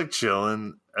I was just like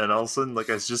chilling, and all of a sudden like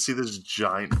I just see this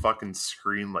giant fucking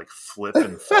screen like flip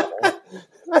and fall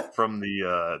from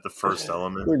the First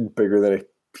Element. Like bigger than a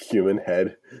human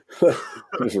head.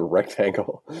 Just a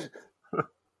rectangle.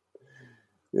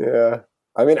 Yeah.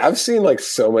 I mean, I've seen like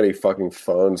so many fucking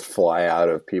phones fly out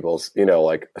of people's,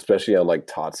 like especially on like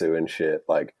Tatsu and shit,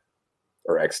 like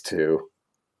or X2.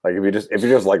 Like if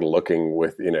you're just like looking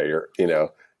with your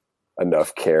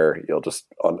enough care, you'll just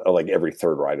on like every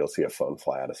third ride you'll see a phone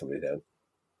fly out of somebody's head.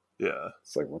 Yeah,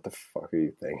 it's like, what the fuck are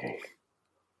you thinking?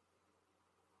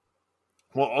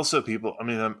 Well, also people. I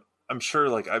mean, I'm sure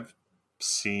like I've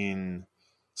seen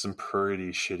some pretty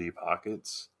shitty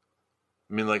pockets.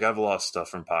 I mean, like I've lost stuff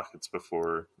from pockets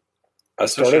before. I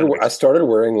started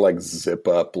wearing like zip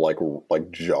up like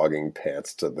jogging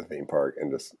pants to the theme park,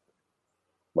 and just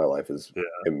my life is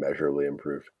immeasurably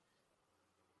improved.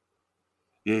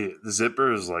 Yeah, the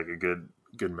zipper is like a good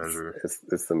measure.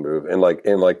 It's the move, and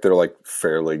they're like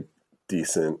fairly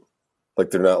decent.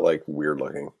 Like they're not like weird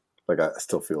looking. Like I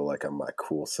still feel like I'm my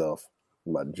cool self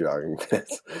in my jogging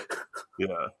pants.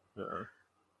 Yeah.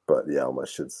 But yeah, all my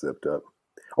shit's zipped up.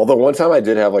 Although one time I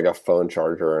did have like a phone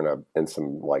charger and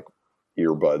some like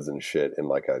earbuds and shit in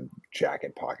like a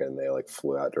jacket pocket, and they like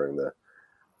flew out during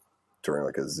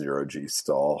like a 0G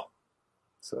stall.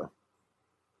 So,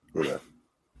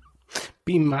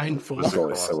 be mindful. There's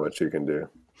only so much you can do.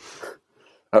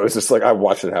 I was just like, I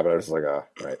watched it happen. I was just like,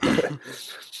 right.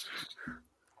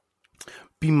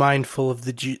 Be mindful of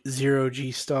the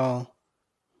 0G stall.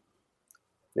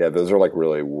 Yeah, those are like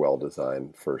really well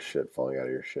designed for shit falling out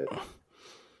of your shit.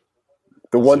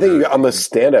 The one thing on the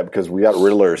stand-up, because we got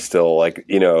Riddler still, like,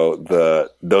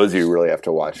 those you really have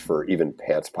to watch for even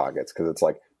pants pockets, because it's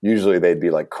like, usually they'd be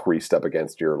like creased up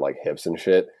against your like hips and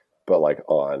shit, but like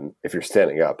if you're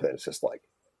standing up, then it's just like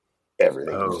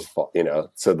everything can just fall,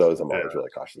 so those I'm always really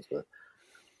cautious with.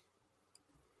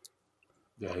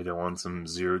 Yeah, you don't want some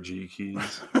 0G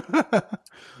keys.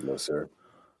 No, sir.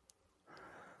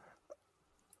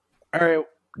 All right.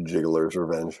 Jiggler's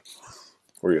Revenge.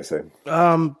 What were you going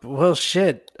to say? Well,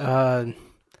 shit.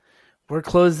 We're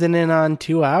closing in on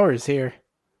 2 hours here.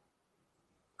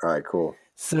 All right, cool.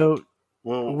 So,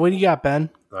 what do you got, Ben?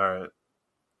 All right.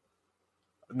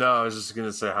 No, I was just going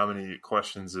to say, how many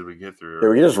questions did we get through? Yeah,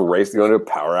 we can just race. You want to do a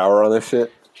power hour on this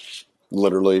shit?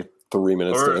 Literally 3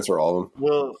 minutes to answer all of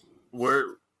them.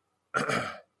 Well,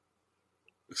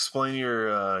 explain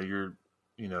your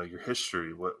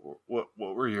history. What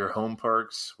were your home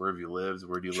parks? Where have you lived?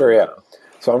 Where do you live now?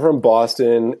 So I'm from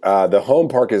Boston. The home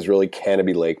park is really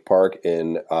Canopy Lake Park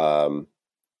in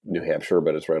New Hampshire,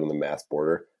 but it's right on the Mass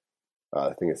border.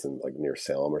 I think it's in like near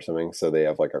Salem or something. So they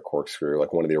have like a corkscrew,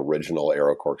 like one of the original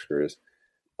Aero corkscrews.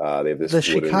 They have this. The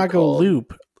Chicago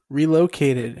Loop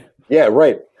relocated. Yeah,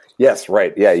 right. Yes,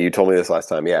 right. Yeah, you told me this last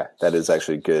time. Yeah, that is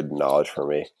actually good knowledge for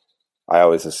me. I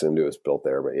always assumed it was built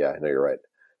there, but yeah, no, you're right.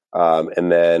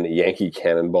 And then Yankee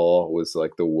Cannonball was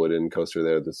like the wooden coaster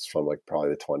there. This is from like probably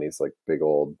the 20s, like big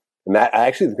old. And that I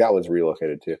actually think that one's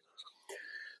relocated too.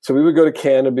 So we would go to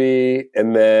Canopy,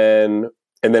 and then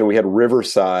we had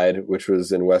Riverside, which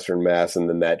was in Western Mass, and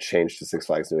then that changed to Six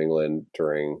Flags New England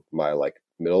during my like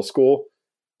middle school.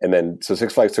 And then so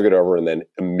Six Flags took it over and then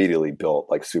immediately built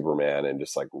like Superman and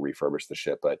just like refurbished the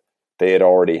shit. But they had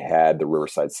already had the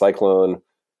Riverside Cyclone,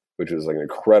 which was like an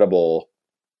incredible.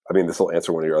 I mean, this will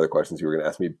answer one of your other questions. You were going to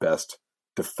ask me best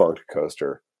defunct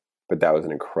coaster, but that was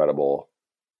an incredible,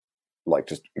 like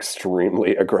just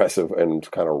extremely aggressive and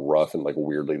kind of rough and like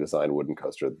weirdly designed wooden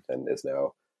coaster, and is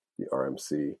now the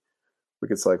RMC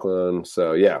Wicked Cyclone.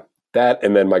 So yeah, that.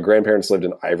 And then my grandparents lived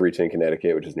in Ivoryton,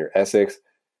 Connecticut, which is near Essex.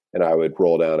 And I would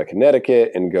roll down to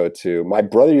Connecticut and go to, my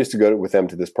brother used to go with them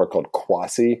to this park called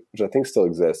Quasi, which I think still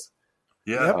exists.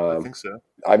 Yeah, I think so.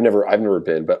 I've never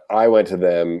been, but I went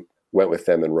with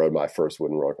them and rode my first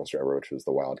wooden roller coaster ever, which was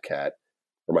the Wildcat,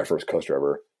 or my first coaster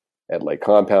ever at Lake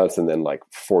Compounce. And then like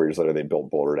 4 years later, they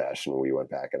built Boulder Dash, and we went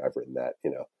back, and I've ridden that,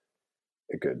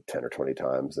 a good 10 or 20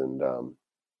 times. And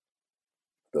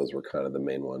those were kind of the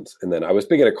main ones. And then I was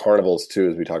big into carnivals too,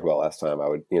 as we talked about last time. I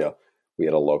would, we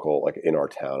had a local, like in our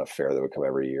town, a fair that would come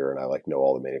every year, and I like know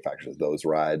all the manufacturers of those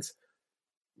rides.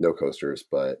 No coasters,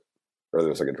 or there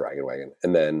was like a dragon wagon.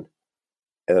 And then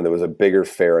there was a bigger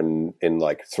fair in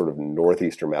like sort of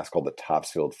northeastern Mass called the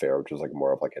Topsfield Fair, which was like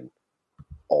more of like an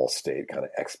all-state kind of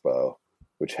expo,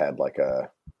 which had like a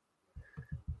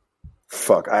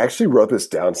Fuck, I actually wrote this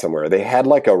down somewhere. They had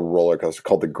like a roller coaster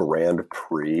called the Grand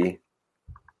Prix,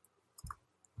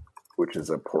 which is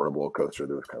a portable coaster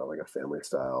that was kind of like a family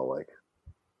style, like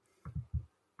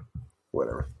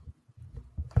whatever.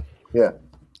 Yeah.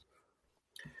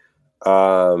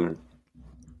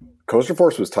 Coaster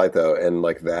Force was tight though, and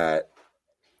like that,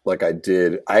 like I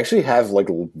actually have like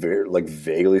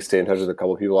vaguely stayed in touch with a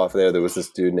couple of people off there. There was this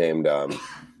dude named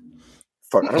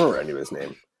fuck, I don't remember any of his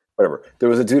name. Whatever. There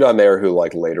was a dude on there who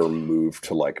like later moved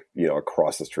to like, you know,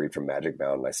 across the street from Magic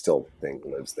Mountain. I still think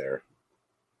lives there.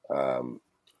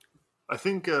 I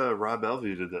think Rob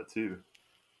Elvey did that too.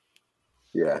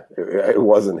 Yeah, it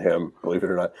wasn't him, believe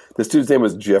it or not. This dude's name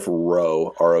was Jeff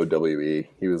Rowe, Rowe.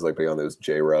 He was like big on those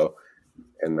J Row.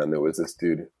 And then there was this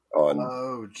dude on.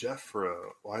 Oh, Jeff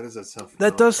Rowe. Why does that sound familiar?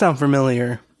 That does sound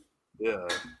familiar. Yeah.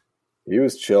 He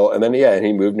was chill. And then, yeah, and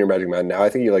he moved near Magic Mountain. Now I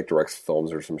think he like directs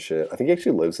films or some shit. I think he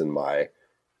actually lives in my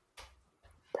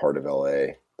part of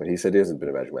LA. But he said he hasn't been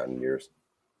to Magic Mountain in years.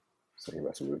 So he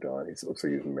must have moved on. He looks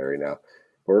like he's married now.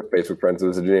 We're Facebook friends. There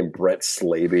was a dude named Brett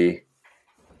Slaby,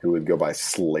 who would go by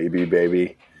Slaby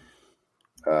Baby.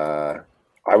 I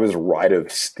was Ride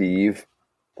of Steve.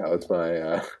 That was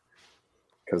my,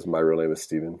 because my real name is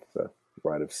Steven, so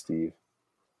Ride of Steve.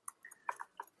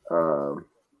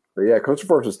 But yeah, Coaster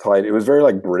Force was tight. It was very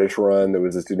like British run. There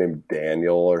was this dude named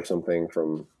Daniel or something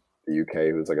from the UK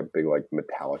who was like a big like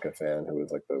Metallica fan who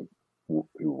was like who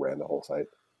ran the whole site.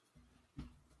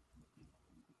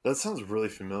 That sounds really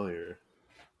familiar.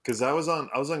 Because I was on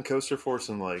Coaster Force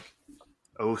in like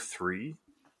 2003.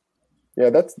 Yeah,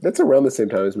 that's around the same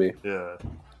time as me. Yeah.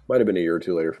 Might have been a year or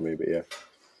two later for me, but yeah.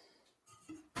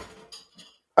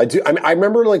 I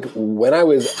remember like when I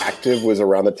was active was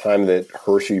around the time that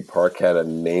Hershey Park had a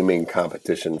naming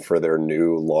competition for their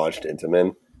new launched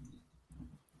Intamin.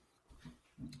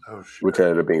 Oh, shit. Which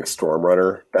ended up being Storm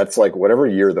Runner. That's like whatever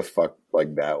year the fuck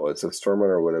like that was. So Storm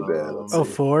Runner would have been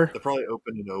 04. They probably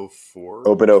opened in 04.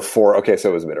 Open 04. Okay,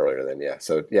 so it was a bit earlier then, yeah.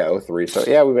 So yeah, 03. So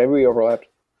yeah, maybe we overlapped.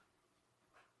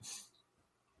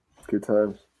 Good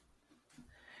times.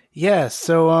 Yeah,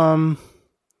 so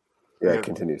yeah,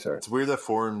 continue, sorry. It's weird that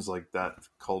forums like that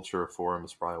culture of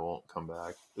forums probably won't come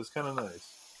back. It's kind of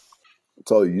nice.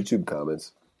 It's all YouTube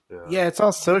comments. Yeah, it's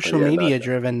all social media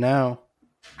driven now.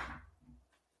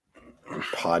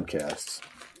 Podcasts.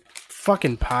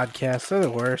 Fucking podcasts, they're the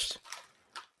worst.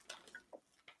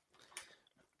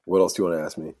 What else do you want to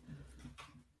ask me?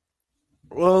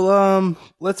 Well,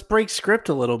 let's break script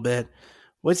a little bit.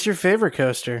 What's your favorite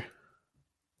coaster?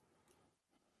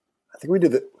 I think we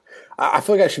did the. I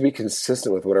feel like I should be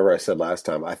consistent with whatever I said last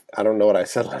time. I don't know what I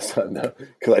said last time though,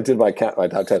 because I did my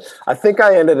top 10. I think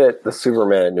I ended at the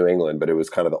Superman at New England, but it was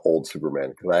kind of the old Superman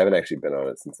because I haven't actually been on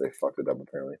it since they fucked it up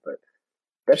apparently. But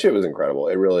that shit was incredible.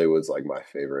 It really was like my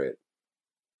favorite.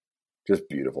 Just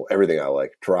beautiful. Everything I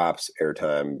like. Drops,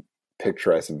 airtime,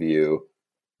 picturesque view,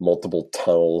 multiple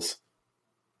tunnels.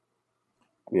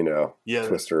 You know, yeah,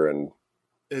 Twister and.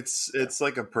 It's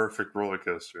like a perfect roller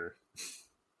coaster.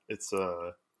 It's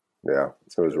Yeah,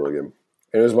 it was really good.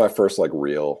 And it was my first like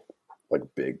real like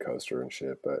big coaster and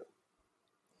shit. But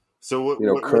so what? You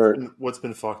know, what's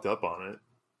been fucked up on it?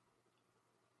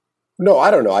 No,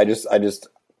 I don't know.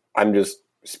 I'm just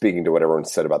speaking to what everyone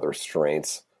said about the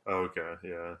restraints. Oh, okay,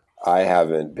 yeah. I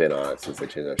haven't been on it since they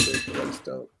changed that shit. I just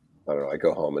don't. I don't know. I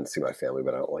go home and see my family,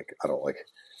 but I don't like.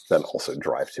 Then also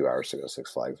drive 2 hours to go to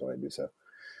Six Flags when I do so.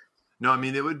 No, I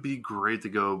mean, it would be great to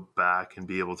go back and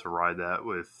be able to ride that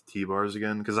with T-bars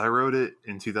again, because I rode it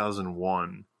in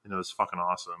 2001, and it was fucking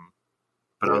awesome.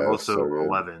 But I was also so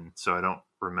 11, so I don't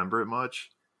remember it much.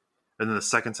 And then the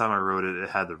second time I rode it, it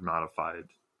had the modified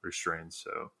restraints,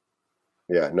 so...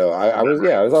 Yeah, no, I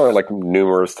was on it like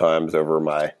numerous times over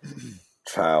my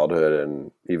childhood,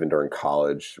 and even during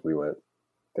college, we went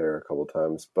there a couple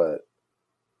times, but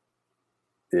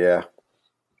yeah.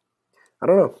 I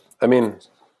don't know. I mean...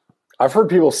 I've heard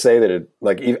people say that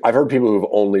I've heard people who've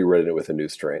only ridden it with a new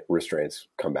restraints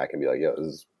come back and be like, "Yeah,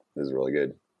 this is really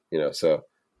good," you know. So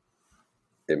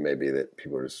it may be that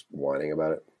people are just whining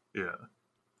about it. Yeah.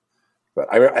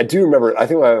 But I do remember. I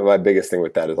think my biggest thing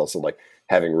with that is also like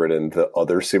having ridden the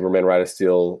other Superman Ride of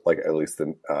Steel, like at least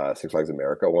the Six Flags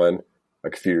America one,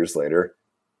 like a few years later,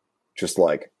 just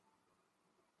like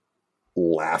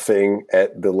laughing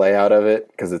at the layout of it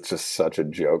because it's just such a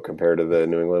joke compared to the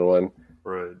New England one.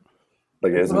 Right.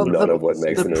 Like, it's none of what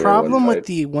makes the problem with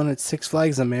the one at Six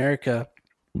Flags America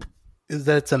is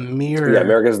that it's a mirror. Yeah,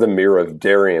 America's the mirror of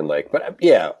Darien Lake. But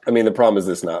yeah, I mean, the problem is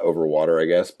it's not over water, I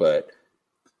guess. But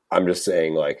I'm just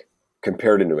saying, like,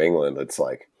 compared to New England, it's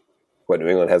like, New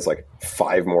England has like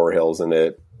 5 more hills in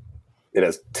it. It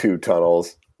has 2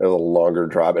 tunnels. It has a longer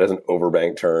drop. It has an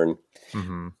overbank turn.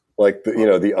 Mm-hmm. Like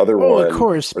the other one, of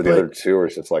course, or the other two are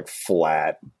just like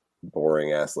flat,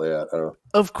 boring ass layout. I don't know.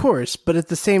 Of course, but at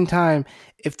the same time,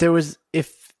 if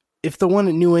the one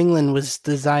at New England was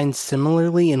designed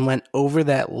similarly and went over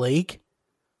that lake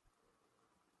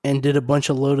and did a bunch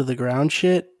of low to the ground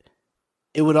shit,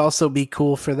 it would also be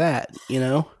cool for that, you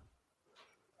know?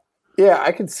 Yeah,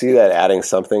 I could see that adding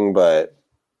something, but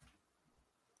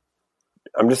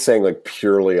I'm just saying, like,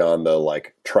 purely on the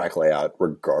like track layout,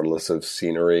 regardless of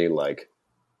scenery. Like,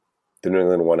 the New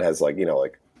England one has like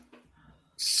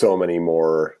so many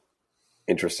more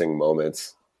interesting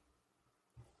moments.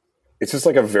 It's just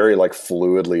like a very like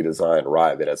fluidly designed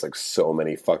ride that has like so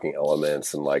many fucking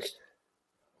elements, and like,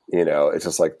 it's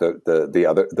just like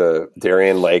the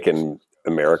Darien Lake and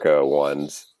America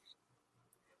ones.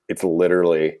 It's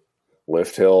literally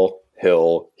lift hill,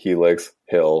 helix,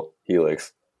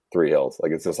 3 hills.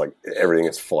 Like, it's just like everything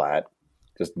is flat,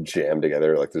 just jammed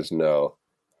together. Like, there's no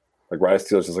like Ride of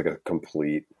Steel is just like a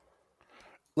complete.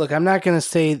 Look, I'm not going to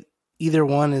say either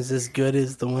one is as good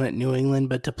as the one at New England,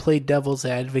 but to play devil's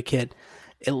advocate,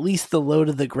 at least the low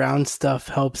to the ground stuff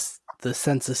helps the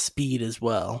sense of speed as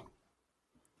well.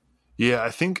 Yeah,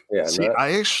 I think. Yeah,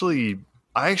 I actually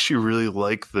really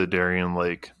like the Darien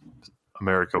Lake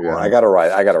America one. I gotta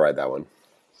ride that one.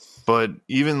 But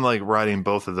even like riding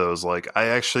both of those, like, I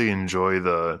actually enjoy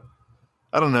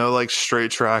I don't know, like,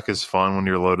 straight track is fun when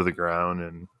you're low to the ground,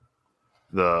 and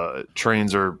the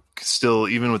trains are still,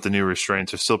 even with the new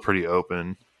restraints, are still pretty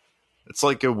open. It's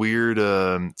like a weird,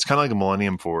 it's kind of like a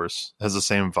Millennium Force. It has the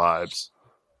same vibes.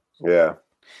 Yeah.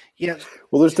 Yeah.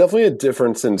 Well, there's definitely a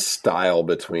difference in style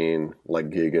between like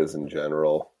Gigas in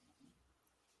general.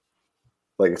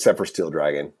 Like, except for Steel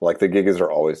Dragon. Like, the Gigas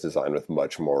are always designed with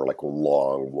much more like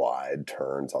long, wide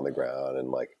turns on the ground, and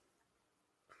like,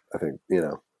 I think,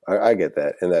 I get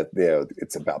that, and that,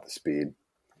 it's about the speed.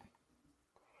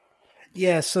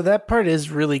 Yeah, so that part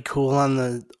is really cool on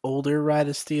the older Ride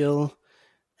of Steel.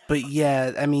 But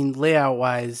yeah, I mean,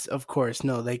 layout-wise, of course,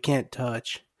 no, they can't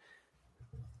touch.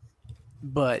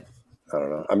 But I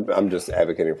don't know. I'm just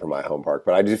advocating for my home park,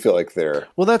 but I do feel like they're...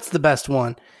 Well, that's the best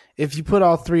one. If you put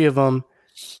all three of them,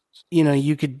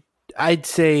 I'd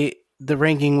say the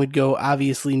ranking would go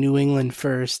obviously New England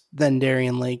first, then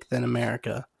Darien Lake, then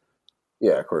America.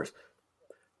 Yeah, of course.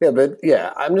 Yeah, but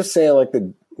yeah, I'm just saying like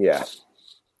the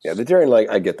Darien Lake,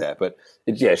 I get that, but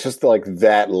it's just like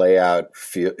that layout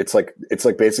feel. It's like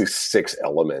basically 6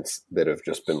 elements that have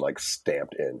just been like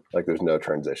stamped in. Like, there's no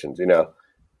transitions.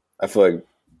 I feel like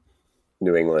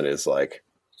New England is like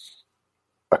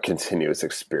a continuous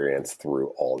experience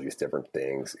through all these different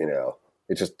things.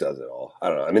 It just does it all. I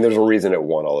don't know. I mean, there's a reason it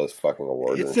won all those fucking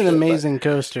awards. It's an amazing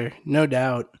coaster, no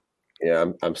doubt. Yeah,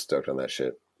 I'm stoked on that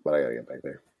shit, but I gotta get back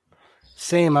there.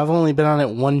 Same. I've only been on it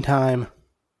one time.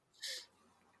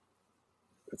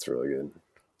 It's really good.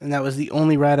 And that was the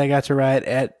only ride I got to ride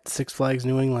at Six Flags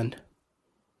New England.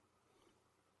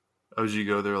 Oh, did you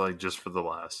go there like just for the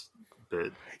last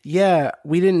bit? Yeah,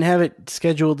 we didn't have it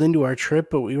scheduled into our trip,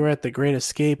 but we were at the Great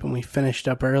Escape and we finished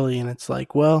up early, and it's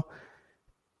like, well,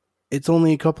 it's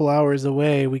only a couple hours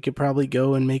away. We could probably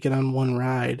go and make it on one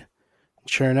ride.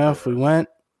 Sure enough, we went.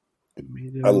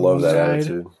 I love that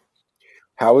attitude.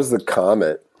 How was the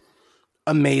Comet?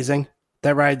 Amazing.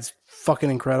 That ride's fucking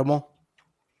incredible.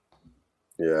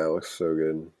 Yeah, it looks so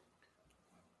good.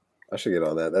 I should get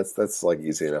on that. That's like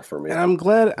easy enough for me. And I'm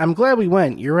glad we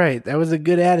went. You're right. That was a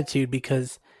good attitude,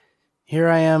 because here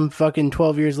I am fucking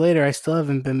 12 years later. I still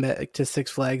haven't been back to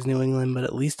Six Flags New England, but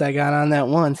at least I got on that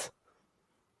once.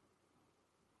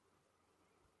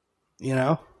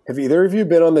 Have either of you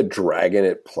been on the Dragon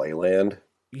at Playland?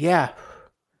 Yeah.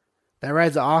 That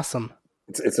ride's awesome.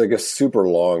 It's like a super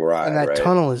long ride, and that right?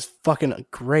 tunnel is fucking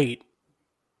great.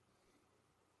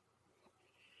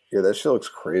 Yeah, that shit looks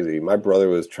crazy. My brother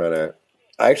was trying to...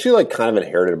 I actually like kind of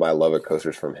inherited my love of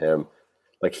coasters from him.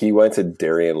 Like, he went to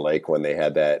Darien Lake when they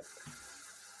had that...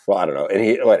 Well, I don't know. And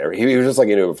he was just like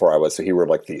into it before I was, so he rode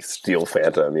like the Steel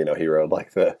Phantom, he rode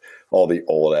like all the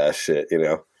old ass shit,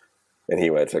 And he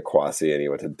went to Quasi and he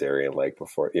went to Darien Lake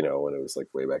before, when it was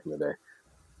like way back in the day.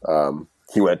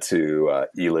 He went to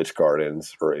Elitch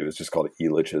Gardens, or it was just called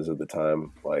Elitch's at the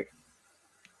time, like,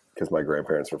 because my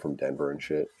grandparents were from Denver and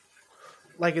shit.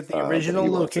 Like at the original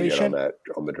location?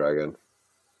 On the Dragon.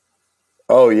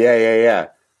 Oh, yeah.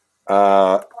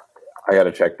 I got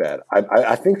to check that.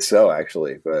 I think so,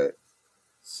 actually. But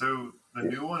so the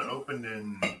new one opened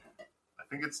in, I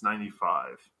think it's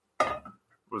 95.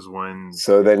 Was when.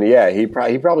 So then, yeah, he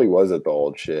probably was at the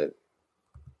old shit.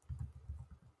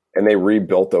 And they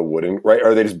rebuilt the wooden, right?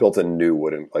 Or they just built a new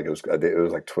wooden, like it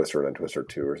was like Twister and Twister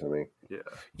 2 or something.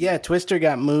 Yeah, Twister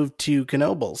got moved to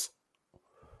Knoebels.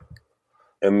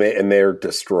 And they're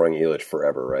destroying Elitch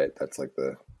forever, right? That's like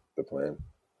the plan.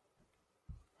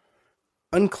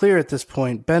 Unclear at this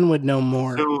point. Ben would know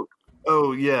more.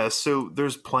 So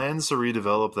there's plans to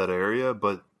redevelop that area,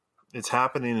 but it's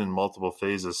happening in multiple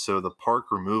phases. So the park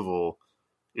removal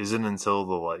isn't until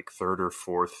the like third or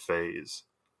fourth phase,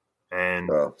 and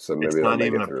so maybe it's not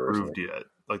even approved yet.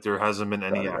 Like there hasn't been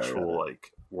any actual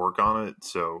like work on it.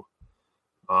 So,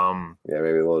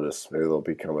 maybe they'll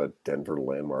become a Denver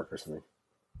landmark or something.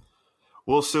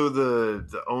 Well, so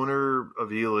the owner of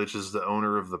Elitch is the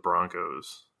owner of the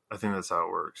Broncos. I think that's how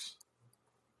it works.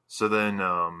 So then,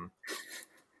 of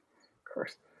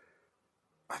course,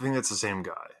 I think that's the same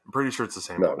guy. I'm pretty sure it's the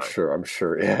same guy. I'm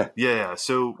sure. Yeah. Yeah.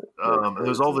 So,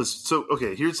 there's all this. So,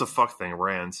 okay, here's the fuck thing,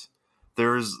 rant.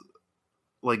 There's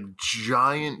like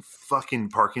giant fucking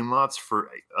parking lots for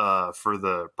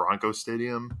the Bronco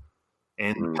Stadium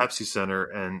and the Pepsi Center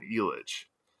and Elitch.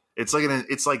 It's like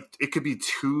it could be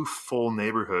 2 full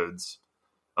neighborhoods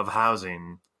of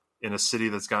housing in a city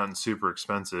that's gotten super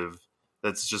expensive.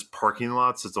 That's just parking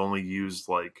lots. It's only used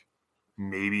like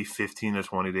maybe 15 to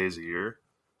 20 days a year.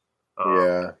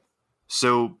 Yeah.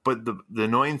 So, but the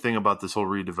annoying thing about this whole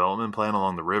redevelopment plan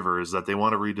along the river is that they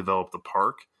want to redevelop the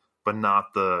park, but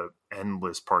not the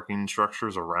endless parking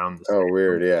structures around the stadium. Oh,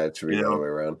 weird. Yeah, it should be the other way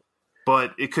around.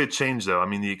 But it could change, though. I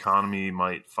mean, the economy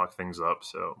might fuck things up,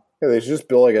 so... Yeah, they should just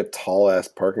build like a tall-ass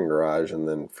parking garage and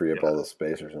then free up all the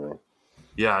space or something.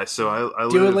 Yeah, so I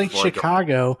do it like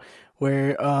Chicago,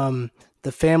 where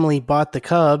the family bought the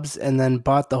Cubs and then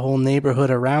bought the whole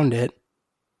neighborhood around it.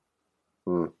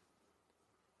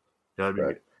 Yeah,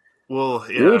 well,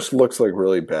 yeah. It just looks like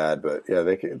really bad, but yeah,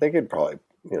 they could probably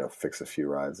fix a few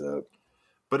rides up.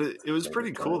 But it was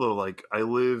pretty cool though. Like I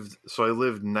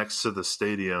lived next to the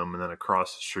stadium and then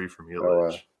across the street from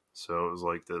Elitch, so it was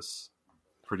like this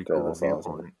pretty cool viewpoint.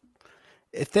 Awesome.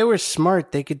 If they were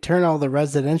smart, they could turn all the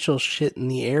residential shit in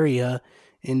the area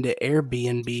into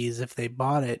Airbnbs if they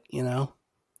bought it. Mm-hmm.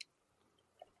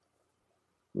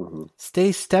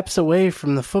 Stay steps away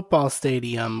from the football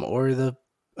stadium or the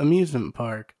amusement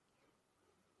park.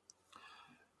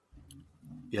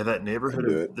 Yeah, that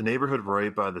neighborhood, the neighborhood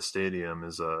right by the stadium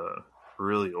is a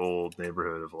really old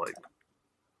neighborhood of like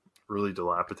really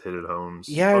dilapidated homes.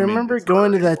 Yeah, I remember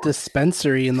going to that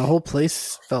dispensary and the whole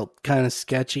place felt kind of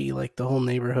sketchy, like the whole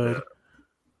neighborhood. Yeah.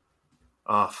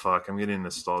 Oh, fuck, I'm getting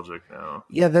nostalgic now.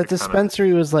 Yeah, that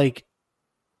dispensary was like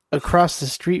across the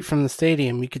street from the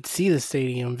stadium. You could see the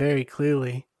stadium very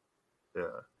clearly.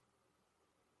 Yeah.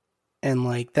 And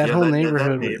like that whole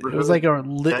neighborhood, it was like a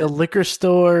liquor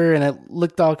store, and it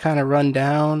looked all kind of run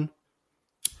down.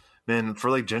 Man, for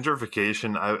like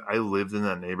gentrification, I lived in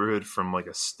that neighborhood from like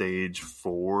a stage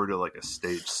 4 to like a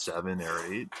stage 7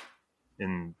 or 8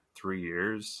 in 3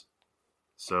 years.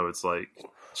 So it's like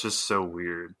it's just so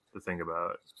weird to think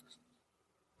about.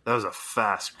 That was a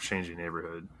fast changing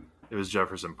neighborhood. It was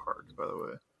Jefferson Park, by the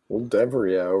way. Well, Denver,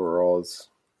 overall has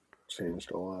changed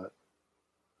a lot.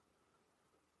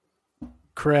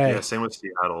 Correct. Yeah, same with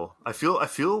Seattle. I feel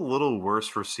a little worse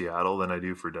for Seattle than I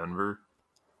do for Denver.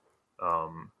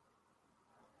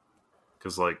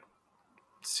 Because like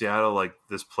Seattle, like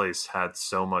this place had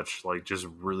so much like just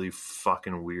really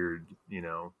fucking weird,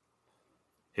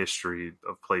 history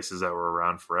of places that were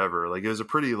around forever. Like it was a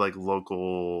pretty like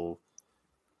local,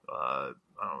 I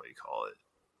don't know what you call it,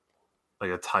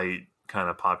 like a tight kind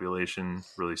of population,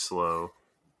 really slow.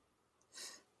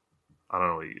 I don't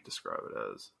know what you describe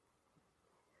it as.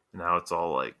 Now it's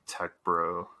all like tech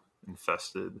bro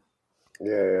infested.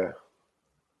 Yeah.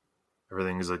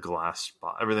 Everything is a glass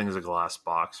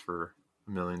box for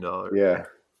 $1 million. Yeah.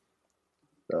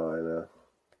 Oh, I know.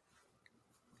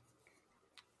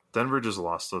 Denver just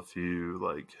lost a few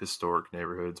like historic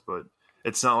neighborhoods, but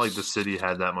it's not like the city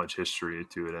had that much history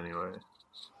to it anyway.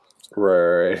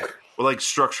 Right. Well, like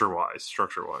structure wise.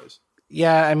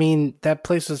 Yeah, I mean that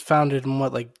place was founded in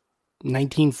what, like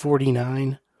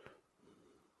 1949.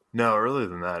 No, earlier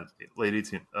than that, late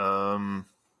 18. Yeah,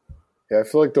 I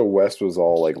feel like the West was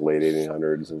all like late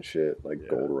 1800s and shit, like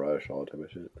Gold Rush, all that type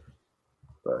of shit.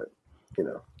 But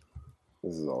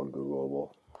this is all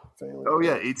Googleable. Oh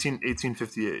yeah,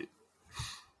 1858.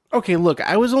 Okay, look,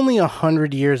 I was only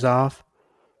 100 years off.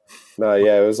 No,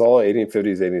 yeah, it was all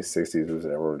 1850s, 1860s. It was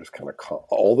everyone just kind of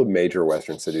all the major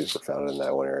Western cities were founded in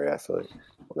that one area. I feel like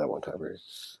that one time period.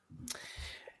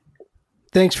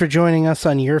 Thanks for joining us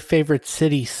on Your Favorite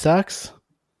City Sucks.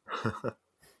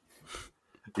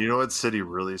 You know what city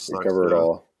really sucks? We cover it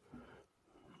all.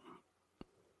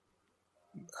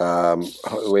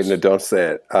 Wait, no, don't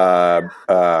say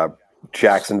it.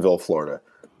 Jacksonville, Florida.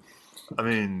 I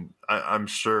mean, I'm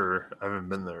sure I haven't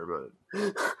been there,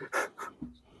 but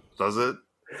does it?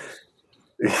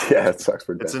 Yeah, it sucks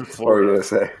for It's Dan. in What were you Florida. gonna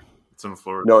say? It's in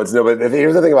Florida. No, it's no. But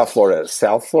here's the thing about Florida.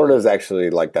 South Florida is actually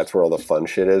like that's where all the fun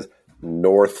shit is.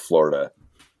 North Florida,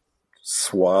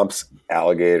 swamps,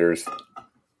 alligators,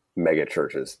 mega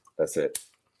churches. That's it.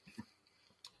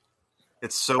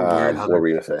 It's so weird how What were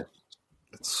you gonna say?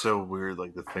 it's so weird,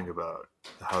 like to think about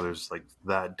how there's like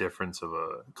that difference of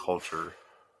a culture.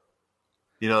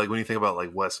 You know, like when you think about like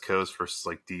West Coast versus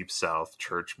like deep South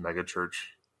church, mega church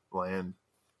land,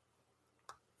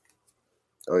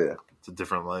 Oh yeah, it's a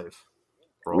different life.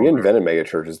 We're we all invented mega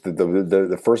churches.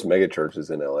 The first mega church is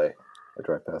in L.A. I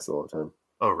drive past it all the time.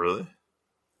 Oh, really?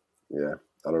 Yeah,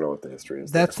 I don't know what the history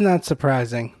is. That's not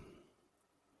surprising.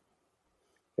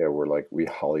 Yeah, we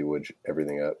Hollywood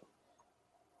everything up.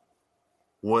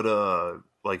 What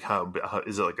like how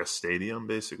is it like a stadium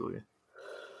basically?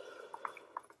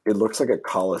 It looks like a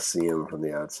coliseum from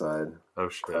the outside. Oh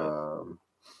shit.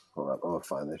 Hold up, I'm gonna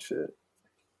find this shit.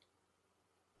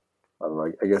 I don't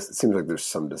know. I guess it seems like there's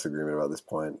some disagreement about this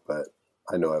point, but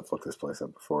I know I've looked this place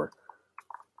up before.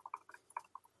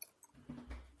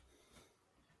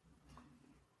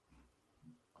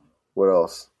 What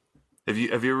else? Have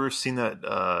you ever seen that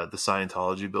the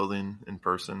Scientology building in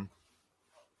person?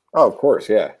 Oh, of course,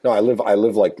 yeah. No, I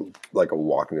live like a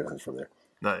walking distance from there.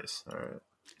 Nice. All right.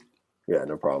 Yeah,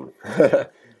 no problem.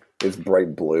 It's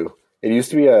bright blue. It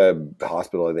used to be a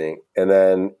hospital, I think, and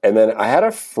then I had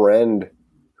a friend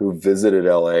who visited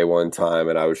LA one time,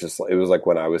 and I was just it was like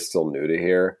when I was still new to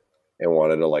here and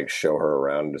wanted to like show her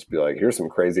around and just be like, here's some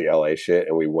crazy LA shit,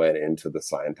 and we went into the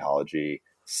Scientology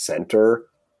Center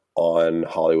on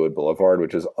Hollywood Boulevard,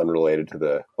 which is unrelated to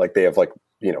the like they have like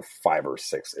 5 or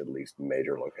 6 at least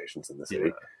major locations in the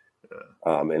city.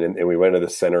 Yeah. And we went to the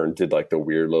center and did like the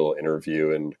weird little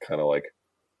interview and kind of like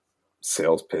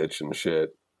sales pitch and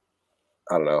shit.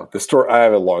 I don't know the story. I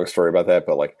have a long story about that,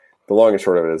 but like the long and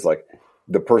short of it is like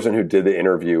the person who did the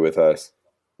interview with us,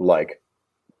 like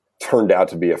turned out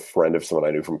to be a friend of someone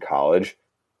I knew from college.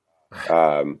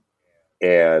 And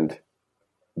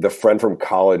the friend from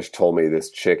college told me this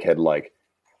chick had like,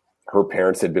 her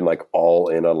parents had been like all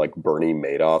in on like Bernie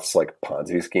Madoff's like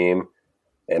Ponzi scheme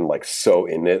and like so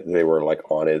in it, they were like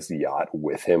on his yacht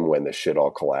with him when the shit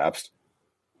all collapsed.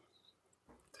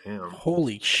 Damn.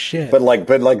 Holy shit. But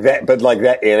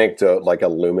that anecdote like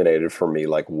illuminated for me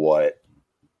like what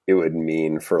it would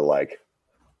mean for like,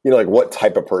 like what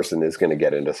type of person is going to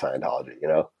get into Scientology,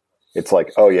 It's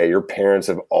like, oh yeah, your parents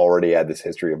have already had this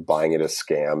history of buying it as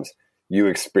scams. You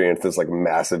experience this like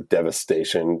massive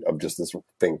devastation of just this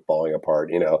thing falling apart,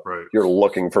 Right. You're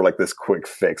looking for like this quick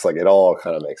fix. Like it all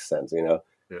kind of makes sense, Yeah.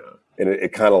 And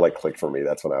it kind of like clicked for me.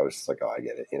 That's when I was just like, oh, I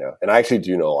get it, And I actually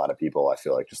do know a lot of people. I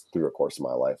feel like just through the course of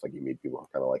my life, like you meet people who are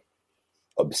kind of like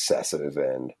obsessive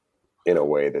and in a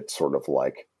way that's sort of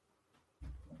like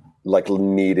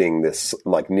needing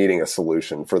a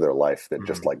solution for their life that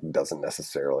just like doesn't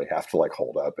necessarily have to like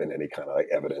hold up in any kind of like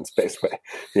evidence-based way.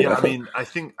 You know? I mean, I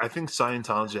think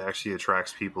Scientology actually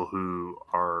attracts people who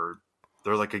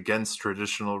they're like against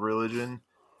traditional religion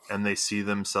and they see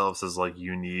themselves as like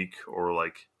unique or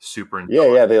like super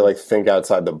intelligent. Yeah, they like think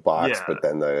outside the box, Yeah.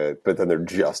 but then they're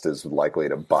just as likely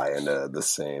to buy into the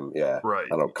same. Yeah, Right. I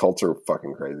don't know. Cults are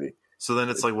fucking crazy. So then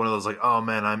it's like one of those like, oh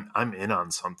man, I'm in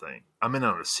on something. I'm in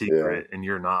on a secret, and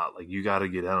you're not. Like you got to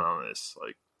get in on this,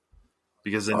 like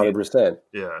because then 100%.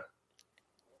 yeah.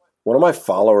 One of my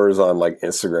followers on like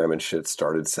Instagram and shit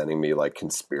started sending me like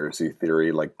conspiracy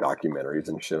theory like documentaries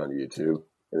and shit on YouTube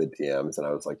in the DMs, and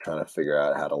I was like trying to figure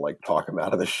out how to like talk him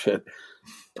out of the shit.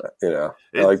 I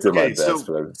like did my best,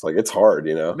 but I was like, it's hard,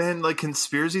 Man, like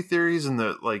conspiracy theories in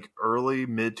the like early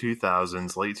mid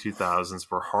 2000s, late 2000s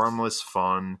were harmless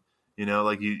fun.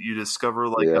 Like you discover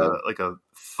like a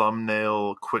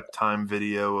thumbnail QuickTime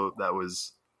video that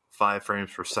was 5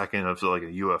 frames per second of like a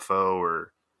UFO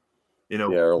or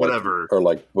or whatever. Or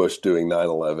like Bush doing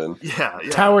 9/11. Yeah.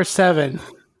 Tower 7.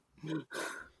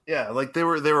 Yeah, like they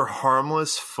were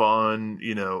harmless fun,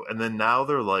 and then now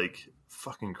they're like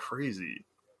fucking crazy.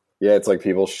 Yeah, it's like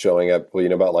people showing up. Well,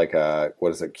 about like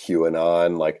what is it,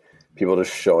 QAnon? Like people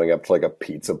just showing up to like a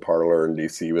pizza parlor in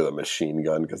DC with a machine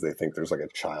gun because they think there's like a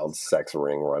child sex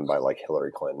ring run by like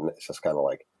Hillary Clinton. It's just kind of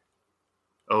like,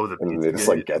 and they just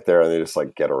like get there and they just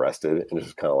like get arrested and it's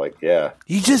just kind of like, yeah,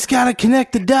 You just gotta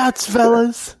connect the dots,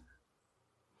 fellas.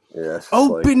 yeah. It's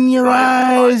Open your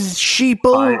eyes,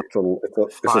 sheeple.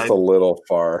 it's just a little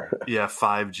far. Yeah,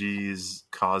 5G's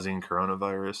causing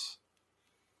coronavirus.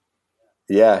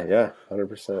 Yeah,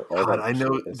 100%. God, I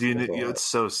know. It's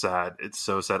so sad. It's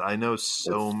so sad. I know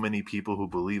many people who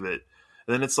believe it,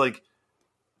 and then it's like,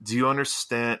 do you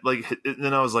understand? Like, and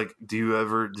then I was like,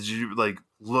 did you like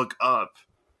look up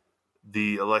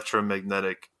the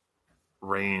electromagnetic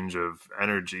range of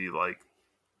energy? Like,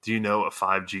 do you know what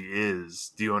 5G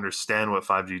is? Do you understand what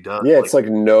 5G does? Yeah, it's like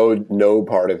no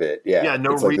part of it. Yeah,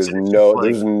 no it's like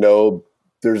research.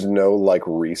 There's no like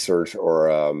research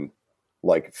or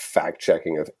like fact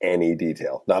checking of any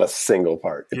detail. Not a single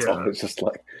part. It's always just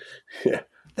like, yeah.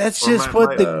 That's just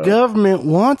what the government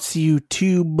wants you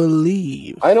to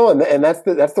believe. I know, and that's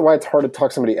the why it's hard to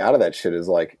talk somebody out of that shit. Is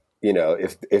like, you know,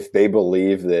 if they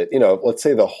believe that, you know, let's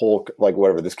say the whole, like,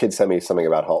 whatever, this kid sent me something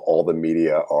about how all the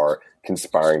media are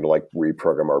conspiring to like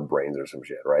reprogram our brains or some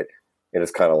shit, right? And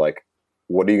it's kind of like,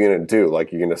 what are you going to do?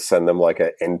 Like, you're going to send them like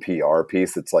an NPR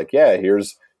piece that's like, yeah,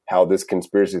 here's how this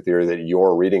conspiracy theory that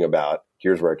you're reading about,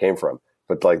 here's where it came from.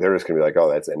 But like, they're just going to be like, oh,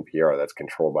 that's NPR, that's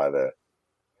controlled by the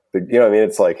you know what I mean?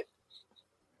 It's like,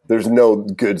 there's no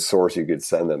good source you could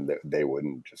send them that they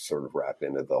wouldn't just sort of wrap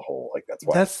into the whole, like, that's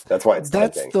why it's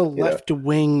tempting, the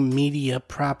left-wing media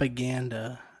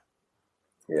propaganda.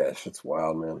 Yeah, shit's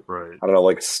wild, man. Right. I don't know,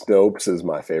 like, Snopes is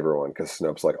my favorite one, because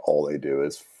Snopes, like, all they do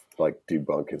is like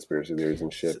debunk conspiracy theories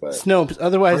and shit. But Snopes,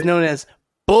 otherwise known as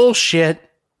bullshit.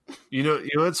 You know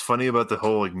what's funny about the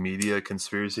whole like media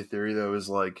conspiracy theory though is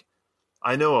like,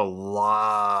 I know a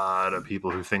lot of people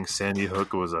who think Sandy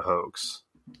Hook was a hoax.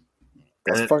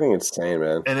 That's fucking insane,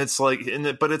 man. And it's like,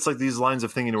 but it's like these lines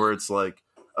of thinking where it's like,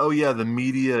 oh yeah, the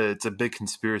media, it's a big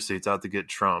conspiracy, it's out to get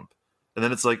Trump. And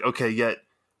then it's like, okay, yet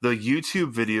the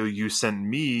YouTube video you sent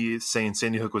me saying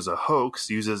Sandy Hook was a hoax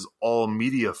uses all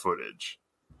media footage.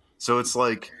 So it's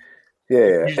like,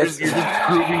 yeah. You're just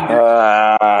proving you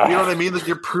know what I mean? Like,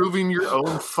 you're proving your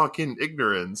own fucking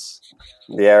ignorance.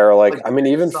 Yeah, or like I mean,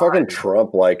 even fucking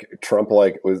Trump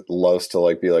loves to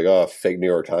like be like, oh, fake New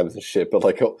York Times and shit. But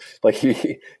like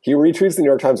he retweets the New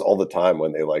York Times all the time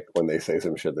when they say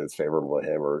some shit that's favorable to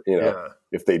him, or you know,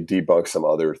 if they debunk some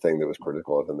other thing that was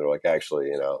critical of him, they're like, actually,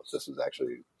 you know, this was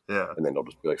actually and then they'll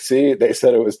just be like, see, they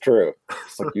said it was true.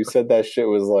 It's like, you said that shit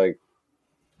was like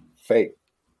fake.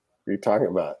 What are you talking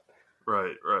about?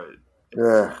 Right.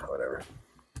 Yeah, whatever.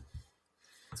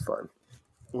 It's fun.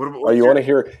 You want to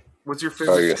hear? What's your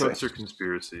favorite coaster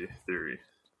conspiracy theory?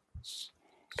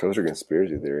 Coaster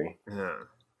conspiracy theory? Yeah.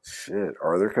 Shit,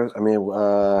 are there coasters? I mean,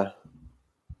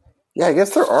 yeah, I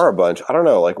guess there are a bunch. I don't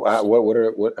know. Like,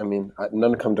 what? I mean,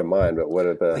 none come to mind. But what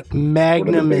are the? Like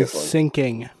Magnum is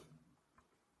sinking.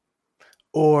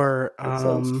 Or that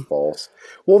sounds false.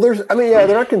 Well, they're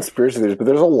not conspiracy theories, but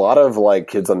there's a lot of like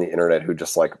kids on the internet who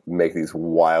just like make these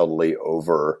wildly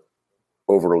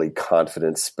overly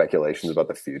confident speculations about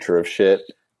the future of shit,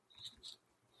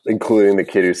 including the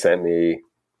kid who sent me,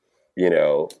 you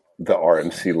know, the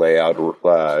RMC layout,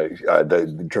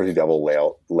 the Jersey Devil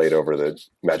layout laid over the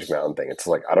Magic Mountain thing. It's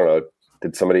like, I don't know,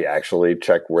 did somebody actually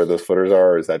check where those footers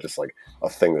are, or is that just like a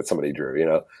thing that somebody drew, you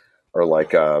know, or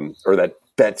like, or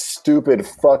that stupid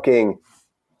fucking,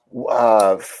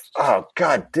 oh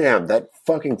god damn, that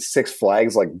fucking Six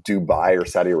Flags like Dubai or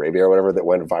Saudi Arabia or whatever that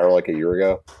went viral like a year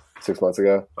ago, 6 months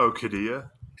ago. Oh, Qiddiya?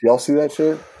 Do y'all see that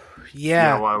shit?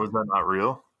 Yeah. Why was that not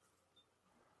real?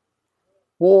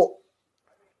 Well,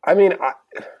 I mean,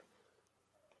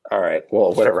 all right,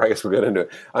 well, whatever. I guess we'll get into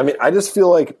it. I mean, I just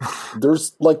feel like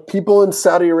there's like people in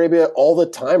Saudi Arabia all the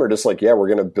time are just like, yeah, we're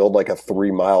going to build like a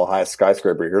 3-mile high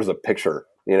skyscraper. Here's a picture,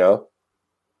 you know?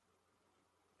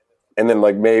 And then,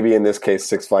 like, maybe in this case,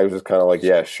 Six Flags was kind of like,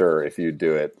 yeah, sure, if you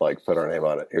do it, like, put our name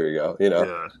on it. Here you go, you know?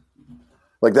 Yeah.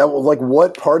 Like, that was, like,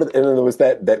 what part of – and then there was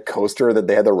that coaster that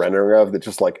they had the rendering of that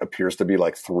just, like, appears to be,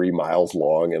 like, 3 miles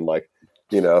long and, like,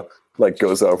 you know, like,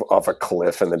 goes off a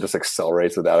cliff and then just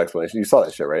accelerates without explanation. You saw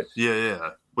that shit, right? Yeah.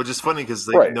 Which is funny because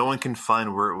no one can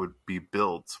find where it would be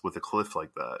built with a cliff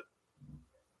like that.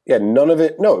 Yeah, none of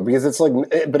it. No, because it's like,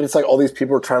 but it's like all these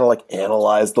people are trying to like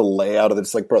analyze the layout of it.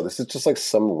 It's like, bro, this is just like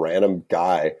some random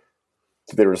guy.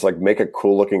 They were just like make a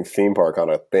cool looking theme park on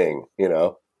a thing, you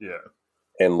know? Yeah.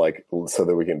 And like, so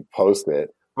that we can post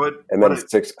it.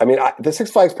 The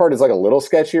Six Flags part is like a little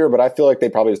sketchier, but I feel like they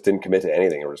probably just didn't commit to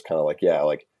anything. It was kind of like, yeah,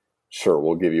 like, sure,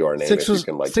 we'll give you our name.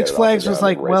 Six Flags was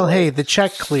like, well, hey, the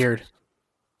check cleared.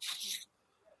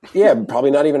 Yeah,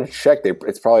 probably not even a check.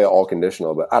 It's probably all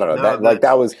conditional, but I don't know.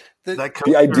 That was the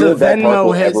idea. The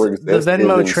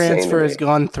Venmo transfer has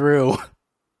gone through.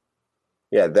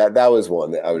 Yeah, that was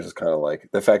one that I was just kind of like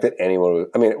the fact that anyone was.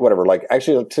 I mean, whatever. Like,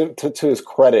 actually, to his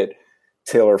credit,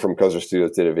 Taylor from Coaster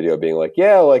Studios did a video being like,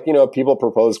 yeah, like, you know, people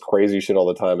propose crazy shit all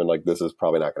the time, and like this is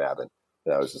probably not going to happen.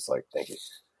 And I was just like, thank you,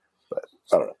 but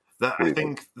I don't know. I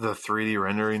think the 3D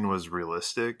rendering was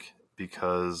realistic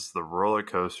because the roller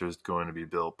coaster is going to be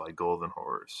built by Golden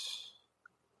Horse.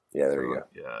 Yeah, there you go.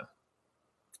 Yeah.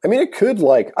 I mean, it could,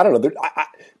 like, I don't know.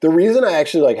 The reason I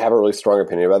actually, like, have a really strong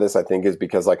opinion about this, I think, is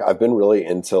because, like, I've been really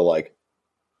into, like,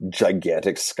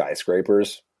 gigantic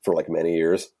skyscrapers for, like, many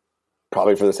years.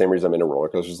 Probably for the same reason I'm into roller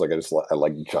coasters. Like, I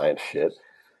like giant shit.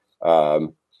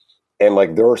 And,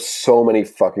 like, there are so many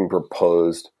fucking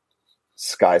proposed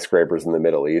skyscrapers in the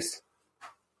Middle East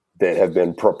that have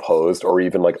been proposed or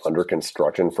even, like, under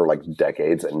construction for, like,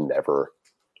 decades and never...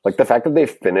 Like, the fact that they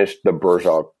finished the Burj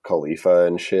Al Khalifa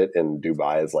and shit in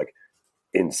Dubai is, like,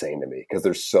 insane to me. Because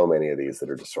there's so many of these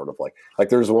that are just sort of like... Like,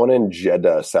 there's one in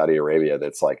Jeddah, Saudi Arabia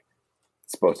that's, like,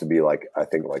 supposed to be, like, I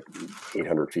think, like,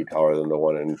 800 feet taller than the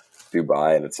one in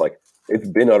Dubai. And it's, like, it's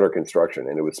been under construction.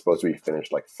 And it was supposed to be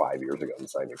finished, like, 5 years ago. And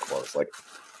it's not even close. Like,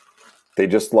 they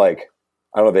just, like...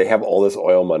 I don't know. They have all this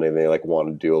oil money. And they, like, want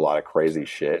to do a lot of crazy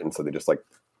shit. And so they just, like,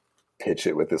 pitch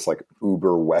it with this, like,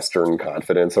 uber Western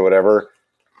confidence or whatever.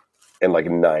 And like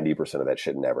 90% of that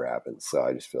shit never happens. So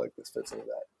I just feel like this fits into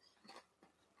that.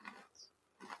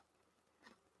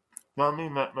 Well, I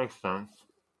mean, that makes sense.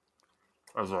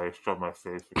 As I shove my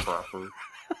face across it.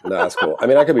 No, that's cool. I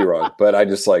mean, I could be wrong, but I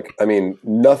just like, I mean,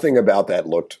 nothing about that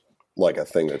looked like a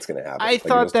thing that's going to happen. I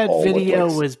thought that video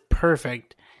was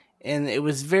perfect. And it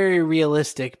was very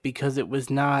realistic because it was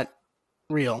not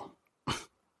real.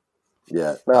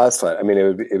 Yeah, no, that's fine. I mean,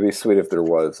 it'd be sweet if there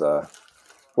was...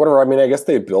 whatever. I mean, I guess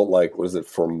they built like, what is it,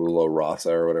 Formula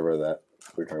Rossa or whatever that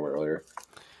we were talking about earlier.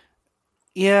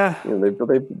 Yeah, you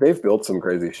know, they've built some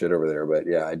crazy shit over there, but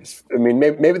yeah, I mean,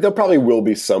 maybe there probably will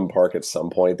be some park at some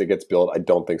point that gets built. I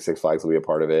don't think Six Flags will be a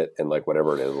part of it, and like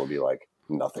whatever it is will be like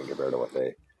nothing compared to what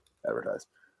they advertise.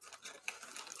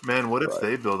 Man, what if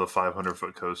they build a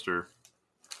 500-foot coaster?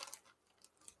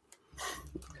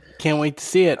 Can't wait to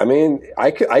see it. I mean,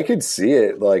 I could see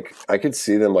it. Like, I could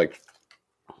see them like,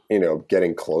 you know,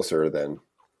 getting closer than,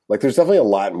 like, there's definitely a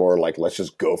lot more, like, let's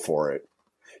just go for it.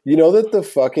 You know that the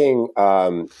fucking,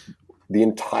 the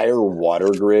entire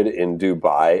water grid in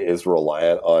Dubai is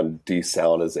reliant on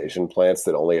desalination plants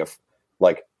that only have,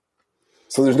 like,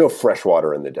 so there's no fresh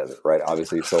water in the desert, right?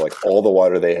 Obviously. So, like, all the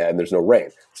water they have, and there's no rain.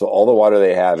 So all the water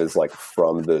they have is, like,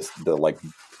 from the like,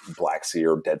 Black Sea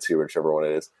or Dead Sea, whichever one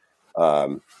it is.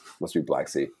 Must be Black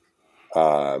Sea.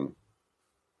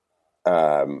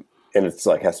 And it's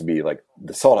like, has to be like,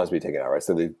 the salt has to be taken out, right?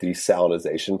 So the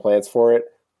desalination plants for it.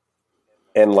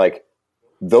 And like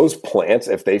those plants,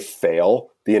 if they fail,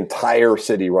 the entire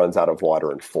city runs out of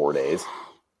water in 4 days.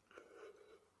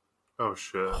 Oh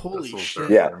shit. Holy shit.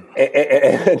 Yeah.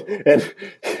 And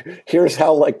here's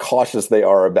how like cautious they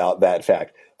are about that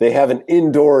fact. They have an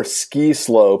indoor ski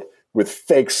slope with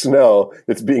fake snow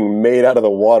that's being made out of the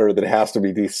water that has to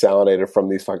be desalinated from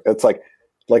these. It's like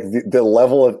the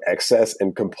level of excess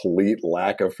and complete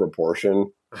lack of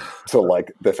proportion to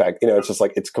like the fact, you know, it's just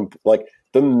like, it's like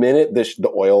the minute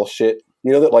the oil shit,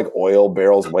 you know, that like oil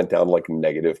barrels went down like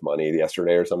negative money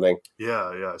yesterday or something. Yeah.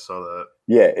 I saw that.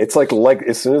 Yeah. It's like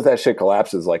as soon as that shit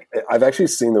collapses, like I've actually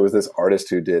seen, there was this artist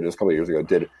who did, it was a couple of years ago,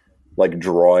 did like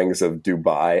drawings of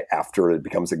Dubai after it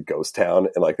becomes a ghost town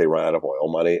and like they run out of oil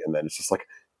money. And then it's just like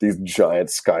these giant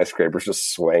skyscrapers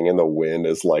just swaying in the wind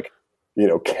as like, you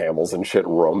know, camels and shit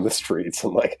roam the streets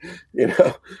and like, you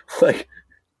know, like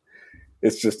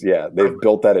it's just, yeah, they've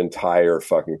built that entire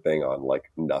fucking thing on like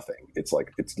nothing. It's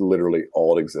like, it's literally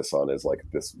all it exists on is like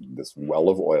this well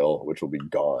of oil, which will be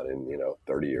gone in, you know,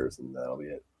 30 years and that'll be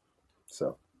it.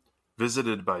 So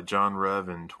visited by John Rev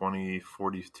in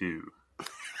 2042.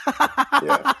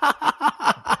 Yeah.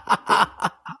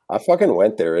 I fucking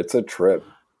went there. It's a trip.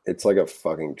 It's like a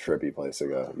fucking trippy place to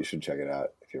go. You should check it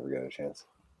out if you ever get a chance.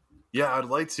 Yeah, I'd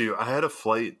like to. I had a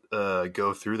flight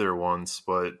go through there once,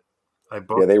 but I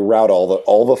booked. Yeah, they route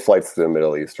all the flights to the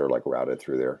Middle East are like routed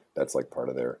through there. That's like part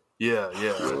of their deal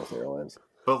with airlines.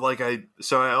 But like I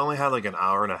only had like an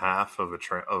hour and a half of a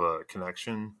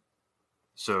connection,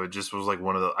 so it just was like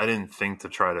one of the. I didn't think to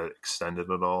try to extend it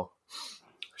at all.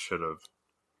 I should have.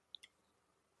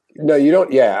 No, you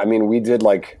don't. Yeah, I mean, we did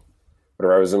like.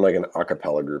 I was in like an a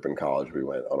cappella group in college. We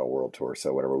went on a world tour.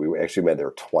 So whatever, we actually met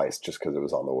there twice just because it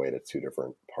was on the way to two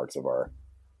different parts of our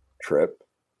trip.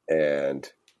 And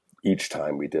each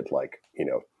time we did like, you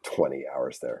know, 20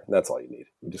 hours there. And that's all you need.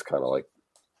 You just kind of like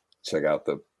check out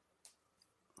the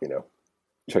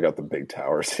big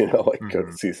towers, you know, like go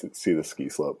see the ski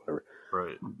slope, whatever.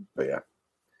 Right. But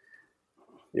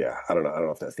yeah, I don't know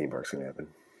if that theme park's going to happen.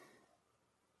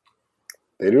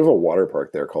 They do have a water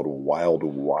park there called Wild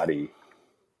Wadi.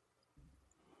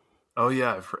 Oh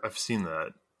yeah, I've seen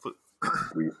that.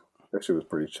 That shit was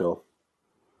pretty chill.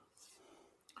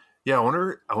 Yeah, I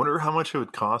wonder how much it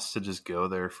would cost to just go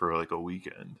there for like a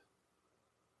weekend.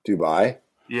 Dubai.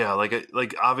 Yeah,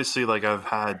 like obviously, like I've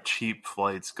had cheap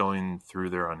flights going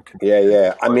through there on.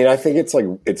 Yeah. I mean, I think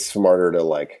it's smarter to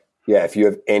like, yeah, if you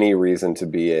have any reason to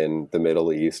be in the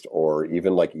Middle East or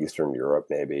even like Eastern Europe,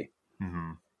 maybe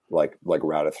Mm-hmm. like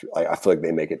route it through. I feel like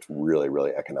they make it really,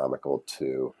 really economical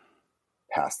to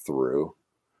pass through.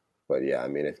 But yeah, I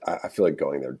mean, I feel like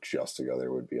going there just to go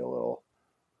there would be a little.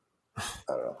 I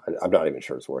don't know. I'm not even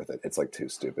sure it's worth it. It's like too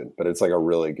stupid, but it's like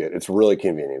it's really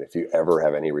convenient if you ever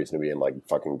have any reason to be in like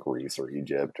fucking Greece or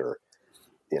Egypt or,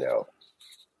 I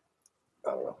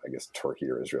don't know, I guess Turkey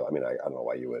or Israel. I mean, I don't know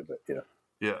why you would, but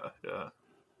Yeah.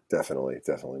 definitely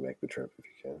make the trip if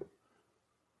you can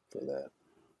for that.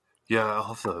 Yeah, I'll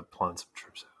have to plan some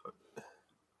trips out.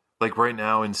 Like right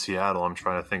now in Seattle, I'm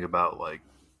trying to think about like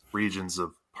regions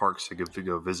of parks to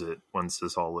go visit once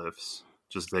this all lifts.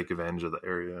 Just take advantage of the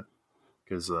area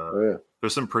because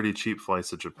there's some pretty cheap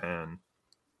flights to Japan.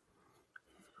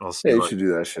 I'll see. Yeah, you like should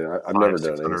do that shit. I've never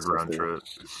done any 600 stuff round there. trip.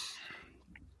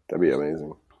 That'd be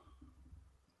amazing.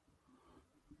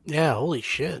 Yeah, holy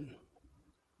shit.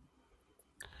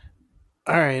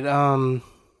 All right,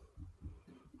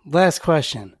 last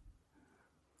question.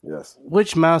 Yes,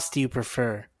 Which mouse do you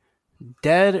prefer?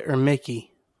 Dead or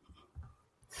Mickey?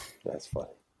 that's funny.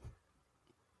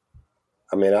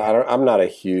 I mean, I'm not a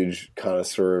huge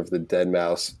connoisseur of the dead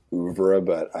mouse oeuvre,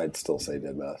 but I'd still say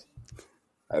dead mouse.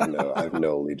 I have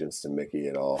no allegiance to Mickey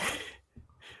at all.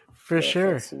 For No sure.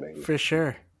 offense to Mickey. For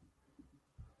sure.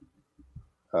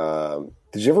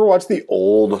 Did you ever watch the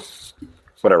old,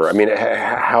 whatever? I mean,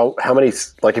 how many,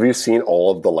 like, have you seen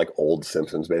all of the, like, old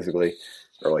Simpsons, basically?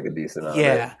 Or, like, a decent amount of it?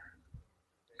 Yeah.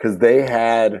 Because they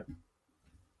had,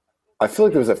 I feel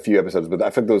like there was a few episodes, but I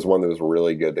think there was one that was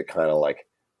really good that kind of, like,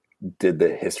 did the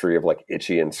history of, like,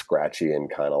 Itchy and Scratchy and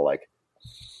kind of, like,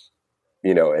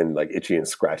 and, like, Itchy and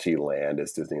Scratchy Land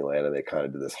is Disneyland, and they kind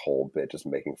of did this whole bit just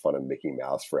making fun of Mickey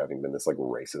Mouse for having been this, like,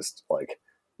 racist, like,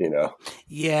 Yeah.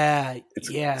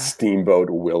 it's Yeah. Steamboat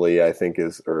Willie, I think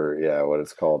what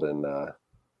it's called. And I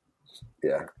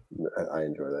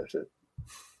enjoy that shit.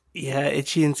 Yeah,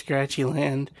 Itchy and Scratchy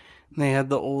Land. And they had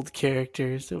the old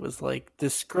characters. It was like Yeah,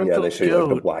 disgruntled they show you like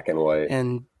the goat black and white.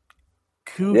 and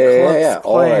Ku Yeah, Klux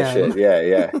all that Klan.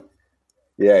 shit.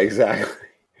 Yeah, exactly.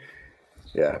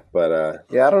 Yeah, but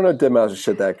I don't know Dead Mouse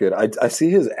shit that good. I see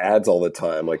his ads all the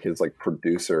time, like his like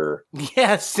producer.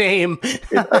 Yeah, same.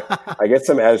 I get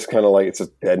some ads kind of like it's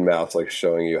just Dead Mouse like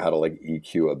showing you how to like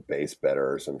EQ a bass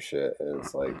better or some shit, and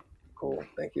it's like cool,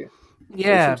 thank you.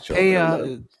 Yeah, Seems chill, pay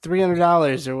man.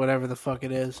 $300 or whatever the fuck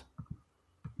it is.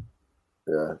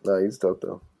 Yeah, no, he's dope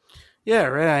though. Yeah,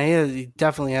 right. He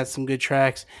definitely has some good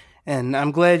tracks, and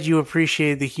I'm glad you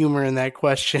appreciated the humor in that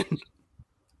question.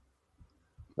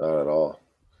 Not at all.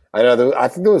 I know. I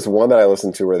think there was one that I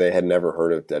listened to where they had never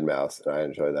heard of Dead Mouse, and I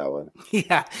enjoyed that one.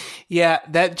 Yeah,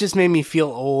 that just made me feel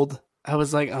old. I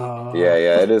was like, oh. Yeah,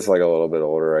 it is like a little bit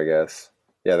older, I guess.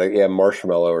 Yeah,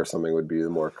 Marshmallow or something would be the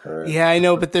more current. Yeah, I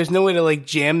know, but there's no way to like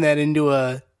jam that into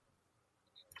a.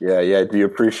 Yeah. Do you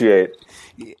appreciate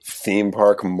theme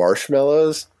park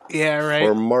marshmallows? Yeah, right.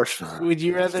 Or marshmallows? Would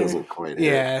you rather? Doesn't quite hit.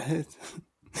 Yeah.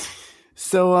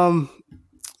 So,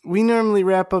 we normally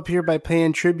wrap up here by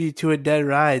paying tribute to a dead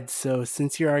ride. So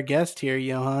since you're our guest here,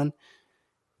 Johan,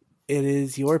 it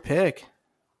is your pick.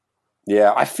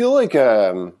 Yeah, I feel like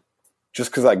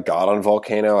just because I got on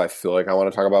Volcano, I feel like I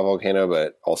want to talk about Volcano,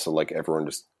 but also like everyone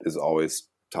just is always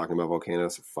talking about Volcano,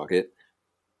 so fuck it.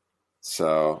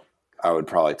 So I would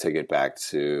probably take it back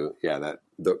to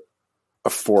the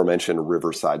aforementioned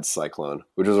Riverside Cyclone,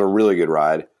 which was a really good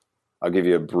ride. I'll give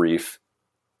you a brief.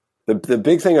 The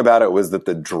big thing about it was that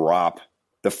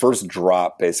the first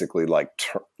drop, basically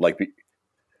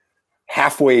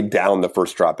halfway down the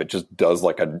first drop, it just does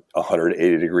like a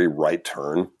 180-degree right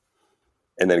turn,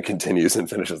 and then continues and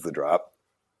finishes the drop.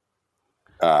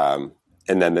 And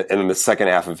then the second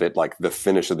half of it, like the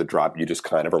finish of the drop, you just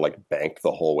kind of are like banked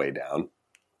the whole way down.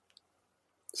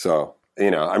 So I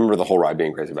remember the whole ride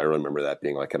being crazy, but I really remember that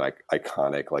being like an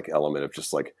iconic like element of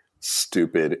just like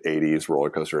stupid 80s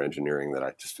roller coaster engineering that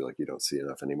I just feel like you don't see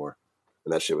enough anymore.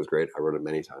 And that shit was great. I rode it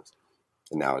many times.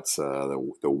 And now it's the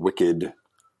Wicked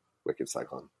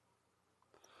Cyclone.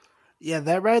 Yeah,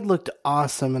 that ride looked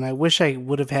awesome, and I wish I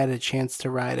would have had a chance to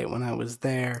ride it when I was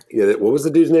there. Yeah, what was the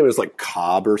dude's name? It was like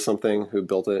Cobb or something who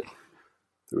built it.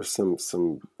 There was some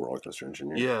roller coaster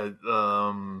engineer. Yeah.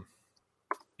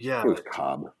 It was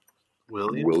Cobb.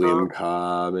 William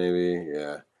Cobb, maybe.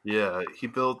 Yeah. Yeah, he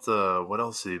built, what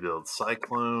else did he build?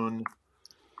 Cyclone,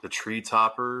 the Tree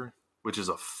Topper, which is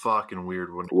a fucking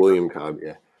weird one. William Cobb,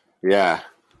 yeah. Yeah.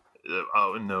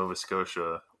 out in Nova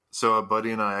Scotia. So a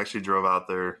buddy and I actually drove out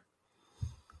there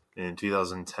in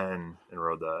 2010 and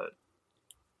rode that.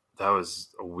 That was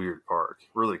a weird park.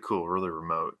 Really cool, really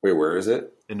remote. Wait, where is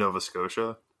it? In Nova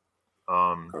Scotia.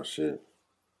 Oh, shit.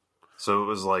 So it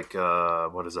was like,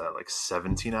 what is that, like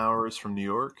 17 hours from New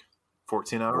York?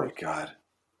 14 Oh, hours? my God.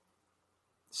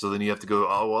 So then you have to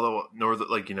go north,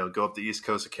 like, go up the east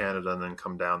coast of Canada and then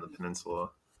come down the peninsula.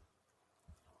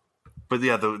 But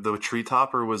yeah, the Tree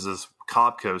Topper was this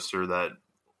cob coaster that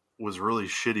was really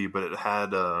shitty, but it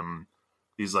had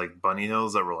these like bunny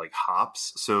hills that were like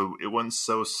hops. So it went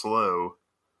so slow,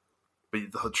 but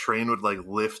the train would like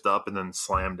lift up and then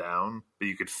slam down. But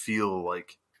you could feel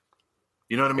like,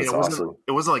 you know what I mean? That's awesome.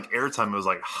 It wasn't like airtime. It was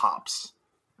like hops.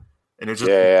 And it just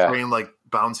Yeah. train like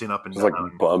bouncing up and There's down.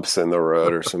 like bumps in the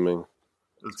road or something.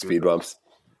 Speed bumps.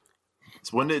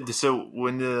 So when did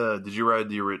you ride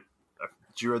the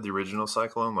original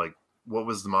Cyclone? Like, what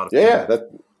was the modification? Yeah,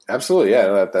 absolutely.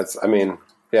 Yeah, that's. I mean,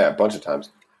 yeah, a bunch of times.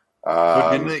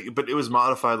 But it was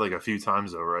modified like a few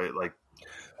times though, right? Like,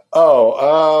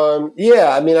 yeah.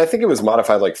 I mean, I think it was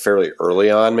modified like fairly early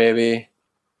on. Maybe.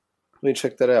 Let me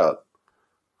check that out.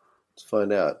 Let's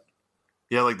find out.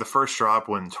 yeah, like the first drop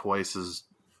went twice as,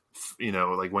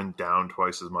 like went down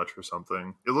twice as much or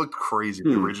something. It looked crazy.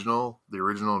 The original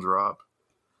drop.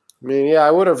 I mean, yeah, I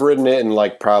would have ridden it in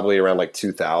like probably around like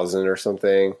 2000 or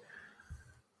something.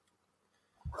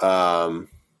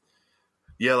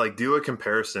 Yeah, like do a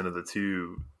comparison of the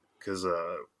two because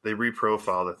they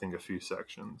reprofiled, I think, a few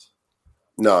sections.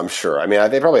 No, I'm sure. I mean,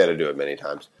 they probably had to do it many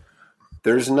times.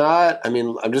 There's not. I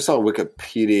mean, I'm just on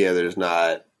Wikipedia. There's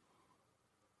not.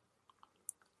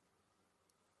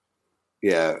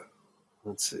 Yeah,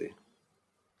 let's see.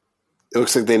 It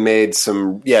looks like they made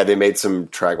some. Yeah, they made some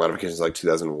track modifications like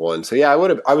 2001. So yeah,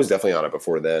 I was definitely on it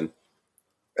before then,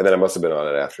 and then I must have been on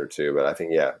it after too. But I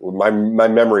think my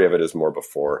memory of it is more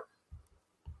before.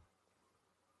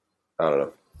 I don't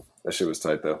know. That shit was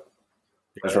tight though.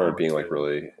 I just remember it being like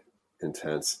really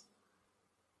intense.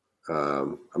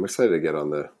 I'm excited to get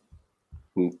on the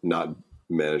not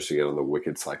manage to get on the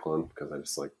Wicked Cyclone because I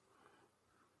just like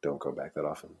don't go back that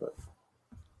often, but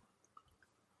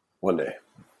one day.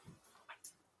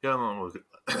 Yeah,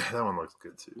 that one looks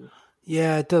good too.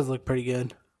 Yeah, it does look pretty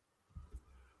good.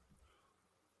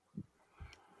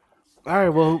 All right,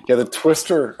 well, Yeah, the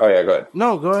Twister. Oh yeah, go ahead.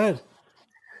 no, go ahead.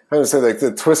 I was gonna say like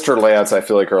the Twister layouts. I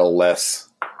feel like are a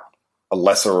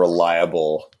lesser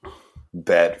reliable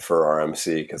bet for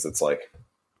RMC because it's like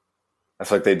I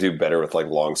feel like they do better with like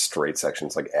long straight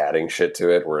sections, like adding shit to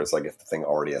it. Whereas like if the thing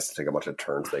already has to take a bunch of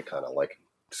turns, they kind of like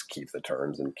just keep the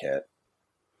turns and can't.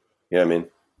 You know what I mean?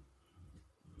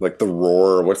 Like the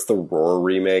Roar. What's the Roar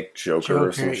remake? Joker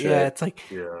or some shit. Yeah, it's like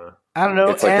Yeah. I don't know.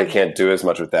 It's like they can't do as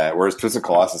much with that. Whereas Twisted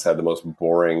Colossus had the most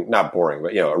boring, not boring,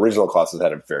 but original Colossus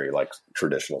had a very like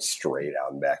traditional straight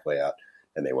out and back layout,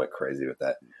 and they went crazy with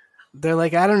that. They're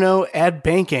like, I don't know, add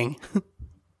banking.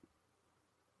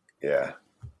 Yeah.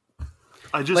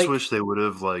 I just Like- wish they would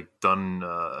have like done,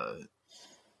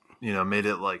 made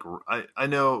it like I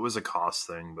know it was a cost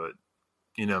thing, but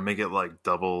make it like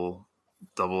double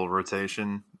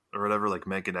rotation or whatever, like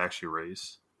make it actually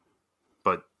race,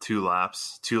 but 2 lap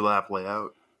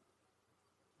layout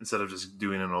instead of just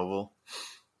doing an oval.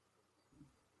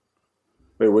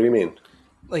 Wait, what do you mean?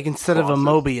 Like instead of a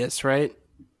Mobius, right?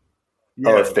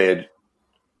 Oh, if they had.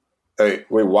 Wait,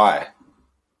 why?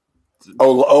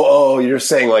 Oh! You're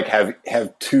saying like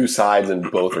have 2 sides and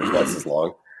both are twice as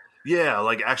long. Yeah,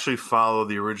 like actually follow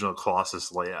the original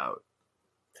Colossus layout.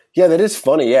 Yeah, that is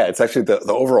funny. Yeah, it's actually the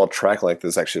overall track length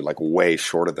is actually like way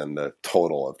shorter than the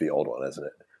total of the old one, isn't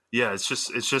it? Yeah, it's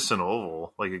just an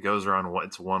oval. Like it goes around.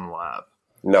 It's 1 lap.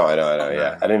 No, I know.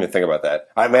 Yeah, I didn't even think about that.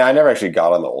 I mean, I never actually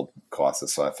got on the old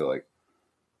Colossus, so I feel like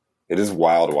it is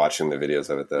wild watching the videos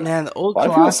of it. Though, Man, the old a lot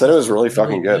of people Colossus said it was really is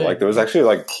fucking good. good. Like there was actually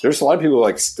like there's a lot of people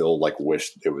like still like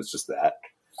wished it was just that.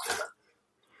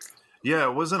 Yeah,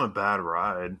 it wasn't a bad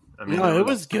ride. I mean, No, it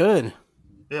was good.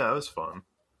 Yeah, it was fun.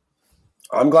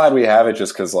 I'm glad we have it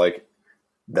just because like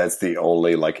that's the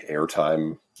only like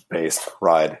airtime based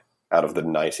ride out of the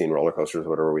 19 roller coasters,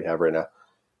 whatever we have right now.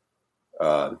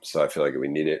 So I feel like we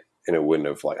need it, and it wouldn't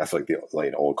have I feel like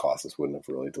the old Colossus wouldn't have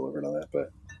really delivered on that.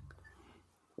 But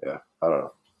yeah, I don't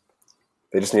know.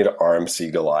 They just need an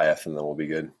RMC Goliath, and then we'll be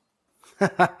good.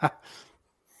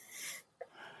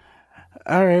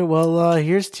 All right, well,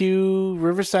 here's to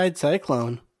Riverside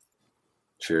Cyclone.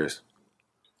 Cheers.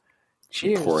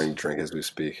 Cheers. Pouring drink as we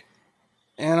speak.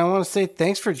 And I want to say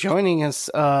thanks for joining us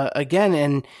again.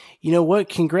 And you know what?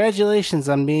 Congratulations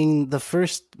on being the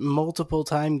first multiple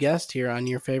time guest here on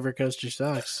Your Favorite Coaster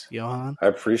Sucks, Johan. I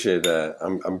appreciate that.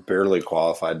 I'm barely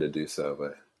qualified to do so,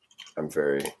 but I'm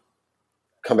very...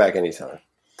 Come back anytime.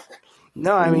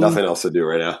 No, I mean... Nothing else to do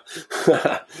right now.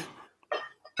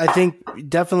 I think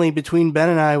definitely between Ben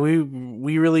and I,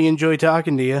 we really enjoy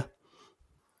talking to you.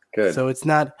 Good. So it's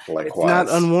not Likewise.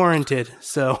 unwarranted.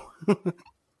 So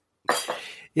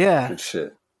yeah. Good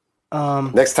shit.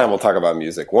 Next time we'll talk about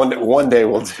music. One day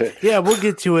we'll do it. Yeah, we'll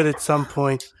get to it at some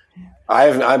point.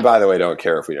 I by the way don't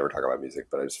care if we never talk about music,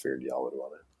 but I just figured y'all would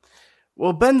want it.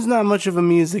 Well, Ben's not much of a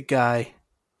music guy.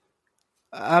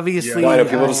 Obviously, I know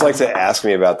people just like to ask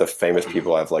me about the famous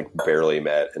people I've like barely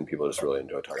met, and people just really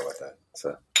enjoy talking about that.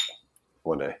 So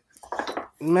one day.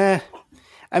 Meh.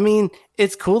 I mean,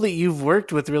 it's cool that you've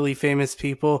worked with really famous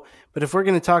people, but if we're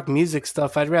going to talk music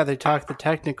stuff, I'd rather talk the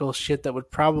technical shit that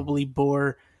would probably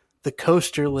bore the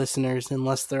coaster listeners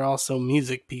unless they're also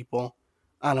music people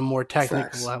on a more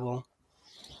technical level.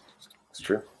 It's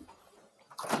true.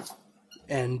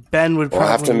 And Ben would probably...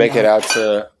 We'll have to make it out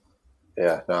to...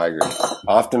 Yeah, no, I agree.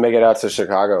 I'll have to make it out to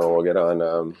Chicago and we'll get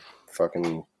on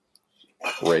fucking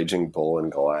Raging Bull and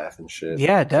Goliath and shit.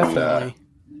 Yeah, definitely.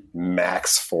 And,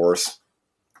 Max Force.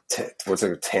 What's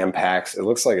it? Tampax. It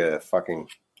looks like a fucking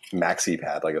maxi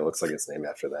pad. Like it looks like it's named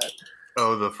after that.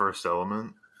 Oh, the First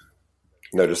Element?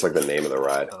 No, just like the name of the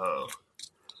ride. Oh.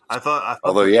 I thought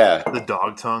Although, yeah. The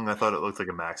dog tongue, I thought it looked like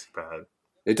a maxi pad.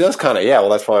 It does kind of, yeah. Well,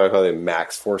 that's probably why I call it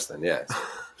Max Force then, yeah.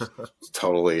 It's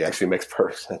totally actually makes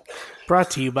perfect sense.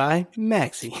 Brought to you by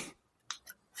Maxi.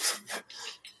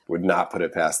 Would not put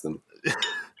it past them.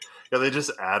 Yeah, they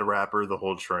just ad wrapper the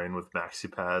whole train with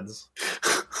maxi pads.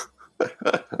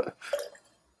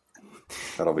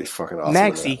 That'll be fucking awesome.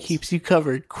 Maxi keeps you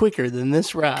covered quicker than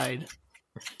this ride.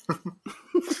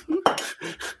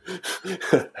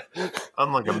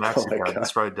 Unlike a maxi pad,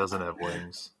 this ride doesn't have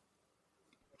wings.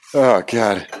 Oh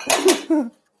god.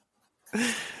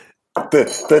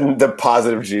 The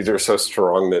positive G's are so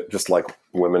strong that just like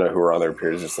women who are on their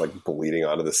periods just like bleeding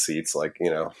onto the seats, like, you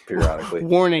know, periodically.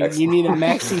 Warning, Excellent. You need a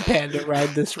maxi pad to ride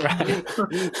this ride.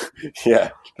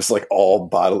 Yeah, just like all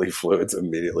bodily fluids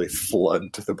immediately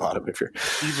flood to the bottom of your...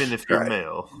 Even if you're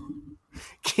male.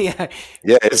 Yeah.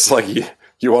 Yeah, it's like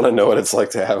you want to know what it's like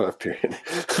to have a period.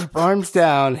 Keep arms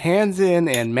down, hands in,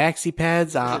 and maxi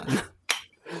pads on.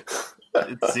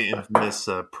 It's the infamous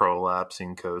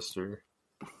prolapsing coaster.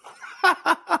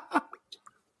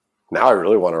 Now I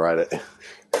really want to ride it.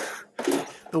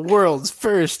 The world's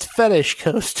first fetish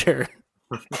coaster.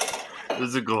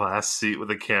 There's a glass seat with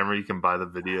a camera. You can buy the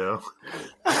video of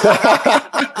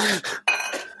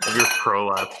your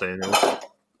prolapse anus.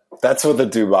 That's what the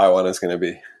Dubai one is going to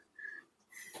be.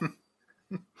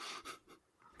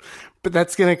 But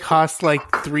that's going to cost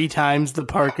like 3 times the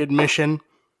park admission.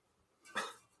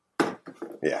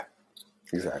 Yeah,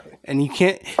 exactly. And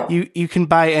you can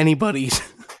buy anybody's.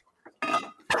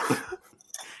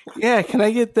 Yeah, can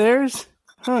I get theirs?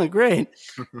 Huh, great.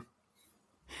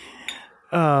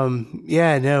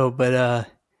 Yeah, no, but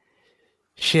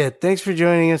shit, thanks for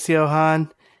joining us, Johan.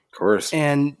 Of course.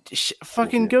 And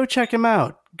fucking go check him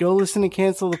out. Go listen to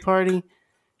Cancel the Party.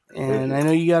 And I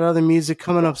know you got other music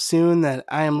coming up soon that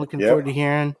I am looking forward to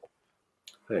hearing.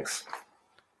 Thanks.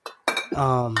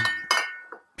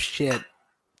 Shit.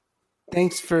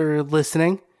 Thanks for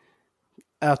listening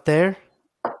out there.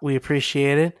 We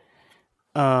appreciate it.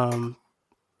 I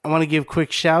want to give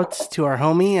quick shouts to our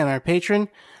homie and our patron,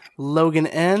 Logan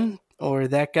N, or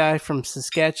that guy from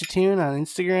Saskatchewan on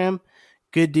Instagram.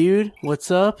 Good dude.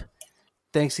 What's up?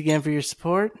 Thanks again for your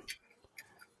support.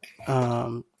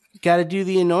 Got to do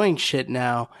the annoying shit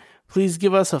now. Please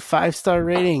give us a 5-star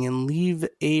rating and leave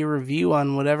a review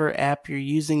on whatever app you're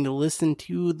using to listen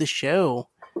to the show.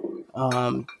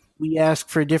 We ask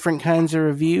for different kinds of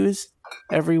reviews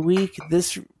every week.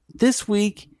 This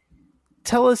week,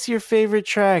 tell us your favorite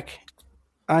track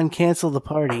on Cancel the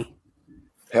Party.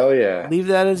 Hell yeah. Leave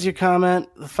that as your comment,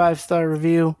 the 5-star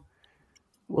review.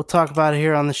 We'll talk about it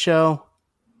here on the show.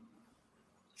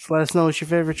 Just let us know what your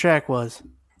favorite track was.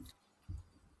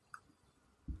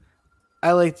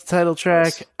 I like the title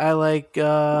track. I like...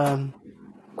 I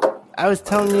was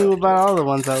telling you about all the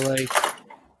ones I like.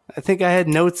 I think I had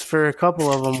notes for a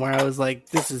couple of them where I was like,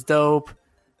 this is dope.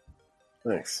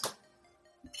 Thanks.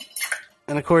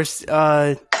 And of course,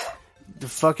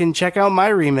 fucking check out my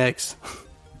remix.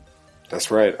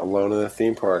 That's right. Alone in the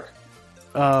Theme Park.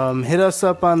 Hit us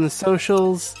up on the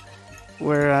socials.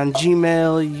 We're on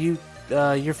Gmail.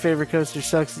 Your favorite coaster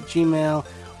sucks at Gmail.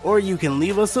 Or you can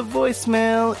leave us a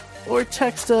voicemail or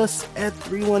text us at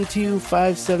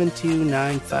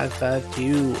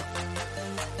 312-572-9552.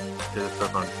 Hit us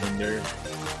up on Tinder.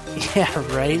 Yeah,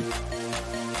 right?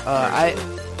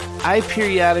 I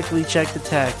periodically check the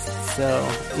text, so,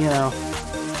 you know,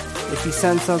 if you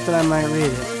send something, I might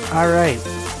read it. All right.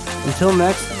 Until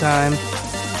next time,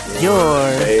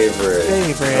 your favorite.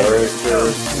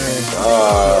 Roaster.